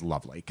that I think is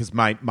lovely, because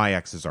my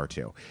exes are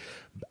too.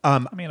 I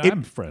mean,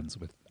 I'm friends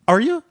with Are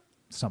you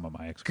some of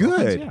my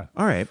ex-girlfriends. good? Yeah.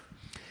 All right.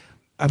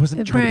 I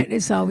wasn't trying Brent to.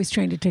 is always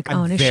trying to take I'm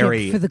ownership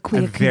very, for the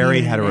queer I'm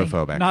very community.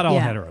 heterophobic. Not all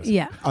yeah. heteros.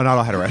 Yeah. Oh, not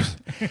all heteros.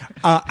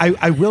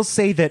 I will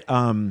say that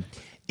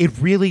it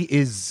really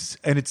is,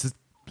 and it's an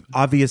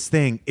obvious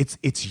thing.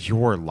 It's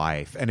your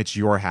life and it's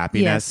your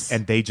happiness, Yes.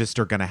 and they just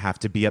are going to have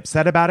to be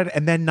upset about it,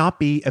 and then not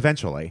be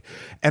eventually.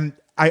 And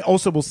I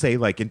also will say,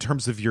 like, in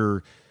terms of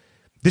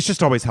this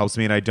just always helps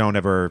me, and I don't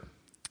ever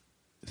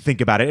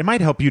think about it. It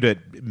might help you to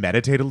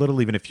meditate a little,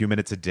 even a few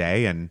minutes a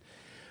day. And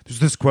there's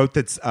this quote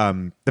that's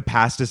the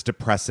past is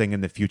depressing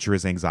and the future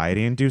is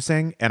anxiety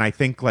inducing. And I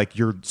think like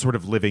you're sort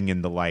of living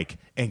in the like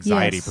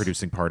anxiety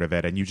producing part of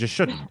it, and you just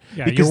shouldn't.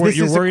 Yeah, because you're this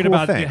is a worried cool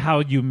about thing. how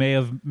you may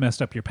have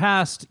messed up your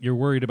past. You're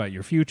worried about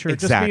your future.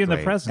 Exactly. Just be in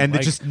the present. And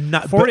like, just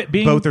not-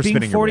 being, both are being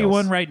spinning your 41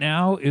 wheels. right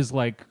now is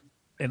like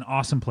an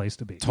awesome place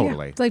to be.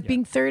 Totally. It's like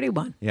being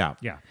 31. Yeah.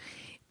 Yeah.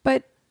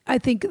 But I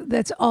think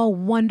that's all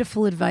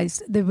wonderful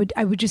advice.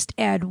 I would just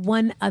add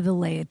one other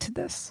layer to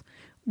this,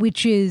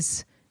 which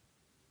is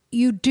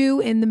you do,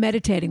 and the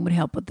meditating would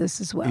help with this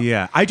as well.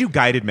 Yeah. I do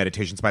guided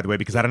meditations, by the way,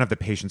 because I don't have the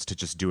patience to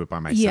just do it by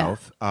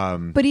myself.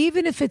 But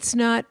even if it's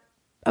not,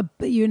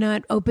 you're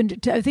not open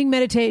to, I think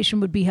meditation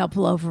would be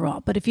helpful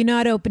overall. But if you're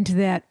not open to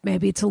that,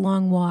 maybe it's a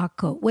long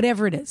walk or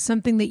whatever it is,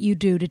 something that you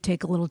do to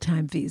take a little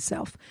time for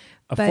yourself.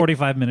 A But-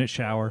 45-minute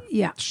shower.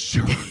 Yeah.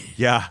 Sure.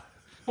 Yeah.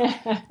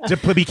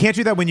 You can't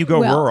do that when you go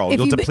rural. if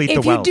You'll deplete the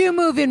if wells. you do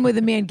move in with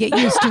a man, get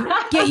used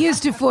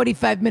to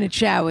 45-minute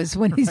showers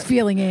when he's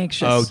feeling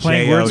anxious. Oh,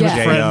 Playing J.O., words with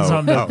J.O. friends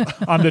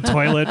on the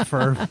toilet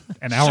for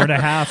an hour and a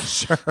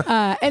half.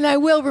 And I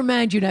will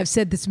remind you, and I've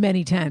said this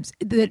many times,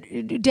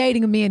 that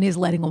dating a man is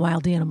letting a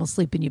wild animal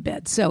sleep in your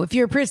bed. So if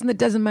you're a person that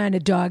doesn't mind a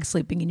dog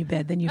sleeping in your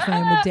bed, then you're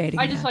fine with dating.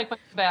 I a just man. like my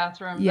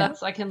bathroom. Yeah.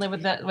 I can live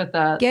with that. With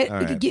that.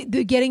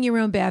 Getting your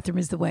own bathroom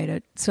is the way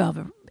to solve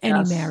any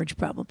Yes. marriage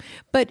problem.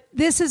 But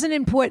this is an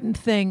important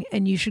thing,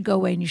 and you should go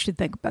away and you should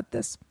think about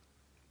this.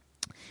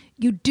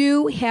 You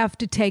do have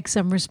to take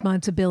some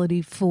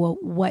responsibility for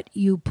what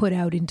you put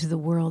out into the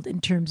world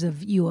in terms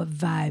of your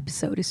vibe,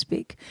 so to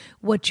speak,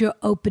 what you're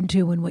open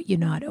to and what you're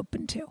not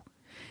open to.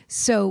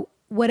 So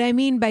what I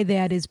mean by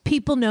that is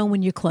people know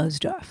when you're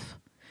closed off.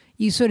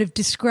 You sort of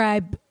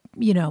describe,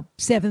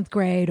 7th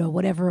grade or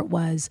whatever it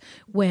was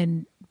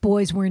when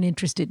boys weren't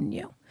interested in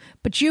you.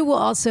 But you were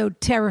also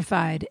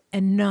terrified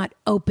and not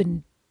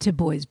open to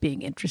boys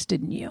being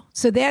interested in you.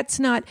 So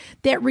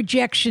that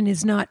rejection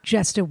is not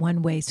just a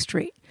one-way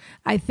street.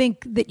 I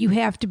think that you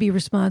have to be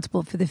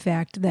responsible for the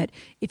fact that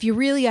if you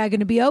really are going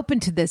to be open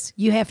to this,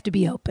 you have to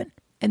be open.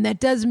 And that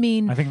does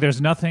mean... I think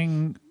there's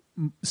nothing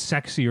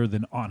sexier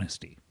than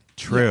honesty.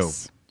 True.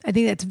 Yes. I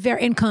think that's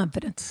very... And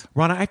confidence.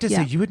 Ron, I have to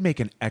Yeah. say, you would make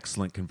an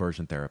excellent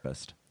conversion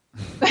therapist.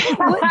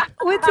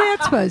 What's that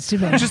supposed to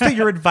mean? Just that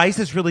your advice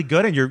is really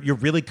good, and you're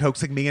really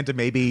coaxing me into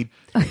maybe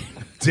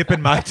dipping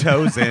my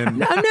toes in.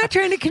 I'm not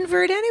trying to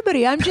convert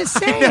anybody. I'm just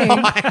saying,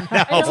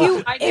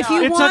 I if know.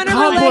 you It's want a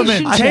compliment.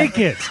 relationship, Take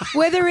it.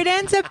 whether it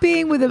ends up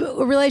being with a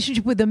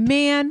relationship with a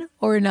man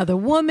or another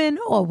woman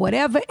or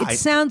whatever, it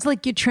sounds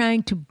like you're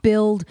trying to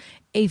build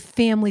a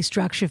family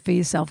structure for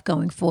yourself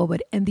going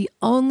forward. And the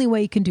only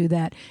way you can do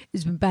that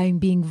is by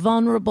being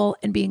vulnerable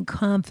and being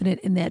confident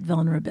in that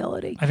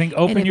vulnerability. I think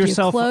open and if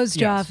yourself- you're closed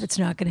yes. off, it's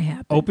not going to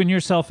happen. Open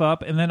yourself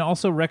up, and then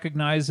also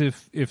recognize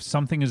if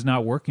something is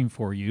not working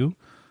for you,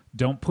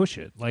 don't push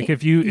it. Like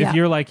if Yeah.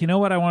 you're like, you know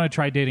what, I want to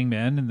try dating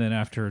men, and then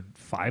after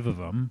 5 of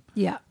them,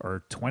 Yeah.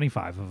 or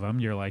 25 of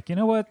them, you're like, you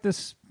know what,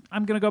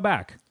 I'm going to go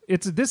back.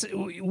 It's this.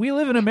 We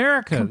live in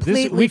America.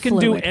 Completely we can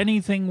fluid. do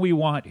anything we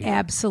want here.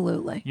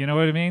 Absolutely. You know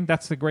what I mean?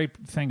 That's the great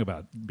thing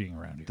about being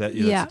around here. That's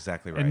Yeah.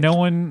 exactly right. And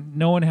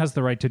no one has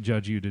the right to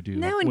judge you to do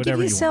No, and whatever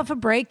give yourself you a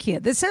break here.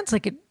 This sounds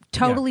like a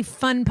totally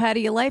fun part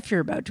of your life you're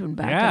about to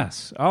embark want. on.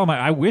 Yes. Oh my!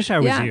 I wish I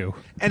was Yeah. you.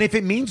 And if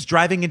it means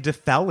driving into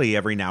Felly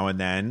every now and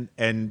then,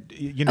 and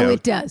you Oh, know,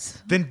 it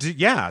does. then do it.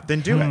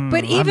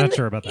 But I'm even not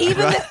sure about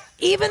that.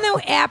 even though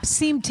apps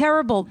seem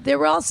terrible,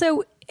 they're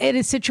also in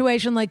a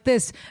situation like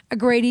this a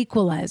great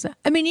equalizer.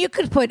 I mean, you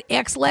could put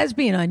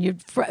ex-lesbian on your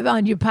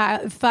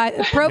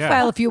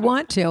profile if you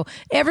want to.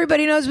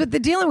 Everybody knows what they're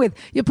dealing with.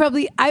 You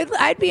probably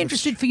I'd be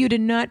interested for you to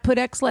not put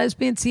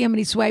ex-lesbian, see how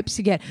many swipes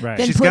you get. Right.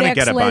 Then She's put gonna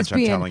get a bunch, I'm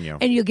ex-lesbian, telling you.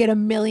 and you'll get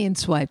 1 million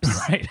swipes.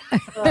 Right.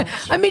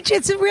 I mean,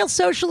 it's a real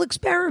social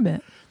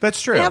experiment. That's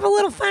true. Have a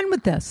little fun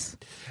with this.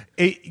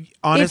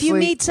 Honestly, If you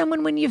meet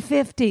someone when you're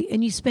 50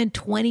 and you spend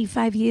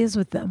 25 years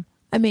with them,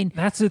 I mean,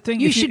 That's the thing.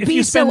 You If should if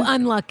be spend- so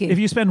unlucky. If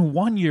you spend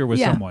 1 year with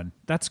Yeah. someone,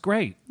 that's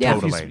great. Yeah.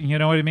 If you Totally. you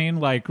know what I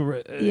mean? Like,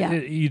 Yeah.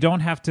 you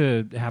don't have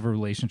to have a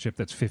relationship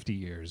that's 50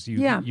 years.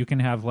 You can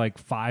have like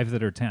 5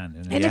 that are 10.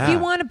 And Yeah. if you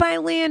want to buy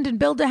land and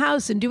build a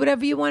house and do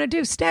whatever you want to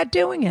do, start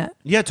doing it.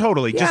 yeah,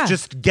 totally. Yeah.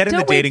 Just get in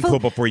Don't the wait dating pool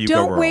before you go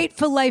Don't rural. wait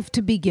for life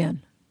to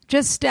begin.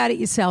 Just start it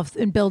yourself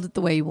and build it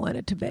the way you want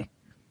it to be.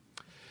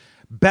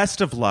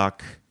 Best of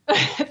luck.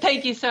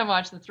 Thank you so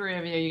much, the three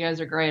of you. You guys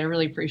are great. I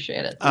really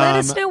appreciate it. Let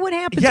us know what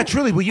happens. yeah,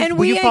 truly. Will you- and will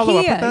we you are follow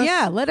up here. with us?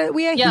 Yeah,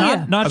 we are Yeah.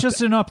 here. Not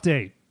just an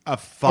update. A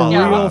follow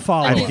real up.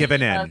 follow-up. I've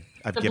given in.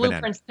 I've the given in.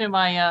 blueprints to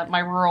my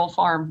rural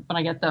farm when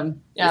I get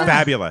them. Yeah.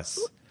 Fabulous.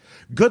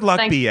 Good luck,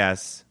 Thanks.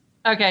 BS.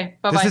 Okay.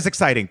 Bye This bye. is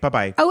exciting. Bye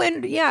bye. Oh,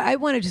 and yeah, I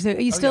wanted to say,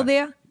 are you still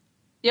there?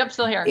 Yep.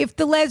 Still here. If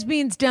the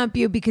lesbians dump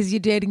you because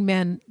you're dating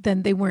men,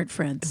 then they weren't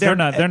friends. They're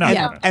not. Yeah.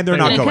 gonna. And they're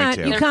not you going can't,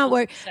 to. You can't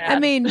work. I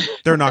mean,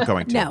 They're not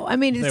going to. no. I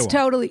mean, it's won't.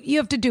 totally. You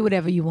have to do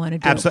whatever you want to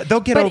do. Absolutely. They'll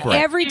get but over it.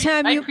 every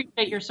time I you,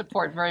 appreciate your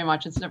support very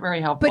much. It's very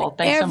helpful. but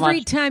Thanks so every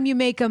much. time you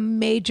make a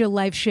major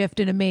life shift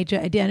and a major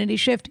identity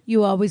shift,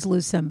 you always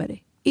lose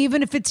somebody.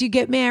 Even if it's you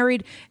get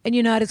married and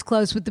you're not as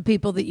close with the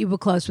people that you were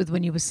close with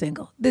when you were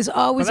single. There's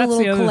always But a that's the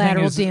little other thing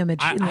collateral is,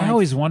 damage. in I life.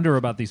 always wonder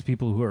about these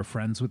people who are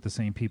friends with the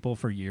same people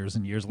for years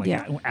and years, like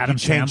Yeah. Adam You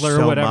change Sandler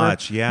so or whatever.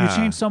 much, yeah. You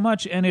change so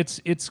much, and it's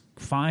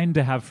fine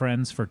to have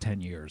friends for 10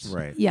 years,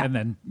 Right. Yeah. And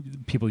then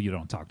people you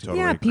don't talk to.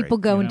 Totally. yeah, agree, people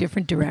go in know?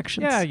 different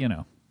directions. Yeah, you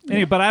know.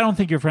 Anyway, but I don't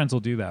think your friends will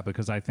do that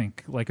because I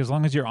think, like, as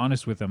long as you're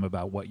honest with them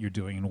about what you're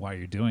doing and why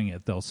you're doing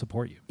it, they'll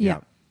support you. Yeah.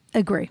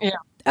 Agree. Yeah.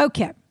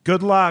 Okay.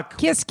 Good luck.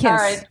 Kiss. All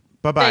right.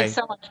 Bye-bye. Thanks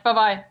so much. Bye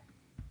bye.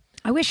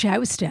 I wish I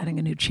was starting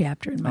a new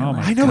chapter in my Oh life.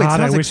 my I know, it God,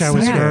 I sounds wish I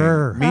was exciting.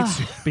 her. Me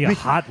too. Be a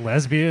hot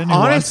lesbian. who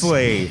wants-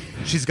 Honestly,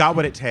 she's got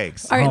what it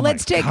takes. All right, Oh my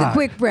let's take a God.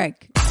 quick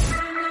break.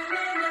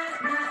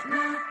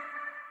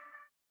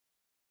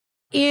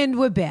 And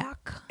we're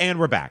back. And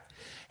we're back.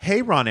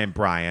 Hey, Ron and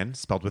Brian,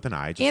 spelled with an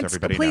I, just so And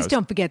everybody please knows.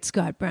 don't forget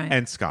Scott Bryan.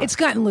 And Scott. It's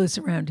gotten loose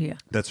around here.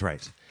 That's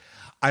right.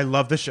 I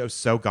love the show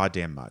so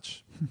goddamn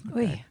much.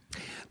 Oy.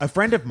 A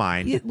friend of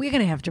mine. We're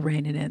going to have to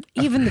rein it in.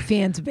 Even the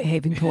fans are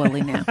behaving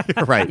poorly now.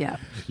 You're right. Yeah.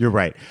 You're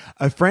right.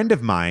 A friend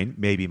of mine,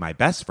 maybe my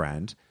best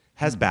friend,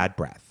 has bad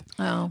breath.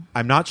 Oh.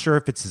 I'm not sure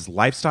if it's his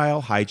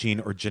lifestyle, hygiene,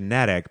 or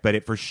genetic, but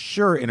it for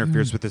sure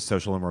interferes with his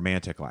social and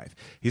romantic life.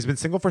 He's been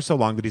single for so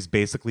long that he's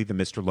basically the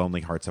Mr.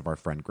 Lonely Hearts of our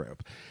friend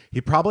group.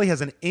 He probably has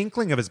an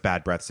inkling of his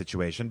bad breath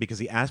situation because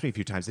he asked me a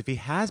few times if he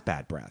has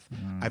bad breath.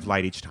 I've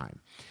lied each time.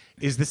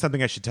 Is this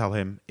something I should tell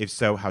him? If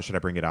so, how should I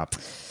bring it up?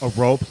 A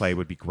role play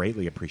would be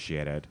greatly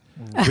appreciated.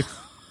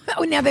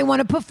 Oh, now they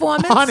want a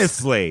performance?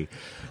 Honestly.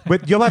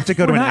 But you'll have to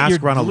go to We're an not Ask your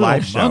Ron a little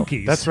live show.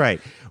 monkeys. That's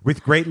right.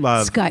 With great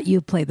love. Scott, you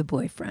play the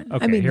boyfriend.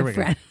 Okay, I mean, here the we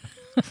go.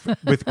 friend.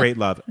 With great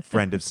love,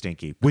 friend of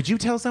Stinky. Would you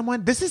tell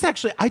someone? This is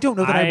actually, I don't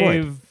know that I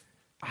would.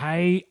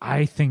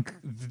 I think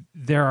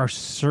there are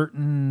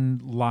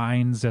certain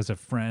lines as a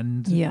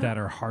friend Yeah. that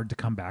are hard to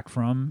come back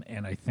from,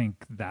 and I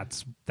think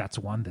that's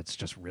one that's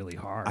just really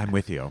hard. I'm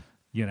with you.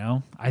 You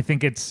know, I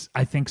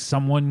think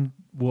someone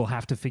will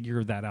have to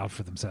figure that out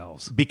for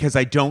themselves. Because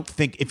I don't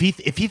think, if he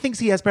thinks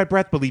he has bad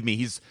breath, believe me,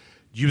 he's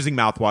using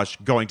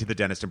mouthwash, going to the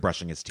dentist, and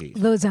brushing his teeth.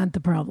 Those aren't the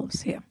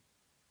problems here.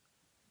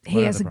 He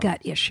What are has the a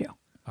gut issue.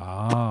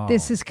 Oh,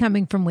 This is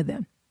coming from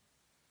within.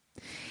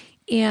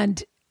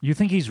 And you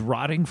think he's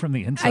rotting from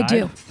the inside? I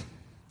do.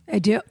 I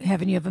do.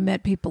 Haven't you ever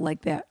met people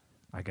like that?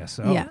 I guess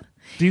so. Yeah.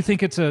 Do you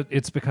think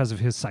it's because of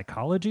his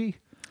psychology,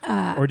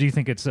 or do you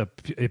think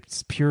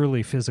it's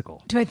purely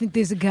physical? Do I think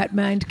there's a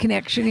gut-mind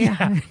connection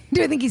here?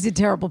 Do I think he's a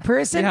terrible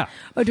person? Yeah.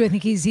 Or do I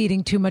think he's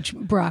eating too much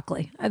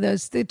broccoli? Are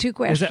those the two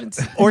questions?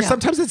 Or No.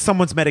 sometimes it's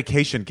someone's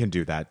medication can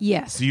do that.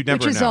 Yes. So you never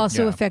Which is know.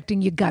 also Yeah.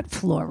 affecting your gut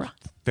flora.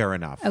 Fair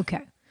enough.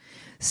 Okay.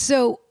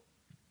 So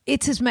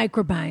it's his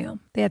microbiome.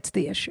 That's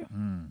the issue.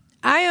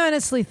 I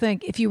honestly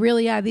think if you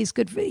really are these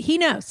good, he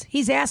knows.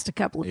 He's asked a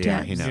couple of Yeah,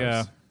 times. he knows.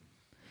 Yeah.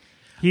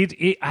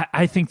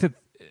 I think that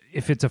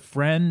if it's a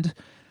friend,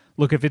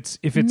 look, if it's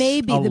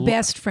Maybe a the lo-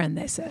 best friend,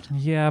 they said.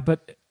 Yeah,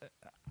 but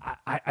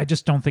I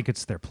just don't think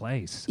it's their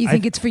place. You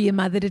think it's for your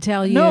mother to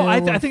tell you? No, I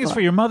think it's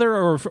for your mother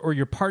or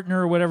your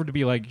partner or whatever to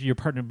be like, your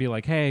partner to be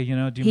like, hey, do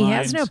you He mind?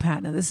 has no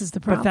partner. This is the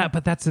problem.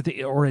 But that's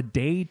or a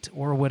date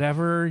or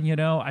whatever,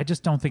 I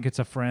just don't think it's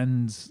a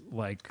friend's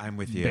like. I'm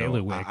with you.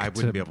 bailiwick I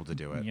wouldn't be able to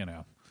do it.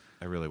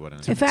 I really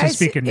wouldn't. If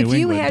New you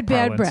England had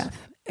bad parlance.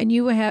 breath and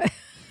you were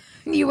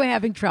you were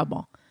having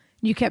trouble,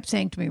 you kept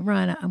saying to me,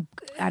 Ron,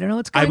 I don't know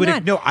what's going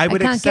on. No, I would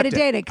can't accept get a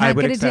date. it. I I can't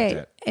would get a accept date.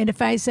 it. And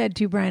if I said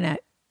to you, Brian,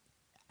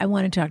 I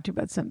want to talk to you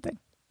about something.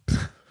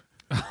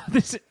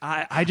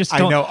 I just I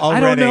don't. know I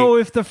don't already. know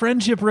if the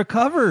friendship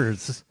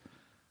recovers.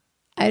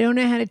 I don't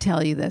know how to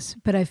tell you this,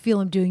 but I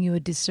feel I'm doing you a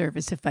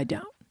disservice if I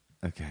don't.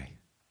 Okay.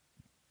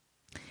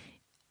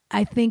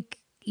 I think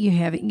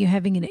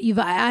you've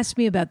asked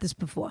me about this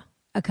before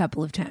a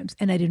couple of times,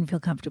 and I didn't feel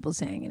comfortable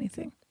saying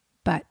anything.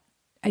 But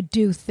I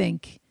do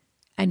think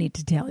I need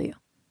to tell you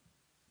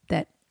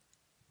that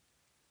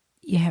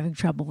you're having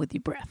trouble with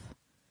your breath.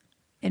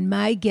 And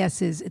my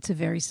guess is it's a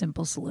very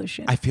simple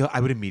solution. I feel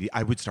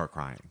I would start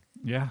crying.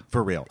 Yeah.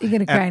 For real. You're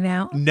going to cry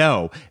now?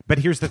 No. But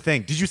here's the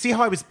thing. Did you see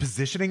how I was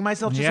positioning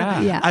myself? Just Yeah.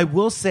 now? Yeah. I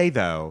will say,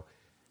 though,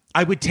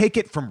 I would take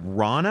it from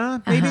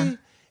Rana, maybe,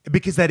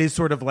 because that is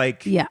sort of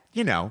like, Yeah.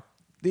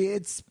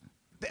 it's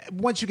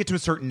once you get to a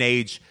certain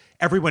age,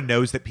 everyone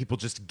knows that people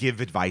just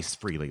give advice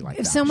freely like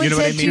If that. someone you know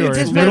what I said mean? to you, It's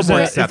does a my little more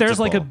breath- if there's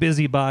like a acceptable.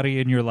 busybody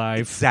in your life,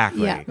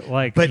 Exactly. Yeah.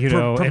 like But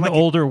an like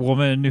older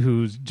woman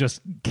who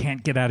just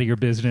can't get out of your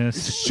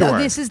business. Sure. So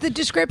this is the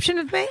description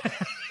of me?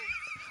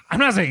 I'm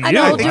not saying An you.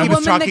 older he was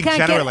woman that talking can't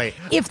generally.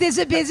 get... If there's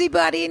a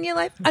busybody in your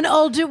life, an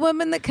older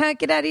woman that can't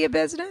get out of your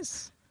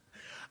business?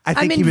 I I'm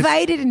think he was.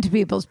 invited into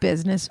people's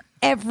business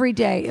every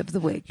day of the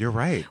week. You're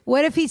right.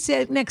 What if he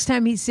said, next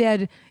time he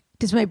said,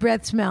 does my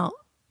breath smell?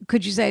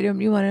 Could you say to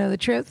him, you want to know the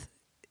truth?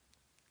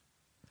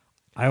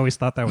 I always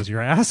thought that was your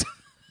ass.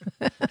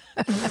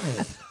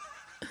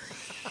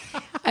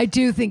 I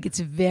do think it's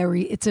a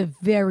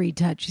very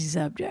touchy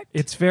subject.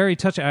 It's very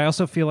touchy. I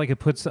also feel like it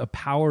puts a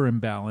power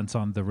imbalance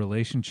on the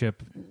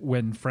relationship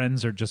when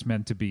friends are just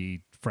meant to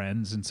be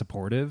friends and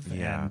supportive.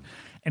 Yeah.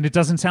 And it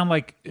doesn't sound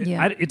like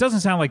Yeah. it doesn't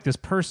sound like this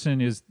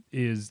person is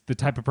the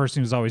type of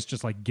person who's always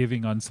just like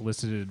giving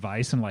unsolicited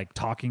advice and like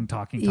talking.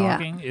 Yeah.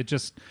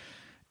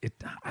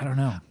 I don't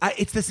know.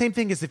 It's the same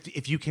thing as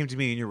if you came to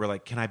me and you were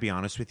like, "Can I be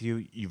honest with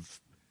you?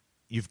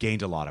 You've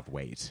gained a lot of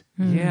weight."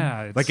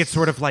 Yeah. Like it's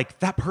sort of like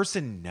that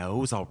person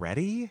knows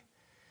already.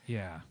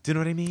 yeah. Do you know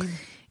what I mean?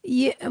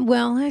 Yeah,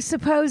 well, I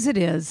suppose it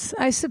is.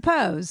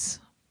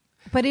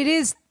 But it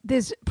is,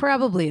 there's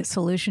probably a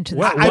solution to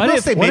that. I will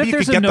if- say what maybe if you could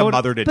there's a get the note-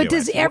 mother to But do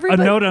does it. A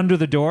everybody... note under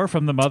the door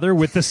from the mother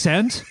with the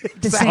scent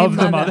The same of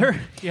the mother.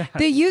 mother. Yeah.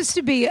 There used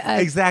to be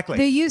Exactly.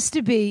 There used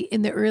to be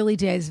in the early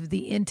days of the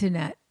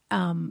internet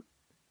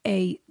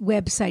a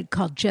website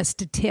called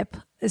Just a Tip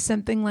or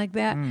something like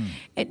that.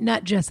 And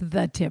not just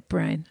the tip,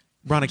 Brian.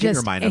 Ronna, get your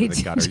Just mind out of a-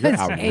 the gutter. You're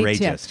just a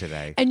outrageous tip.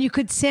 today. And you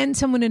could send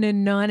someone an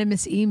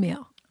anonymous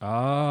email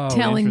Oh,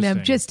 telling them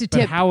interesting. just a But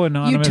tip. how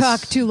anonymous? You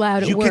talk too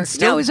loud at You can work.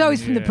 still- No, it was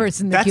always from the Yeah.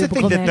 person in the That's the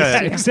cubicle thing that next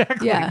to you.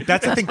 Exactly. Yeah.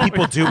 That's the thing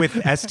people do with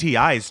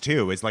STIs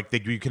too. Is like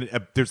you can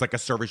there's like a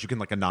service you can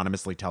like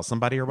anonymously tell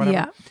somebody or whatever.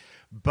 Yeah.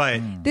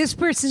 But This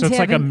person's So it's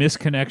like having... a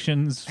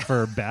misconnections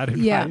for bad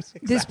advice. Yeah,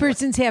 this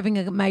person's having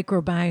a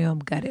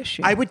microbiome gut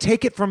issue. I would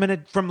take it from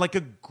like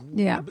a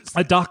Yeah.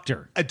 A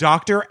doctor. a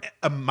doctor,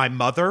 my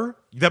mother.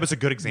 That was a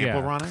good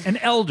example, Ronna. An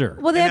elder.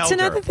 Well, that's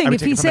elder. another I thing. would If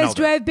take he it from an says,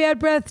 "Do elder. I have bad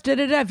breath?"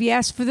 If you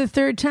ask for the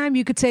third time,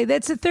 you could say,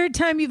 "That's the third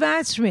time you've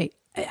asked me.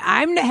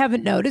 I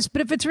haven't noticed,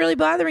 but if it's really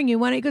bothering you,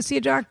 why don't you go see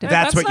a doctor?"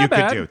 That's what not you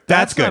bad. could do.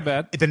 That's good. not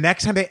bad. The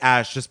next time they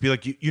ask, just be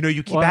like, you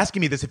keep Well,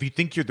 asking me this. If you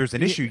think there's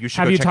an issue, you should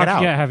have go you check talked? it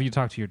out. Yeah, have you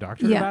talked to your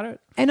doctor about it?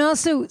 And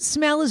also,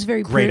 smell is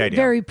very Great idea.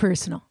 very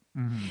personal.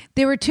 Mm-hmm.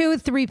 There were 2 or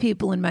 3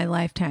 people in my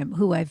lifetime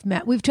who I've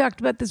met. We've talked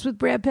about this with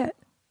Brad Pitt.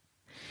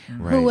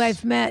 Who Right.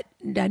 I've met,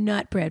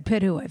 not Brad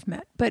Pitt, who I've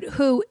met, but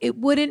who it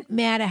wouldn't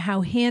matter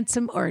how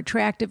handsome or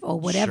attractive or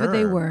whatever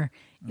they Sure. were,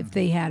 if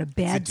they had a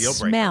bad deal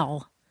breaker.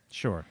 smell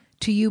Sure.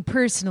 to you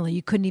personally,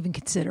 you couldn't even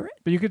consider it.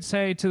 But you could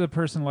say to the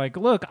person like,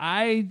 "Look,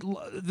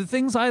 the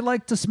things I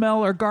like to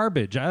smell are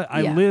garbage.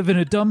 I Yeah. live in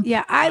a dump.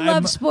 Yeah, I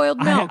love spoiled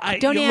milk.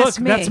 Don't look, ask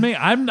me. That's me.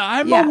 I'm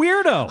Yeah. a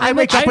weirdo. I'm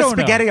Wake up with don't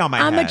know. spaghetti on my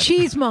I'm head. a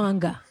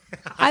cheesemonger.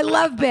 I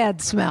love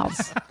bad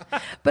smells.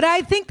 But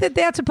I think that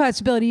that's a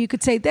possibility. You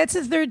could say, that's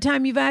the third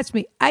time you've asked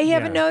me. I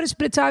haven't Yeah. noticed,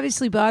 but it's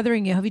obviously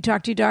bothering you. Have you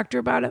talked to your doctor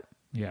about it?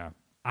 Yeah.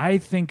 I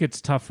think it's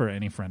tough for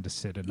any friend to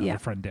sit another Yeah.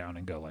 friend down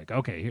and go like,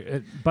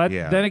 okay. But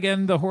Yeah. then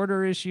again, the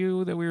hoarder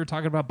issue that we were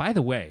talking about, by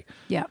the way,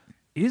 Yeah.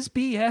 is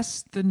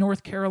BS the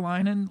North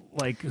Carolinian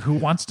like who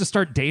wants to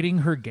start dating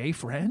her gay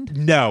friend?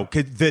 No,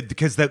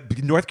 because the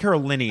North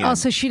Carolinian.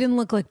 Also, she didn't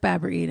look like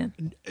Barbara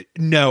Eden.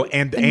 no,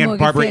 and Morgan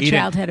Barbara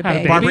Fairchild Eden. had a Had a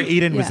baby. Barbara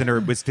Eden was Yeah.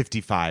 was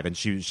 55, and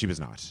she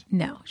was not.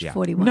 No, she's Yeah.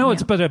 41. No, now.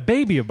 it's but a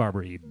baby of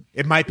Barbara Eden.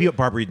 It might be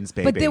Barbara Eden's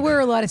baby. But there were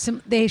a lot of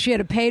she had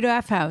a paid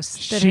off house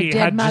that She her dead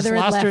had mother just had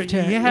lost left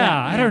her.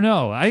 Yeah, I don't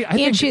know. I And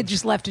think she had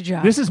just left a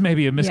job. this is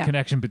maybe a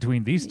misconnection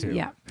between these two.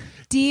 Yeah.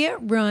 Dear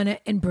Ronna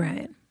and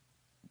Brian,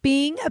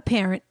 being a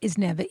parent is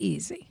never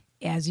easy.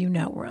 as you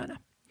know, Rana.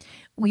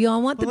 We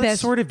all want Well, the that's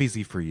best sort of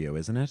easy for you,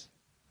 isn't it?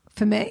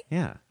 for me.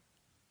 Yeah.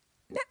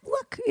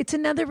 Look, it's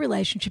another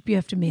relationship you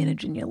have to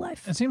manage in your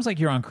life. It seems like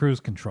you're on cruise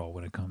control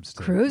when it comes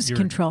to Cruise your-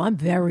 control. I'm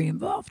very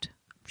involved.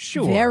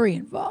 Sure. Very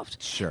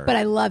involved. Sure. But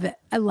I love it.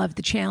 I love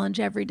the challenge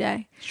every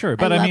day. Sure,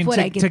 but I love mean, what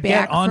to, I get to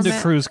back get onto from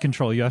it. cruise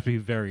control, you have to be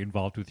very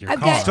involved with your I've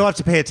car. got- Still have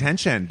to pay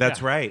attention.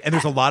 That's right. And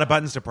there's a lot of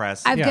buttons to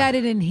press. I've Yeah. got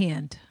it in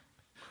hand.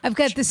 I've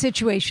got the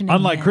situation in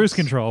Unlike hand. cruise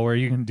control, where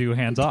you can do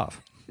hands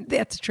off.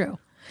 That's true.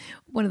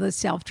 One of those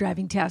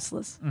self-driving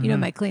Teslas. You know,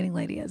 my cleaning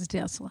lady has a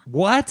Tesla.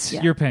 What?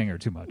 Yeah. You're paying her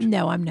too much.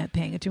 No, I'm not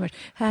paying it too much.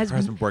 Her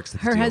husband works at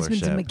the her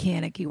husband's a dealership.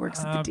 mechanic. He works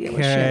at the dealership.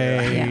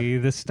 Okay,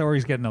 Yeah. the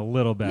story's getting a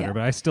little better, Yeah.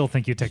 but I still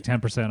think you take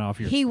 10% off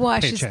your He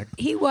washes paycheck.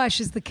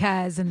 the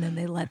cars, and then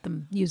they let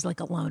them use like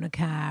a loaner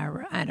car,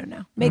 or I don't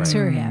know. Makes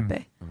her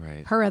happy.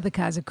 Right. Her other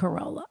car's a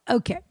Corolla.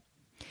 Okay.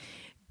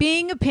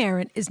 Being a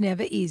parent is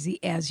never easy,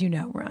 as you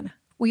know, Rana.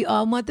 We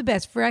all want the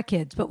best for our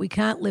kids, but we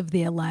can't live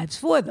their lives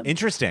for them.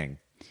 Interesting.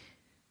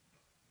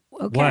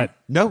 Okay. What?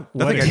 No,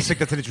 nothing. I is- just think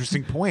that's an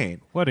interesting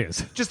point. What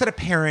is? Just that a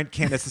parent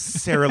can't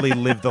necessarily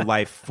live the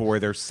life for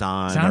their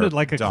son. Sounded or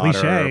like a daughter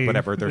cliche. Or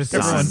whatever their This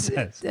everyone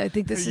son. says. I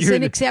think this is You're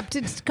an the-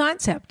 accepted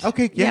concept.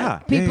 Okay, yeah.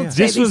 People Yeah.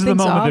 say This these was the things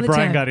moment all that the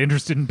Brian time. got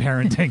interested in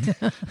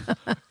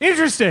parenting.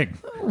 Interesting.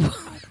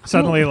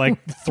 Suddenly, like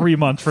 3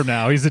 months from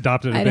now, he's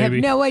adopted a I have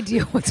baby. no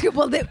idea what's good.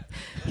 Well, this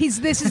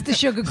is the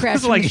sugar crash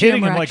It's from like the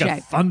hitting him Shamrock like Shake.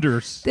 a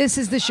thunder. This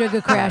is the sugar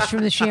crash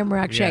from the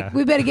Shamrock Shake. Yeah.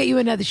 We better get you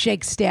another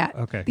shake stat.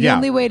 Okay. The Yeah.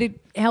 only way to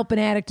help an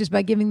addict is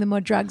by giving them more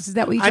drugs. Is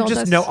that what you I told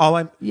just us? know all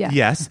I'm. Yeah.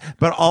 Yes,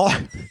 but all.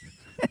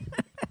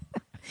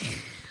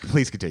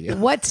 Please continue.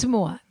 What's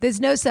more, there's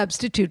no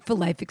substitute for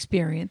life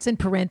experience, and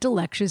parental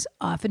lectures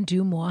often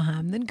do more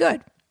harm than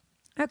good.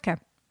 Okay.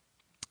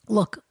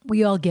 Look,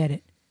 we all get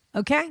it.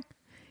 Okay?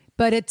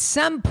 But at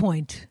some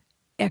point,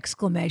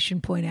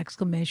 exclamation point,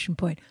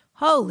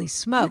 holy You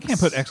smokes. can't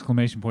put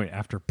exclamation point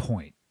after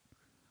point.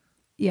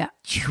 Yeah.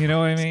 You know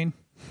what I mean?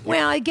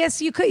 Well, I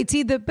guess you could. It's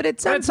either, but at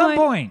some But at some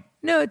point.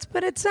 No, it's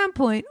but at some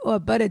point, or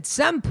but at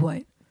some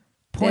point.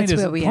 Point That's is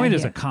where we point are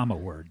is a here. comma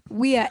word.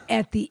 We are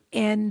at the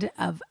end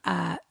of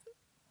our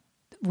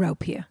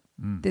rope here.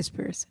 This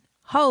person.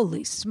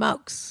 Holy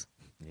smokes.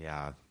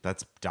 Yeah,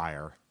 that's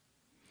dire.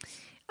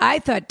 I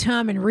thought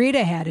Tom and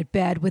Rita had it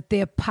bad with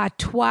their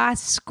patois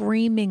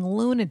screaming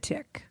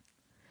lunatic.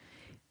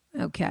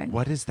 Okay.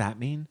 What does that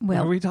mean? What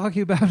Well, are we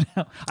talking about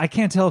now? I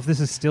can't tell if this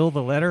is still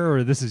the letter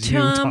or this is you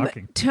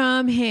talking.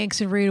 Tom Hanks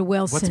and Rita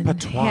Wilson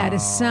patois? had a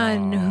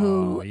son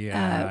who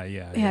yeah,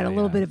 had a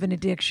little yeah. bit of an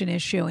addiction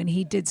issue, and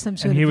he did some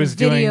sort And he of a was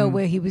video doing-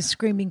 where he was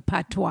screaming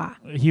patois.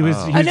 He was,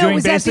 he Oh, was no, it doing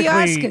was at the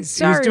basically Oscars.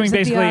 Sorry, he was it doing was at the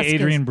basically Oscars.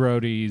 Adrian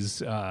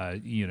Brody's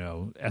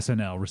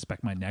SNL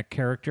Respect My Neck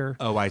character.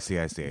 Oh, I see.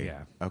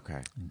 Yeah.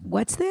 Okay.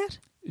 What's that?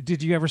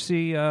 Did you ever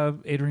see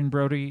Adrian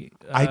Brody?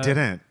 I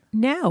didn't.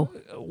 No.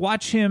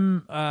 Watch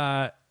him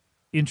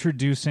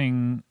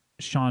introducing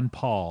Sean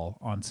Paul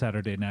on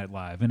Saturday Night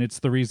Live, and it's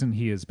the reason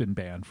he has been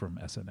banned from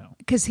SNL.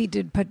 Because he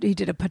did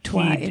a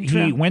patois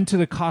intro. He went to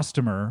the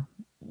costumer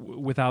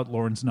without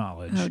Lauren's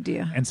knowledge. Oh,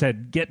 dear. And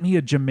said, "Get me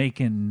a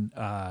Jamaican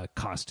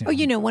costume." Oh,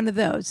 you know, one of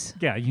those.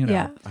 Yeah, you know.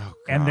 Yeah.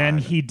 And then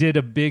he did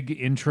a big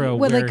intro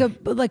With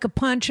where like a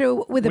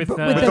poncho with With, a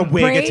with with The the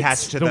wig braids,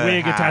 attached to the the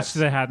wig hat. attached to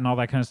the hat and all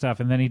that kind of stuff.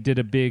 And then he did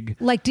a big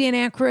like Dan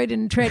Aykroyd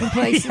in Trading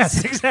Places.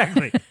 yes,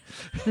 exactly.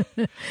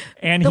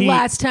 And The he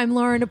last time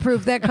Lauren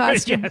approved that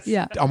costume. Yes.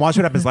 Yeah. On Watch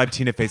What Happens Live,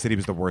 Tina Fey said he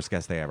was the worst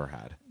guest they ever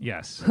had.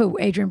 yes. Who?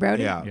 Adrian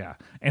Brody? Yeah. Yeah.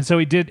 And so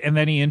he did, and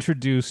then he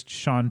introduced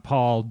Sean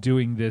Paul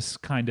doing this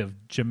kind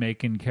of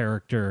Jamaican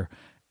character,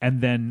 and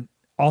then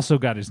also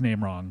got his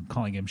name wrong,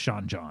 calling him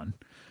Sean John.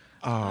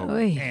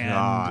 Oy. And,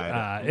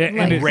 God. and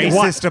Like it-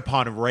 Racist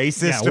upon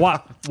racist. Yeah,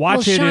 watch Well,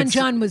 it. Sean it's-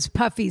 John was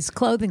Puffy's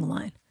clothing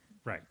line.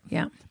 Right.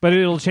 Yeah. But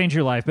it'll change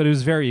your life. But it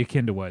was very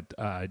akin to what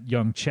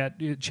young Chet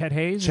Hayes? Chet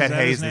that his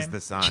Hayes is name?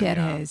 the son. Chet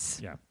yeah. Hayes.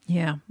 Yeah.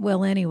 Yeah.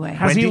 Well, anyway.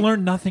 Has he Wendy-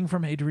 learned nothing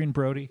from Adrian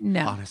Brody?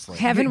 No. Honestly.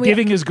 Haven't we?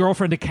 Giving his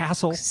girlfriend a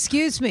castle?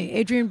 Excuse me.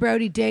 Adrian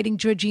Brody dating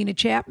Georgina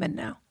Chapman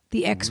now,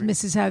 the ex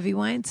Mrs. Harvey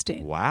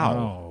Weinstein. Wow.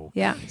 Oh.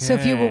 Yeah. So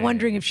if you were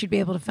wondering if she'd be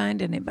able to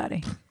find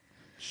anybody,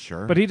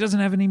 Sure. But he doesn't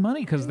have any money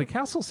because of the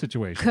castle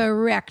situation.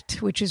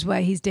 correct, which is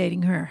why he's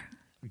dating her.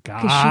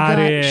 Got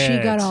Because she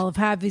it. got all of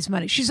Harvey's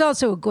money. She's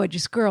also a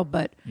gorgeous girl,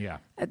 but Yeah.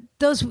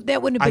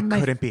 that wouldn't have I been my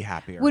couldn't be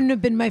happier wouldn't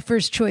have been my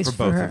first choice for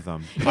for both her. of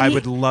them. And I he-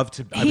 would love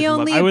to. he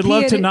only I would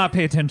love to appeared- not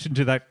pay attention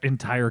to that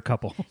entire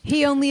couple.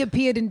 He only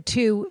appeared in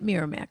 2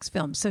 Miramax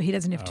films, so he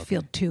doesn't have to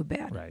feel too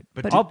bad. Right.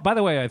 But Oh, by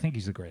the way, I think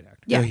he's a great actor.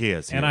 Yeah. Yeah, he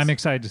is. And I'm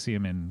excited to see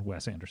him in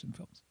Wes Anderson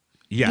films.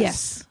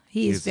 Yes.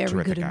 he is He's a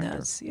very good terrific in actor.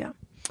 those. Yeah.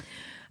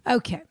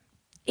 Okay.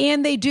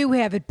 And they do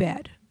have it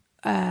bad.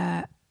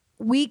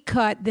 We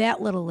caught that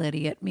little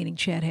idiot, meaning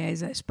Chet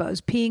Hayes, I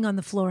suppose, peeing on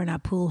the floor in our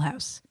pool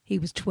house. He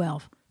was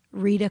 12.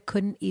 Rita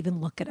couldn't even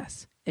look at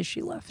us as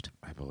she left.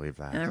 I believe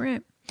that. All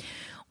right.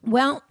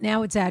 Well,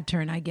 now it's our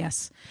turn, I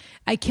guess.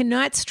 I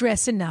cannot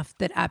stress enough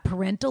that our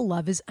parental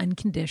love is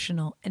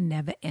unconditional and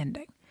never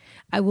ending.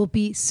 I will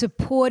be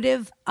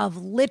supportive of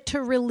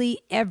literally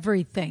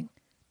everything.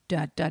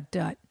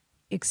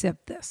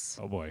 Except this.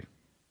 Oh boy.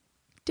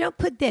 Don't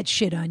put that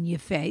shit on your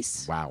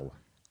face. Wow.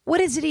 What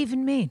does it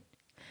even mean?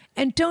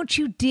 And don't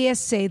you dare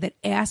say that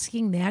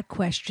asking that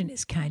question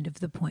is kind of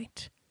the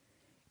point.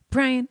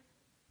 Brian,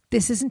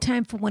 this isn't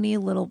time for one of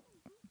your little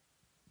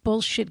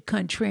bullshit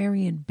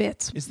contrarian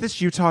bits. Is this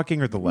you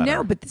talking or the letter?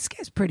 No, but this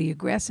guy's pretty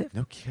aggressive.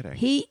 No kidding.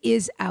 He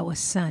is our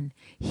son.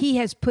 He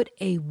has put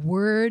a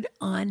word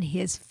on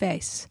his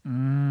face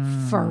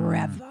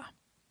forever.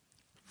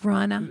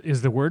 Rana,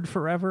 Is the word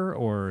forever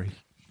or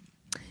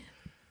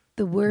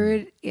the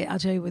word, I'll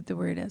tell you what the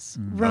word is.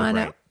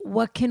 Rana, right.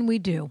 what can we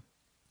do?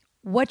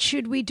 What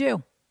should we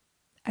do?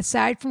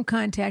 Aside from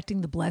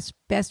contacting the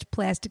best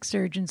plastic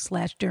surgeon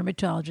 /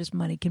 dermatologist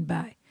money can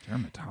buy.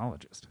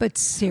 dermatologist? But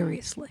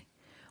seriously,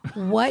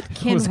 what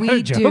can Was that we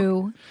a joke?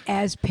 do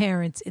as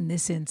parents in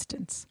this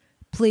instance?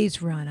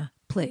 Please, Rana,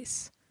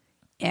 please.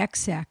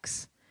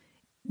 XX,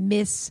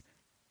 miss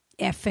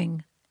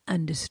effing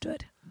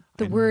understood.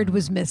 The word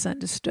was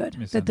misunderstood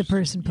that the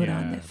person put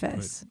on their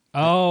face.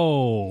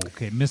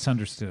 Okay,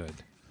 misunderstood.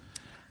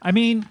 I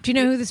mean, Do you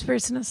know who this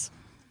person is?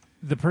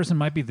 the person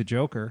might be the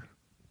Joker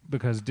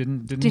because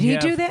didn't Did he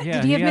do that?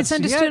 Did he have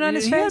misunderstood on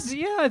his face?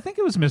 Yeah, I think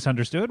it was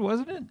misunderstood,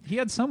 wasn't it? He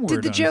had some word.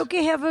 Did the on his-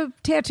 Joker have a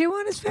tattoo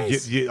on his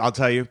face? I'll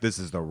tell you, this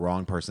is the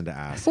wrong person to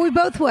ask. Well, we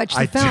both watched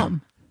the I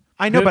film.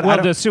 I know, but well, I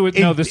don't,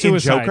 the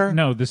suicide. Joker?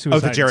 No, the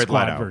Suicide the Jared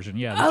Squad Leto version.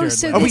 Yeah. Oh, the Jared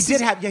so Leto. Oh, this he is-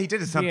 did have. Yeah, he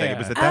did something. Yeah.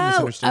 Was it that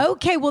misunderstood?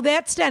 Okay. Well,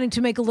 that's starting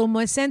to make a little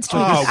more sense to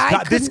me. Oh, because I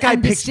God, this couldn't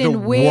guy picked the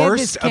understand where this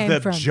worst of came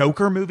the from.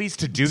 Joker movies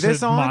to do this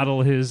to on.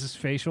 model his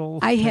facial.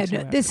 I had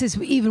tattoo. this is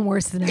even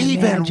worse than I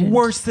Even imagined.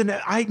 worse than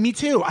me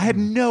too. I had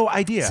no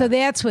idea. So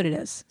that's what it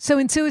is. So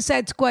in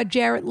Suicide Squad,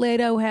 Jared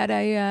Leto had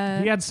a.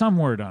 He had some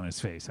word on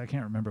his face. I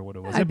can't remember what it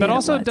was. I bet But it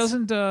also,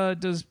 was.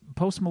 does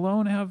Post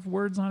Malone have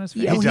words on his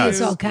face? Yeah, well, he does,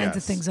 has all kinds of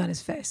yes. things on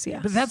his face. Yeah.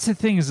 But that's the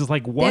thing is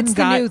like one That's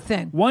the guy. new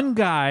thing. One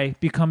guy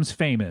becomes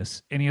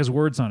famous and he has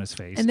words on his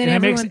face, And then it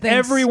everyone makes thinks-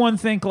 everyone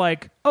think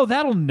like, oh,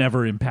 that'll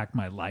never impact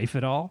my life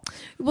at all.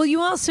 Well, you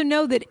also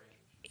know that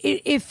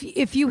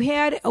if you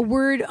had a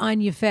word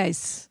on your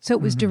face, so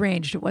it was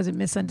deranged, it wasn't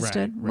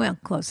misunderstood. Right, right. Well,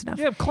 close enough.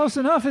 Yeah, close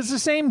enough. It's the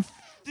same.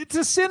 It's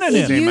a synonym.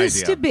 It Same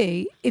used idea. to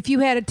be if you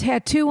had a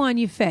tattoo on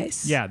your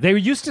face. Yeah, they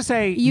used to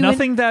say You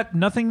nothing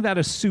that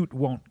a suit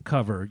won't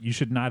cover. You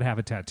should not have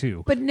a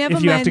tattoo. But never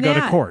if you mind have to go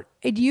that. to court.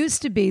 It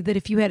used to be that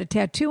if you had a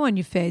tattoo on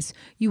your face,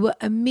 you were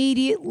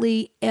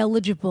immediately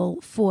eligible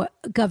for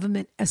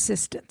government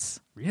assistance.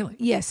 Really?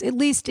 Yes, at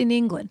least in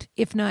England,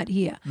 if not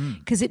here,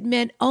 because it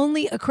meant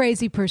only a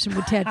crazy person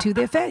would tattoo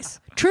their face.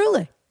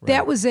 Truly.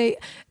 That was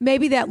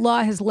maybe that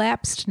law has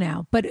lapsed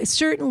now, but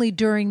certainly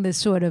during the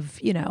sort of,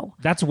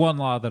 That's one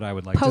law that I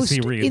would like to post see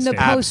in the reinstated.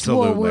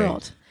 post-war Absolutely.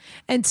 world.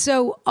 And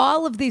so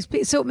all of these,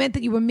 so it meant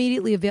that you were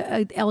immediately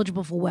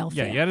eligible for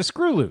welfare. Yeah, you had a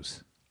screw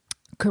loose.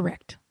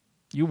 Correct.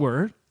 You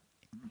were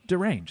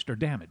deranged or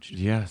damaged.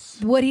 yes.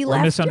 What he Or left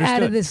out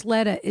misunderstood. of this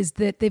letter is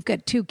that they've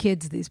got 2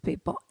 kids, these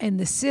people, and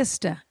the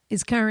sister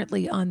is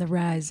currently on the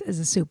rise as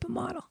a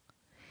supermodel.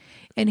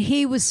 And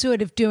he was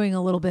sort of doing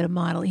a little bit of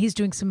modeling. He's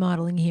doing some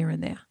modeling here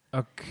and there.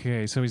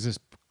 Okay, so he's just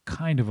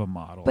kind of a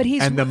model. But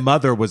And the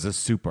mother was a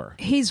super.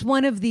 he's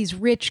one of these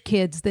rich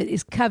kids that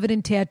is covered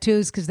in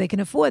tattoos because they can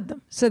afford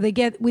them. So they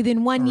get,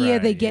 within 1 year,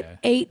 Right, they get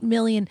yeah. 8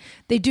 million.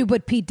 They do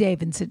what Pete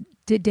Davidson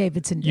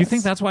did. You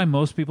think that's why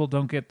most people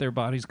don't get their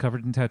bodies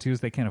covered in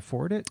tattoos? They can't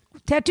afford it?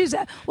 tattoos?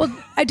 Well,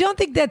 I don't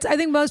think that's, I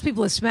think most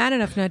people are smart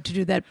enough not to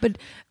do that. But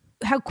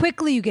how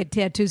quickly you get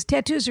tattoos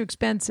are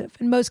expensive.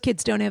 And most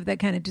kids don't have that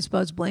kind of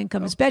disposable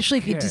income, especially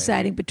if you're Okay.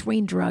 deciding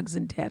between drugs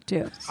and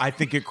tattoos. I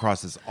think it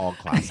crosses all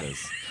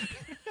classes.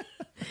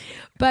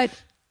 But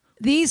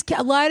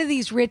a lot of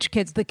these rich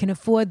kids that can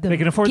afford them, They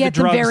can afford get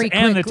the them drugs very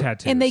and the quickly,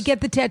 tattoos. and they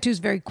get the tattoos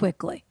very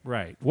quickly.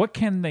 Right. What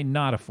can they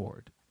not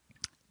afford?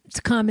 It's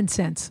common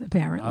sense,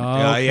 apparently.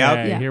 Okay,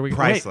 yep. here we go.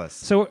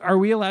 Priceless. Wait, so are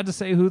we allowed to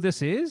say who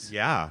this is?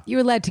 Yeah.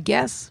 You're allowed to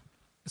guess.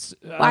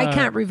 I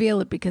can't reveal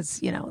it because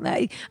I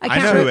can't. I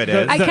know who it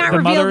is. I can't the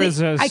reveal mother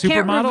is a I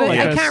can't supermodel? reveal, Like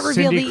I a can't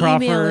reveal Cindy the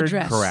email Crawford?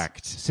 address.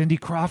 Correct. Cindy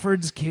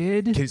Crawford's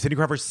kid? Cindy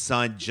Crawford's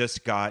son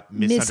just got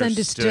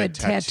misunderstood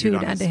tattooed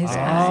on under his face.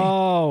 eye.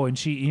 Oh, and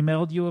she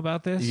emailed you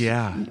about this?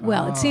 Yeah.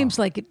 Well, it seems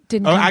like it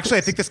didn't. Oh, come actually, I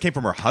from- think this came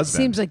from her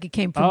husband. seems like it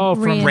came from Oh,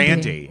 from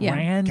Randy. Yeah,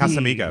 Randy.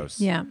 Casamigos.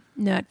 yeah,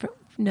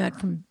 not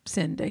from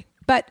Cindy.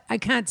 But I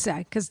can't say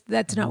because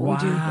that's not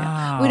what we do here.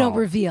 Wow. We don't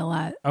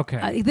reveal.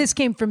 Okay. This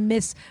came from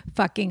Miss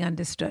Fucking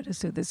Understood.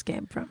 Is who this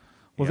came from.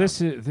 Well,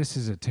 this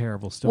is a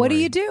terrible story. What do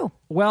you do?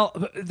 Well,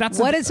 that's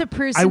What does a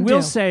person I will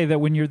do? say that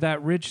when you're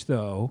that rich,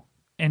 though,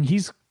 and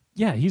he's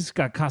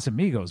got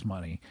Casamigos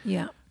money.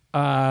 Yeah,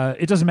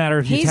 It doesn't matter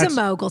if you he's tattoo- a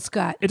mogul,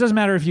 Scott. It doesn't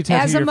matter if you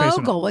tattoo As a your face or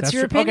mogul, not. what's That's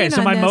your true. opinion Okay, so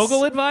on my this?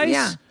 mogul advice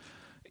Yeah.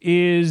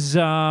 is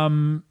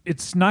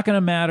it's not going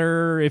to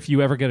matter if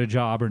you ever get a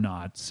job or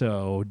not.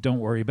 So don't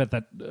worry about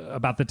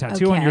the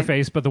tattoo on Okay. your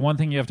face. But the one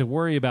thing you have to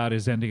worry about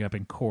is ending up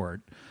in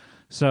court.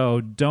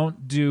 So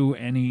don't do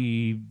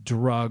any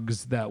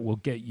drugs that will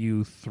get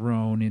you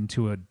thrown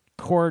into a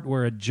court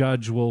where a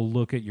judge will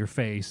look at your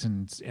face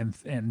and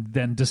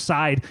then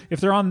decide if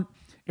they're on.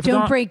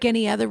 Don't break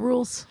any other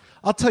rules.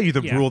 I'll tell you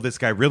the rule this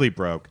guy really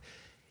broke.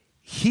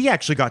 He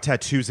actually got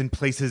tattoos in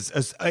places,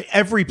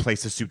 every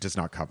place a suit does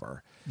not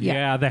cover.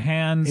 Yeah, the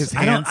hands. His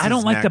I don't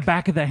his like the neck.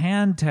 back of the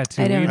hand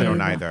tattoo. I don't I either.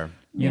 don't either. either.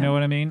 You know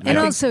what I mean? And I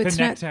think also, the it's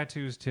neck not-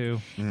 tattoos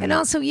too. And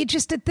also, you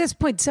just at this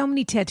point, so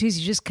many tattoos,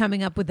 you're just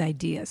coming up with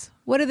ideas.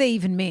 What do they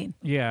even mean?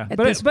 Yeah, At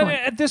but this point.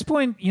 at this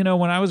point, you know,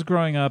 when I was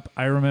growing up,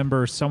 I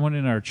remember someone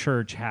in our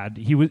church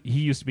he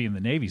used to be in the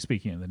Navy.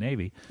 Speaking of the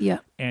Navy, Yeah.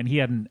 and he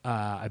had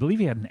I believe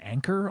he had an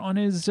anchor on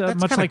his much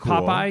kinda like cool.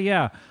 Popeye.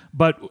 Yeah,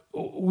 but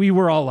we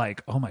were all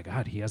like, "Oh my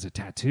God, he has a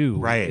tattoo!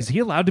 Right. Is he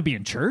allowed to be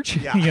in church?"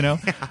 you know,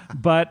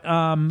 but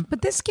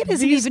But this kid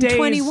isn't These even days-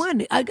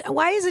 21.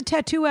 Why is a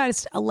tattoo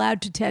artist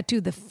allowed to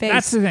tattoo the face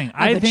That's the thing. of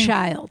I a think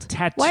child?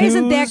 Why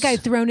isn't that tattoos- guy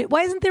thrown it?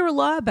 Why isn't there a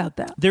law about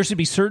that? there should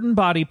be certain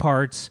body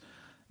parts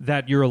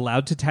that you're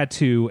allowed to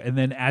tattoo, and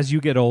then as you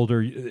get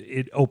older,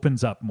 it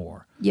opens up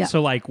more. Yeah.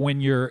 So like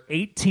when you're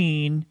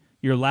 18,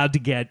 you're allowed to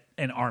get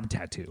an arm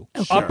tattoo,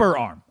 upper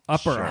arm.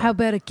 How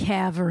about a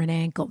calf or an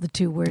ankle? The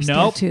two worst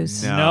Nope.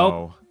 tattoos. No.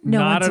 Nope. No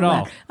not one's at allowed.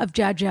 all. Of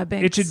Jar Jar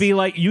Binks. It should be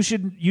like you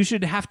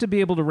should have to be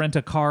able to rent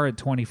a car at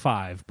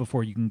 25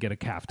 before you can get a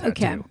calf tattoo.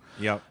 Okay.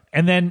 Yep.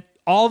 And then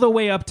all the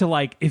way up to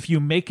like if you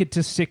make it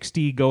to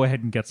 60, go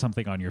ahead and get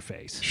something on your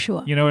face.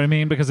 Sure. You know what I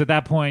mean? Because at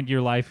that point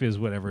your life is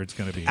whatever it's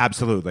going to be.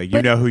 Absolutely. You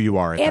But know who you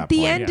are at At that the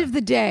point. end of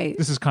the day,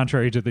 This is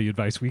contrary to the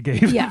advice we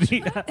gave. Yeah.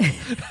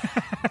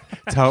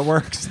 That's how it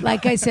works.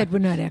 like I said, we're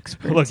not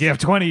experts. Look, you have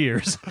 20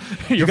 years.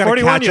 You're gotta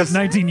 41, catch you have us.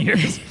 19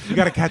 years. You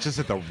got to catch us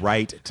at the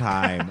right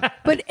time.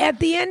 But at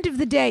the end of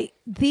the day,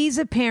 these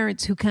are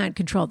parents who can't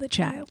control the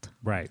child.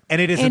 Right.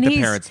 And it isn't the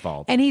parents'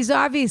 fault. And he's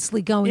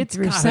obviously going It's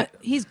through gotta-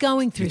 he's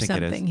going through think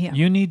it is? something here.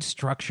 You need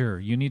structure.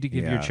 You need to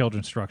give your Yeah.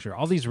 children structure.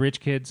 All these rich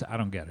kids, I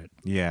don't get it.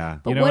 Yeah.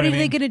 But You know what what I are they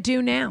mean? going to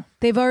do now?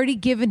 They've already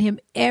given him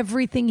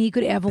everything he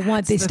could ever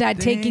want. They the start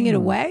taking it thing.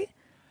 away.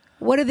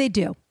 What do they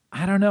do?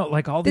 I don't know.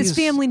 Like all This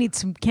these family needs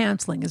some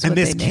counseling. Is And what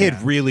this they kid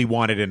need. really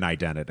wanted an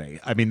identity.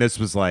 I mean, this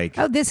was like,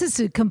 Oh, this is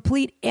a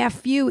complete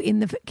fu in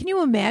the. Can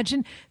you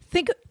imagine?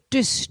 Think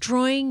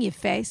destroying your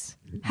face.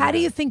 How do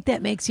you think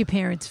that makes your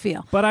parents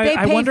feel? But they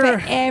I pay wonder-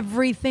 for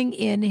everything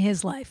in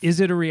his life. Is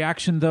it a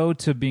reaction though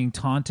to being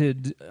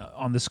taunted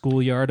on the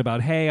schoolyard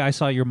about, "Hey, I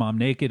saw your mom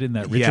naked in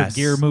that Richard yes.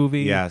 Gere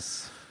movie"?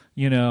 Yes.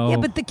 You know. Yeah,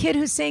 but the kid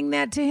who's saying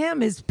that to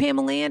him is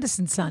Pamela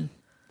Anderson's son.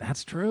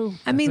 that's true.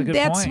 I mean,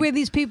 that's point. where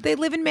these people, they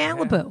live in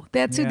Malibu.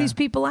 That's who Yeah. these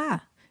people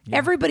are.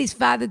 Everybody's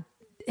father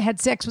had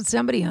sex with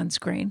somebody on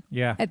screen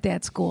Yeah. at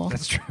that school,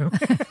 That's true.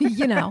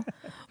 you know.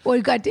 Or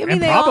you got, I mean,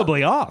 And they all-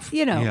 probably off.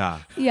 You know. Yeah.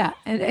 Yeah.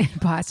 And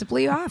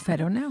possibly off. I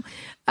don't know.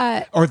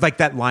 Or like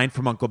that line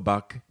from Uncle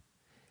Buck.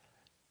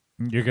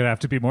 You're gonna have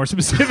to be more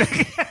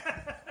specific.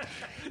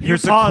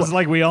 Here's a Pause qu-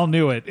 like we all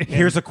knew it.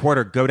 Here's a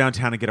quarter. Go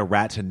downtown and get a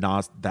rat to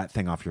gnaw that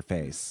thing off your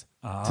face.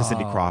 To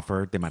Cindy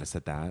Crawford. They might have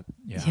said that.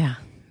 Yeah.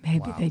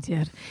 Maybe they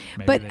did.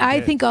 Maybe but they I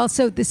did. think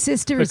also the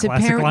sister the is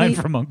classic apparently. line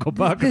from Uncle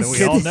Buck the that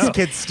we all sis- know.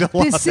 Kids still The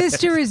love it.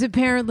 sister is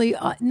apparently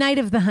Night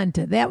of the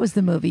Hunter. That was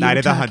the movie you Night were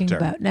of the talking Hunter.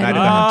 about. Night of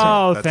the Hunter.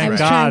 Oh, That's thank right.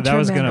 trying God. to That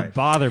was going to remember.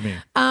 bother me.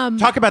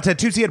 Talk about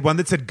tattoos. He had one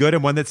that said good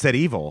and one that said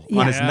evil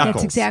on his Yeah, knuckles.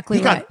 that's exactly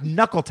he right. got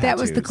knuckle tattoos. That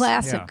was the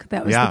classic. Yeah.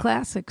 That was Yeah. the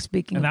classic.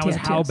 Speaking And of that was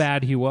tattoos. how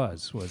bad he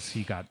was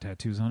he got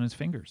tattoos on his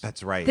fingers.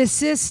 That's right. The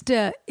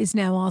sister is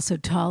now also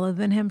taller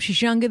than him.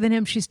 She's younger than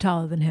him. She's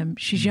taller than him.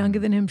 She's younger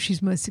than him.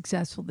 She's more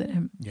successful than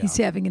him. He's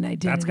having an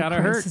identity That's gotta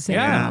hurt. crisis at the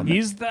Yeah, moment.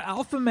 he's the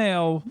alpha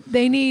male.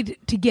 They need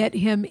to get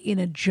him in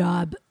a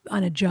job,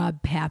 on a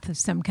job path of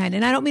some kind.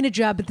 And I don't mean a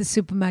job at the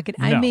supermarket.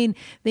 I No. mean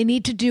they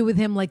need to do with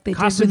him like they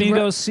did with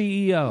Casamigos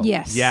CEO.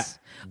 Yes. yeah.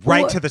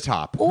 Right Or- to the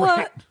top.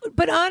 Or,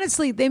 but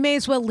honestly, they may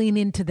as well lean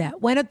into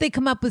that. Why don't they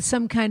come up with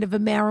some kind of a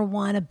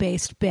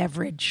marijuana-based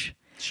beverage?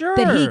 Sure.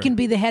 That he can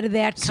be the head of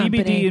that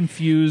company. CBD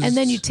infused. And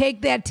then you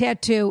take that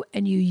tattoo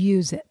and you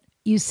use it.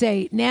 You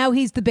say, now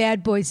he's the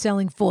bad boy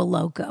selling Four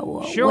Loko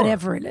or Sure.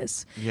 whatever it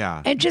is.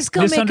 Yeah. And just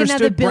go make another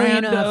Misunderstood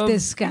billion brand off of-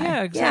 this guy.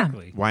 Yeah,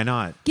 exactly. Why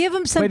not? Give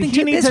him But something he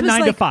to needs this a was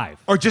 9 like, to 5.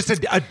 Or just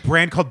a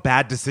brand called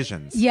Bad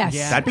Decisions. Yes,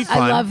 That'd be fun.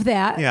 I love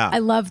that. Yeah. I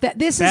love that.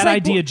 This Bad is like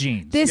idea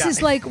jeans. This Yeah.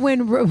 is like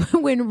when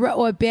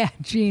or bad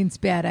jeans,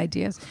 bad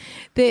ideas.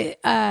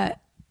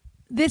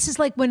 This is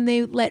like when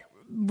they let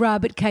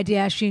Robert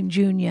Kardashian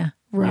Jr.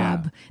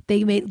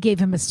 Gave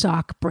him a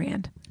sock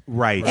brand.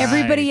 Right.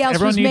 Everybody else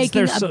Everyone was needs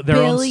making their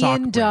own $1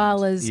 sock billion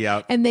brand.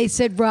 Yep. and they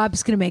said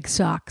Rob's going to make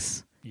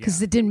socks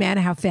because it didn't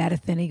matter how fat or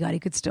thin he got, he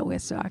could still wear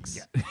socks.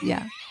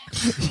 Yeah.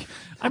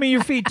 I mean,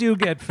 your feet do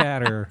get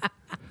fatter.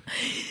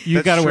 You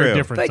That's got to wear true.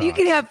 different But you socks.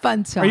 can have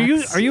fun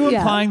socks. Are you Yeah.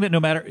 implying that no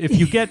matter if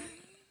you get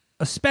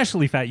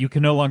especially fat, you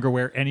can no longer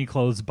wear any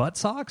clothes but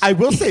socks? I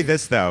will say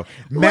this though.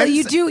 Well,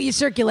 you do. Your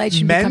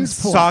circulation Men's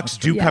becomes poor. socks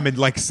do Yeah. come in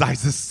like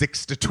sizes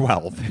 6 to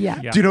 12. Yeah.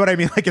 Do you know what I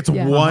mean? Like it's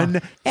Yeah.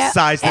 one A-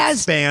 size that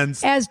as,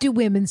 spans. As do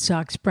women's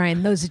socks,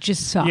 Brian. Those are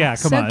just socks. Yeah,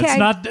 come on. It's Okay?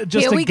 not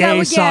just Here a we gay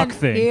go sock again.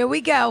 thing. Here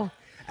we go.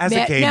 As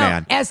a gay no,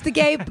 man. as the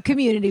gay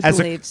community as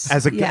believes.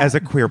 a Yeah. as a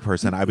queer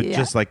person, I would Yeah.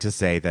 just like to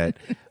say that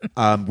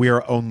we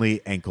are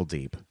only ankle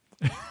deep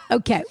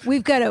Okay, we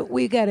gotta,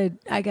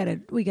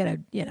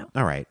 you know,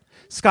 All right.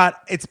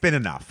 Scott, it's been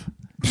enough.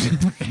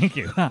 Thank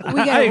you. we I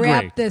gotta agree.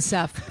 wrap this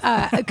up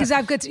because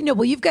I've got to,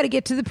 well, you've got to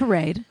get to the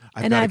parade,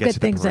 and gotta I've get got to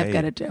the things I've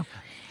got to parade. do.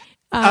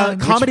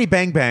 Comedy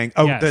Bang Bang.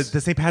 Oh, Yes.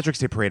 the St. Patrick's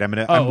Day parade. I'm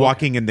okay.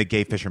 walking in the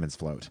gay fisherman's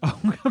float.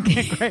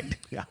 Okay, great.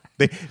 Yeah.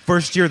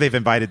 First year they've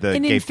invited the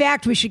And gay. in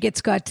fact, we should get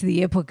Scott to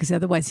the airport because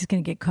otherwise he's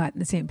going to get caught in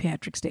the St.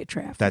 Patrick's Day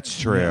traffic. That's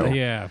true.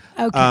 Yeah.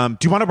 Okay.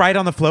 Do you want to ride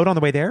on the float on the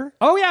way there?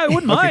 Oh yeah, I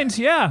wouldn't mind.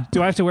 Yeah.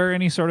 Do I have to wear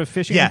any sort of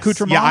fishing Yes.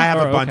 accoutrement? Yeah, I have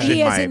a Or- bunch okay. in he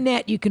has my- a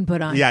net you can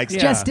put on. Yeah,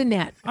 exactly. Just a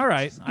net. All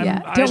right.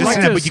 Yeah, I'd don't like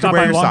worry. to But you can stop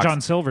wear by your Long socks.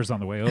 John Silver's on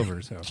the way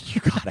over. So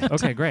You got it.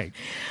 okay, great.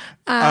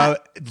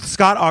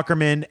 Scott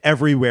Aukerman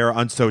everywhere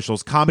on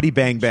socials. Comedy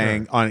Bang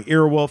Bang on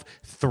Earwolf.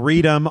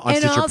 Freedom on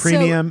Stitcher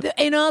Premium.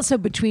 and also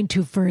Between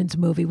Two Ferns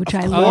movie, which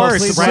I Of love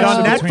course, please right so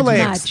on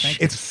Netflix. much.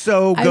 It's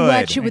so good. I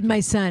watched it with my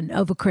son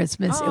over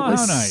Christmas. Oh, it was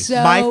how nice.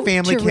 so My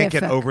family can't terrific.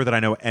 get over that I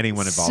know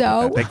anyone involved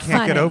So with that. They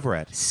can't get funny. over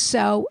it.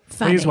 So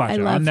funny. Please watch I it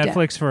on loved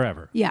Netflix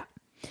forever. Yeah.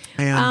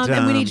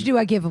 And, we need to do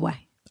our giveaway.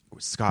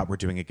 Scott, we're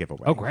doing a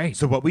giveaway. Oh, great.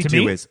 So what we To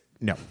do me? is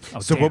no. Oh,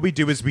 so damn. what we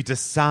do is we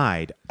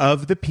decide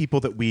of the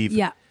people that we've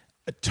Yeah.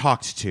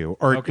 talked to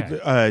or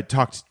Okay.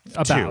 talked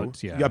About,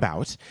 to yeah.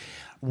 about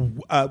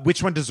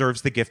which one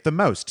deserves the gift the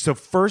most. So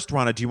first,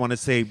 Rana, do you want to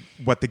say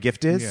what the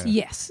gift is? Yeah.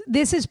 Yes.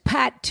 This is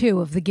part 2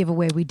 of the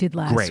giveaway we did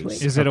last Great.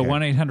 week. Is it a Okay.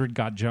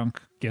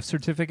 1-800-GOT-JUNK gift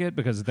certificate?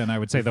 Because then I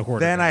would say the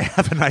hoarder. Then I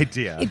have an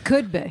idea. It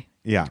could be.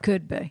 Yeah. It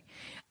could be.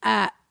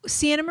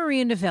 Santa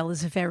Maria Novella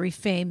is a very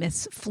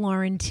famous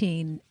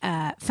Florentine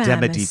De pharmacy.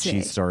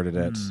 Medici started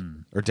it,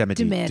 or De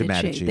De Medici.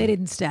 Medici. They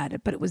didn't start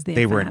it, but it was their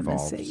They were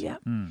pharmacy.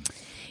 involved.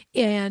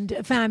 Yeah. And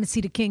a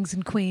pharmacy to kings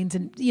and queens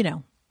and, you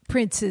know,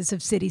 princes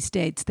of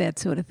city-states, that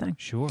sort of thing.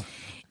 Sure.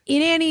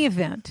 In any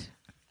event,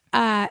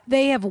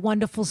 they have a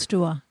wonderful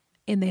store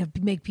and they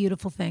make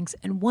beautiful things.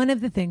 And one of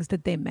the things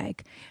that they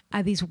make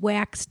are these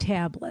wax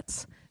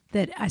tablets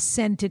that are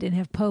scented and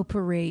have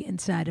potpourri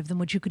inside of them,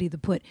 which you could either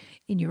put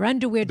in your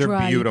underwear They're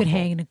drawer, you could beautiful.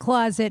 hang in a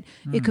closet.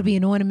 It could be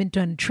an ornament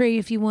on a tree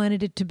if you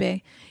wanted it to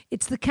be.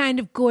 It's the kind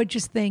of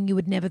gorgeous thing you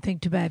would never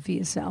think to buy for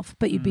yourself,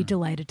 but you'd be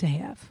delighted to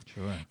have.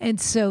 Sure. And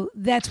so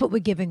that's what we're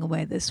giving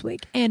away this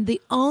week. And the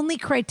only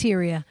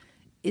criteria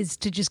is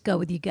to just go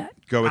with your gut.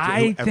 Go with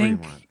whoever you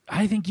want.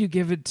 I think you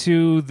give it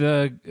to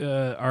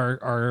the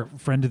our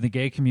friend in the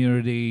gay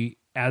community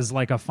as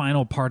like a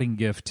final parting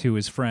gift to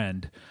his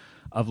friend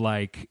of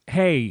like,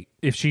 hey,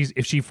 if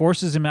she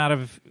forces him out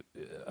of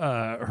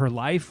her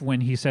life when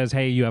he says,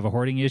 hey, you have a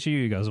hoarding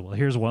issue, he goes, well,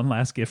 here's one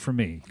last gift for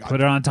me.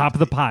 Put it on top of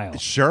the pile.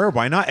 Sure,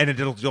 why not? And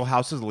your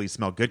house will at least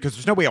smell good because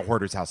there's no way a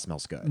hoarder's house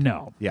smells good.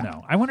 No, Yeah.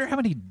 no. I wonder how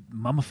many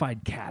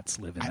mummified cats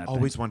live in I that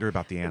always thing. wonder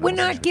about the animals. We're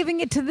not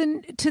giving it to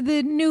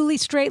the newly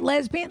straight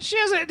lesbian. She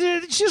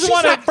doesn't She's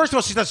want not, to. first of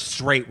all, she's not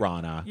straight,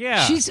 Rana.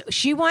 Yeah.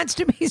 She wants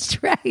to be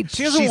straight.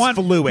 She doesn't She's want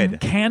fluid.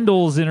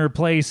 candles in her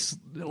place.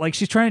 Like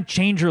she's trying to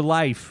change her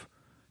life.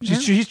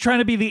 She's trying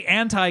to be the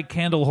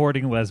anti-candle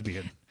hoarding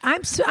lesbian.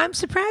 I'm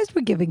surprised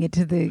we're giving it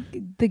to the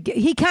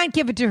he can't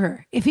give it to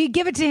her. If he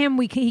give it to him,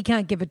 he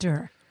can't give it to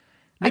her.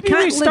 Maybe I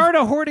can't we start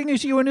a hoarding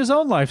issue in his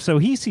own life so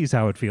he sees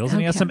how it feels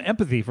and he has Okay. some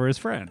empathy for his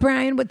friend.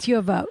 Brian, what's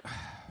your vote?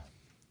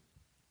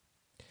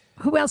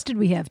 Who else did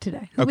we have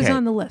today? Who was Okay.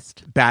 on the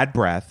list? Bad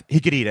breath. He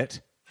could eat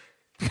it.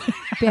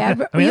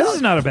 Bad. I mean, this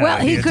is not a bad well,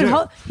 idea,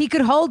 too. He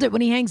could hold it when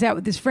he hangs out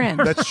with his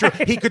friends. That's true.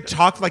 He could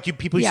talk like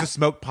people used Yeah. to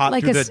smoke pot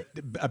Like through a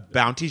the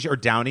Bounty or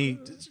Downy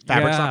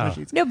fabric Yeah. softener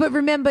sheets. No, but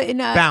remember in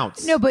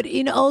Bounce. No, but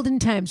in olden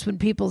times when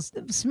people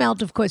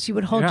smelled, of course, you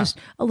would hold Yeah. just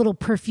a little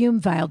perfume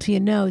vial to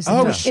your nose.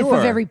 Oh, if sure.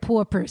 a very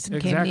poor person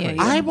Exactly. came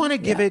near you. I want to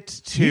give it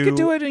to. He could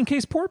do it in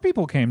case poor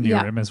people came near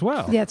Yeah. him as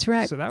well. That's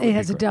right. So that It would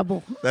has be a great.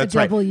 double. That's a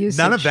double right. usage.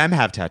 None of them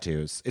have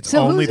tattoos. It's So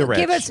only who's, the rich.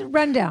 give us a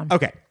rundown.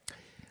 Okay.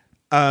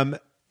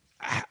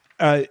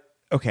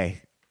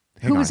 Okay.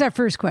 Hang Who on. was our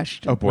first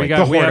question? Oh boy, We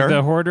have hoarder.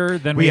 the hoarder.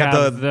 Then we have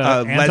the,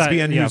 anti-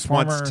 lesbian yeah, who wants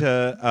former to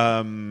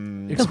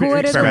the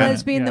hoarder, the experiment.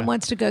 lesbian Yeah. that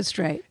wants to go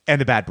straight, and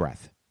the bad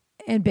breath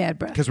and bad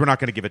breath. because we're not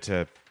going to give it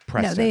to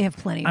Preston. No, they have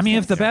plenty. Of I mean,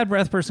 if things. the bad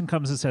breath person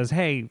comes and says,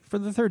 "Hey, for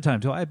the third time,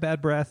 do I have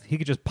bad breath?" He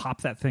could just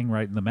pop that thing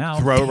right in the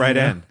mouth. throw right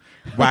in,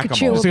 whack a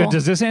chew- mole. So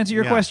does this answer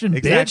your question,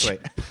 exactly.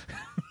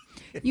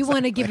 bitch? you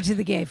want to give it to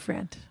the gay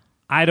friend.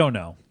 I don't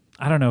know.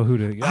 I don't know who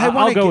to. I I'll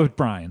wanna go gi- with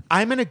Brian.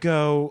 I'm gonna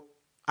go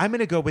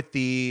with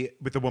the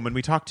woman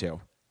we talked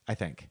to. I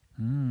think.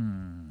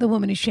 The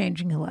woman who's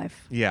changing her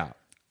life. Yeah.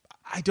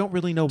 I don't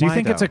really know Do you why.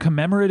 think it's though. a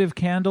commemorative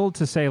candle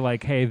to say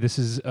like, "Hey, this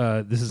is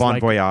bon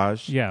like,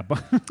 voyage? Yeah,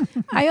 but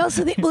I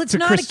also think, well, it's To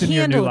not a christen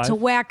your new candle, it's a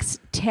life. wax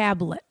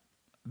tablet.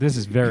 this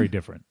is very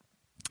different.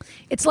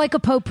 It's like a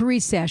potpourri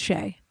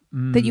sachet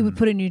that you would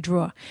put in your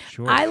drawer.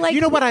 Sure. I like. You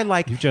know what I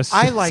like? You just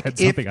I like said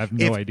if, something I have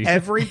no if idea.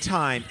 every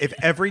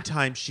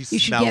time she You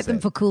should smells get them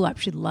it, for Cool Up.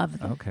 She'd love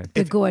them. Okay.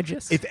 They're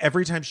gorgeous. if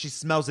every time she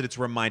smells it, it's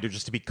a reminder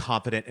just to be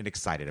confident and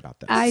excited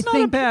about this. I It's not a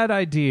think bad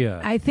idea.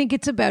 I think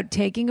it's about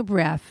taking a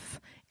breath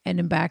and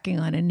embarking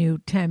on a new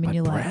time in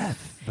your life,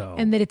 breath, though.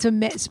 and that it's a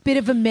bit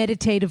of a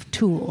meditative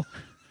tool.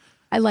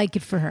 I like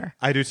it for her.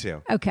 I do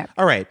too. Okay.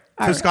 All right.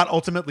 So, Scott,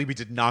 ultimately, we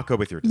did not go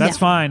with your That's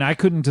fine. I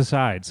couldn't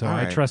decide, so All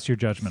I right. trust your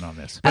judgment on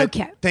this. But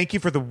Okay. Thank you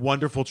for the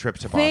wonderful trip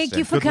to Boston. Thank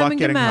you for Good luck coming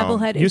to getting home.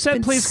 Marblehead. You It's said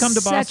been please come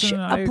to Boston, Such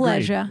and I a agree.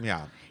 pleasure.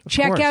 Yeah.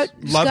 Check course. out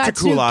Love to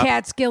Scott's cool new up.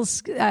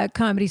 Catskills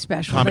comedy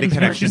special. Comedy Thank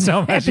Connection. Thank you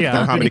so much. Epic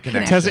Yeah. Comedy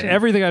Connection. Because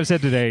everything I've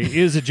said today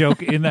is a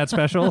joke in that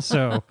special,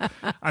 so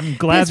I'm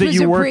glad This that was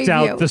you a worked preview.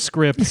 out the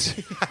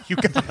script. You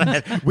got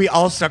it. We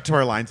all stuck to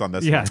our lines on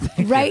this Yeah.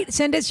 one. Right?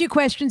 Send us your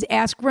questions.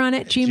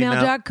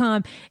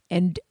 AskRon@gmail.com.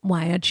 And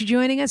why aren't you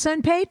joining us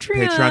on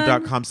Patreon?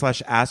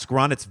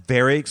 Patreon.com/AskRon. It's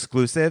very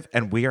exclusive,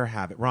 and we are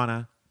having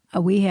Rana.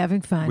 Are we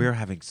having fun? We're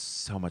having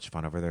so much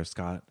fun over there,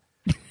 Scott.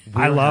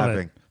 I We're love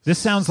having- it. This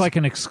sounds like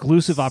an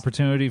exclusive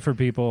opportunity for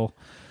people,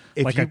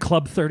 If like you- a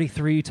Club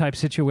 33 type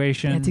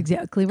situation. That's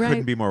exactly right.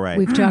 Couldn't be more right.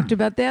 We've talked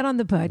about that on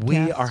the podcast.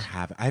 We are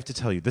having. I have to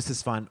tell you, this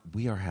is fun.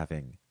 We are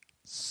having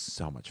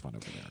so much fun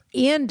over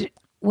there. And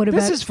what about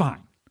This is fine.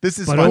 This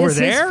is But fun. over This is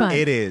there? fun.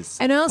 It is.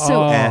 And also,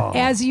 Oh.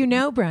 as you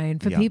know, Brian,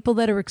 for Yeah. people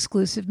that are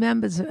exclusive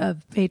members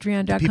of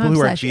Patreon.com People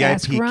who are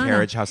VIP /AskRona,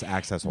 Carriage House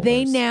access holders.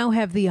 they now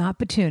have the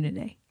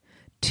opportunity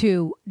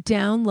to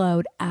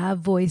download our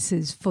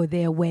voices for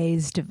their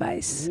Waze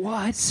device.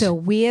 What? So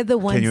we're the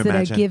ones you that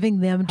imagine? are giving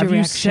them Have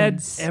you said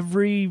directions.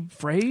 every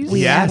phrase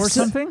Yes. or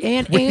something?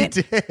 And,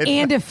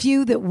 and a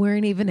few that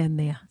weren't even in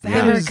there. That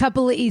There are a is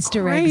couple of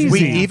Easter eggs. crazy. in We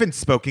there. even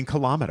spoke in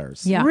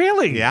kilometers. Yeah.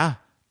 Really? Yeah.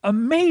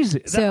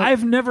 Amazing. So-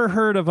 I've never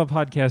heard of a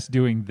podcast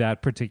doing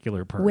that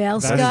particular perk. Well,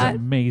 That is Scott-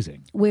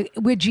 amazing.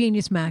 We're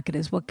genius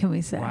marketers. What can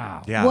we say?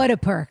 Wow. Yeah. What a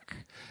perk.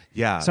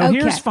 Yeah. So Okay.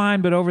 here's fine,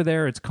 but over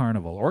there it's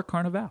Carnival or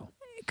Carnival.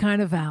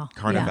 Carnival.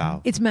 Carnival. Yeah.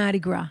 It's Mardi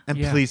Gras. and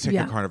Yeah. please take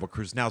Yeah. a Carnival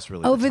cruise. Now's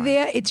really Over the time.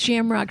 there, it's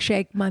Shamrock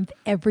Shake Month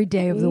every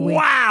day of the week.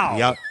 Wow.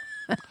 Yep.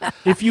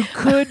 If you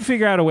could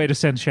figure out a way to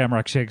send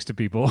Shamrock Shakes to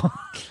people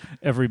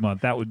every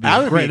month, that would be That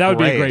would great. be That would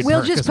be a great. great We'll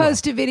perk just as well.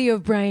 post a video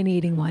of Brian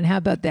eating one. How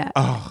about that?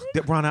 Oh,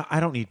 Rana, I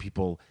don't need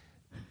people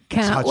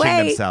Can't touching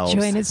wait. themselves.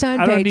 Join us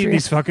on I don't need Patreon.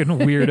 these fucking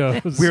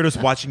weirdos.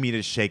 weirdos watching me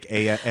to shake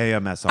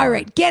AMSR. All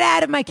right, get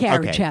out of my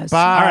carriage Okay. house.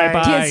 Bye. All right,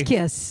 bye. Kiss,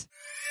 kiss.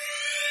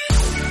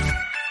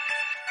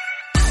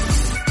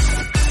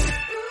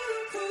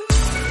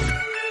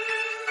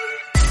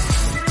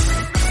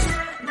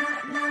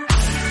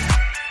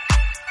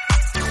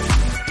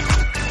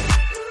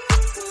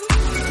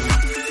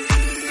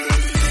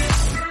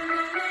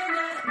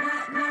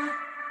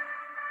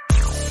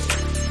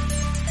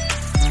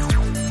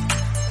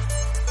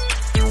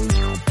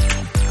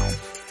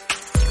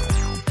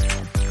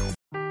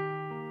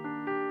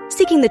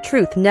 Seeking the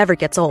truth never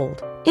gets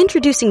old.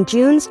 Introducing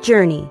June's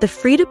Journey, the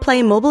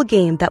free-to-play mobile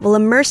game that will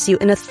immerse you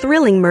in a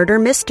thrilling murder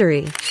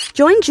mystery.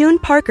 Join June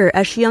Parker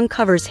as she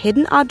uncovers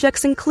hidden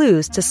objects and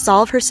clues to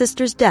solve her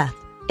sister's death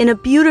in a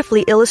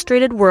beautifully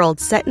illustrated world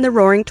set in the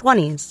Roaring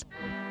 '20s.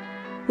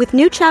 With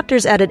new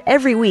chapters added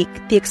every week,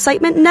 the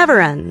excitement never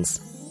ends.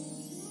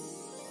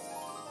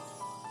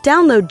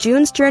 Download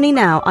June's Journey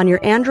now on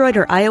your Android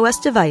or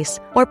iOS device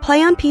or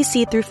play on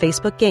PC through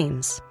Facebook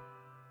Games.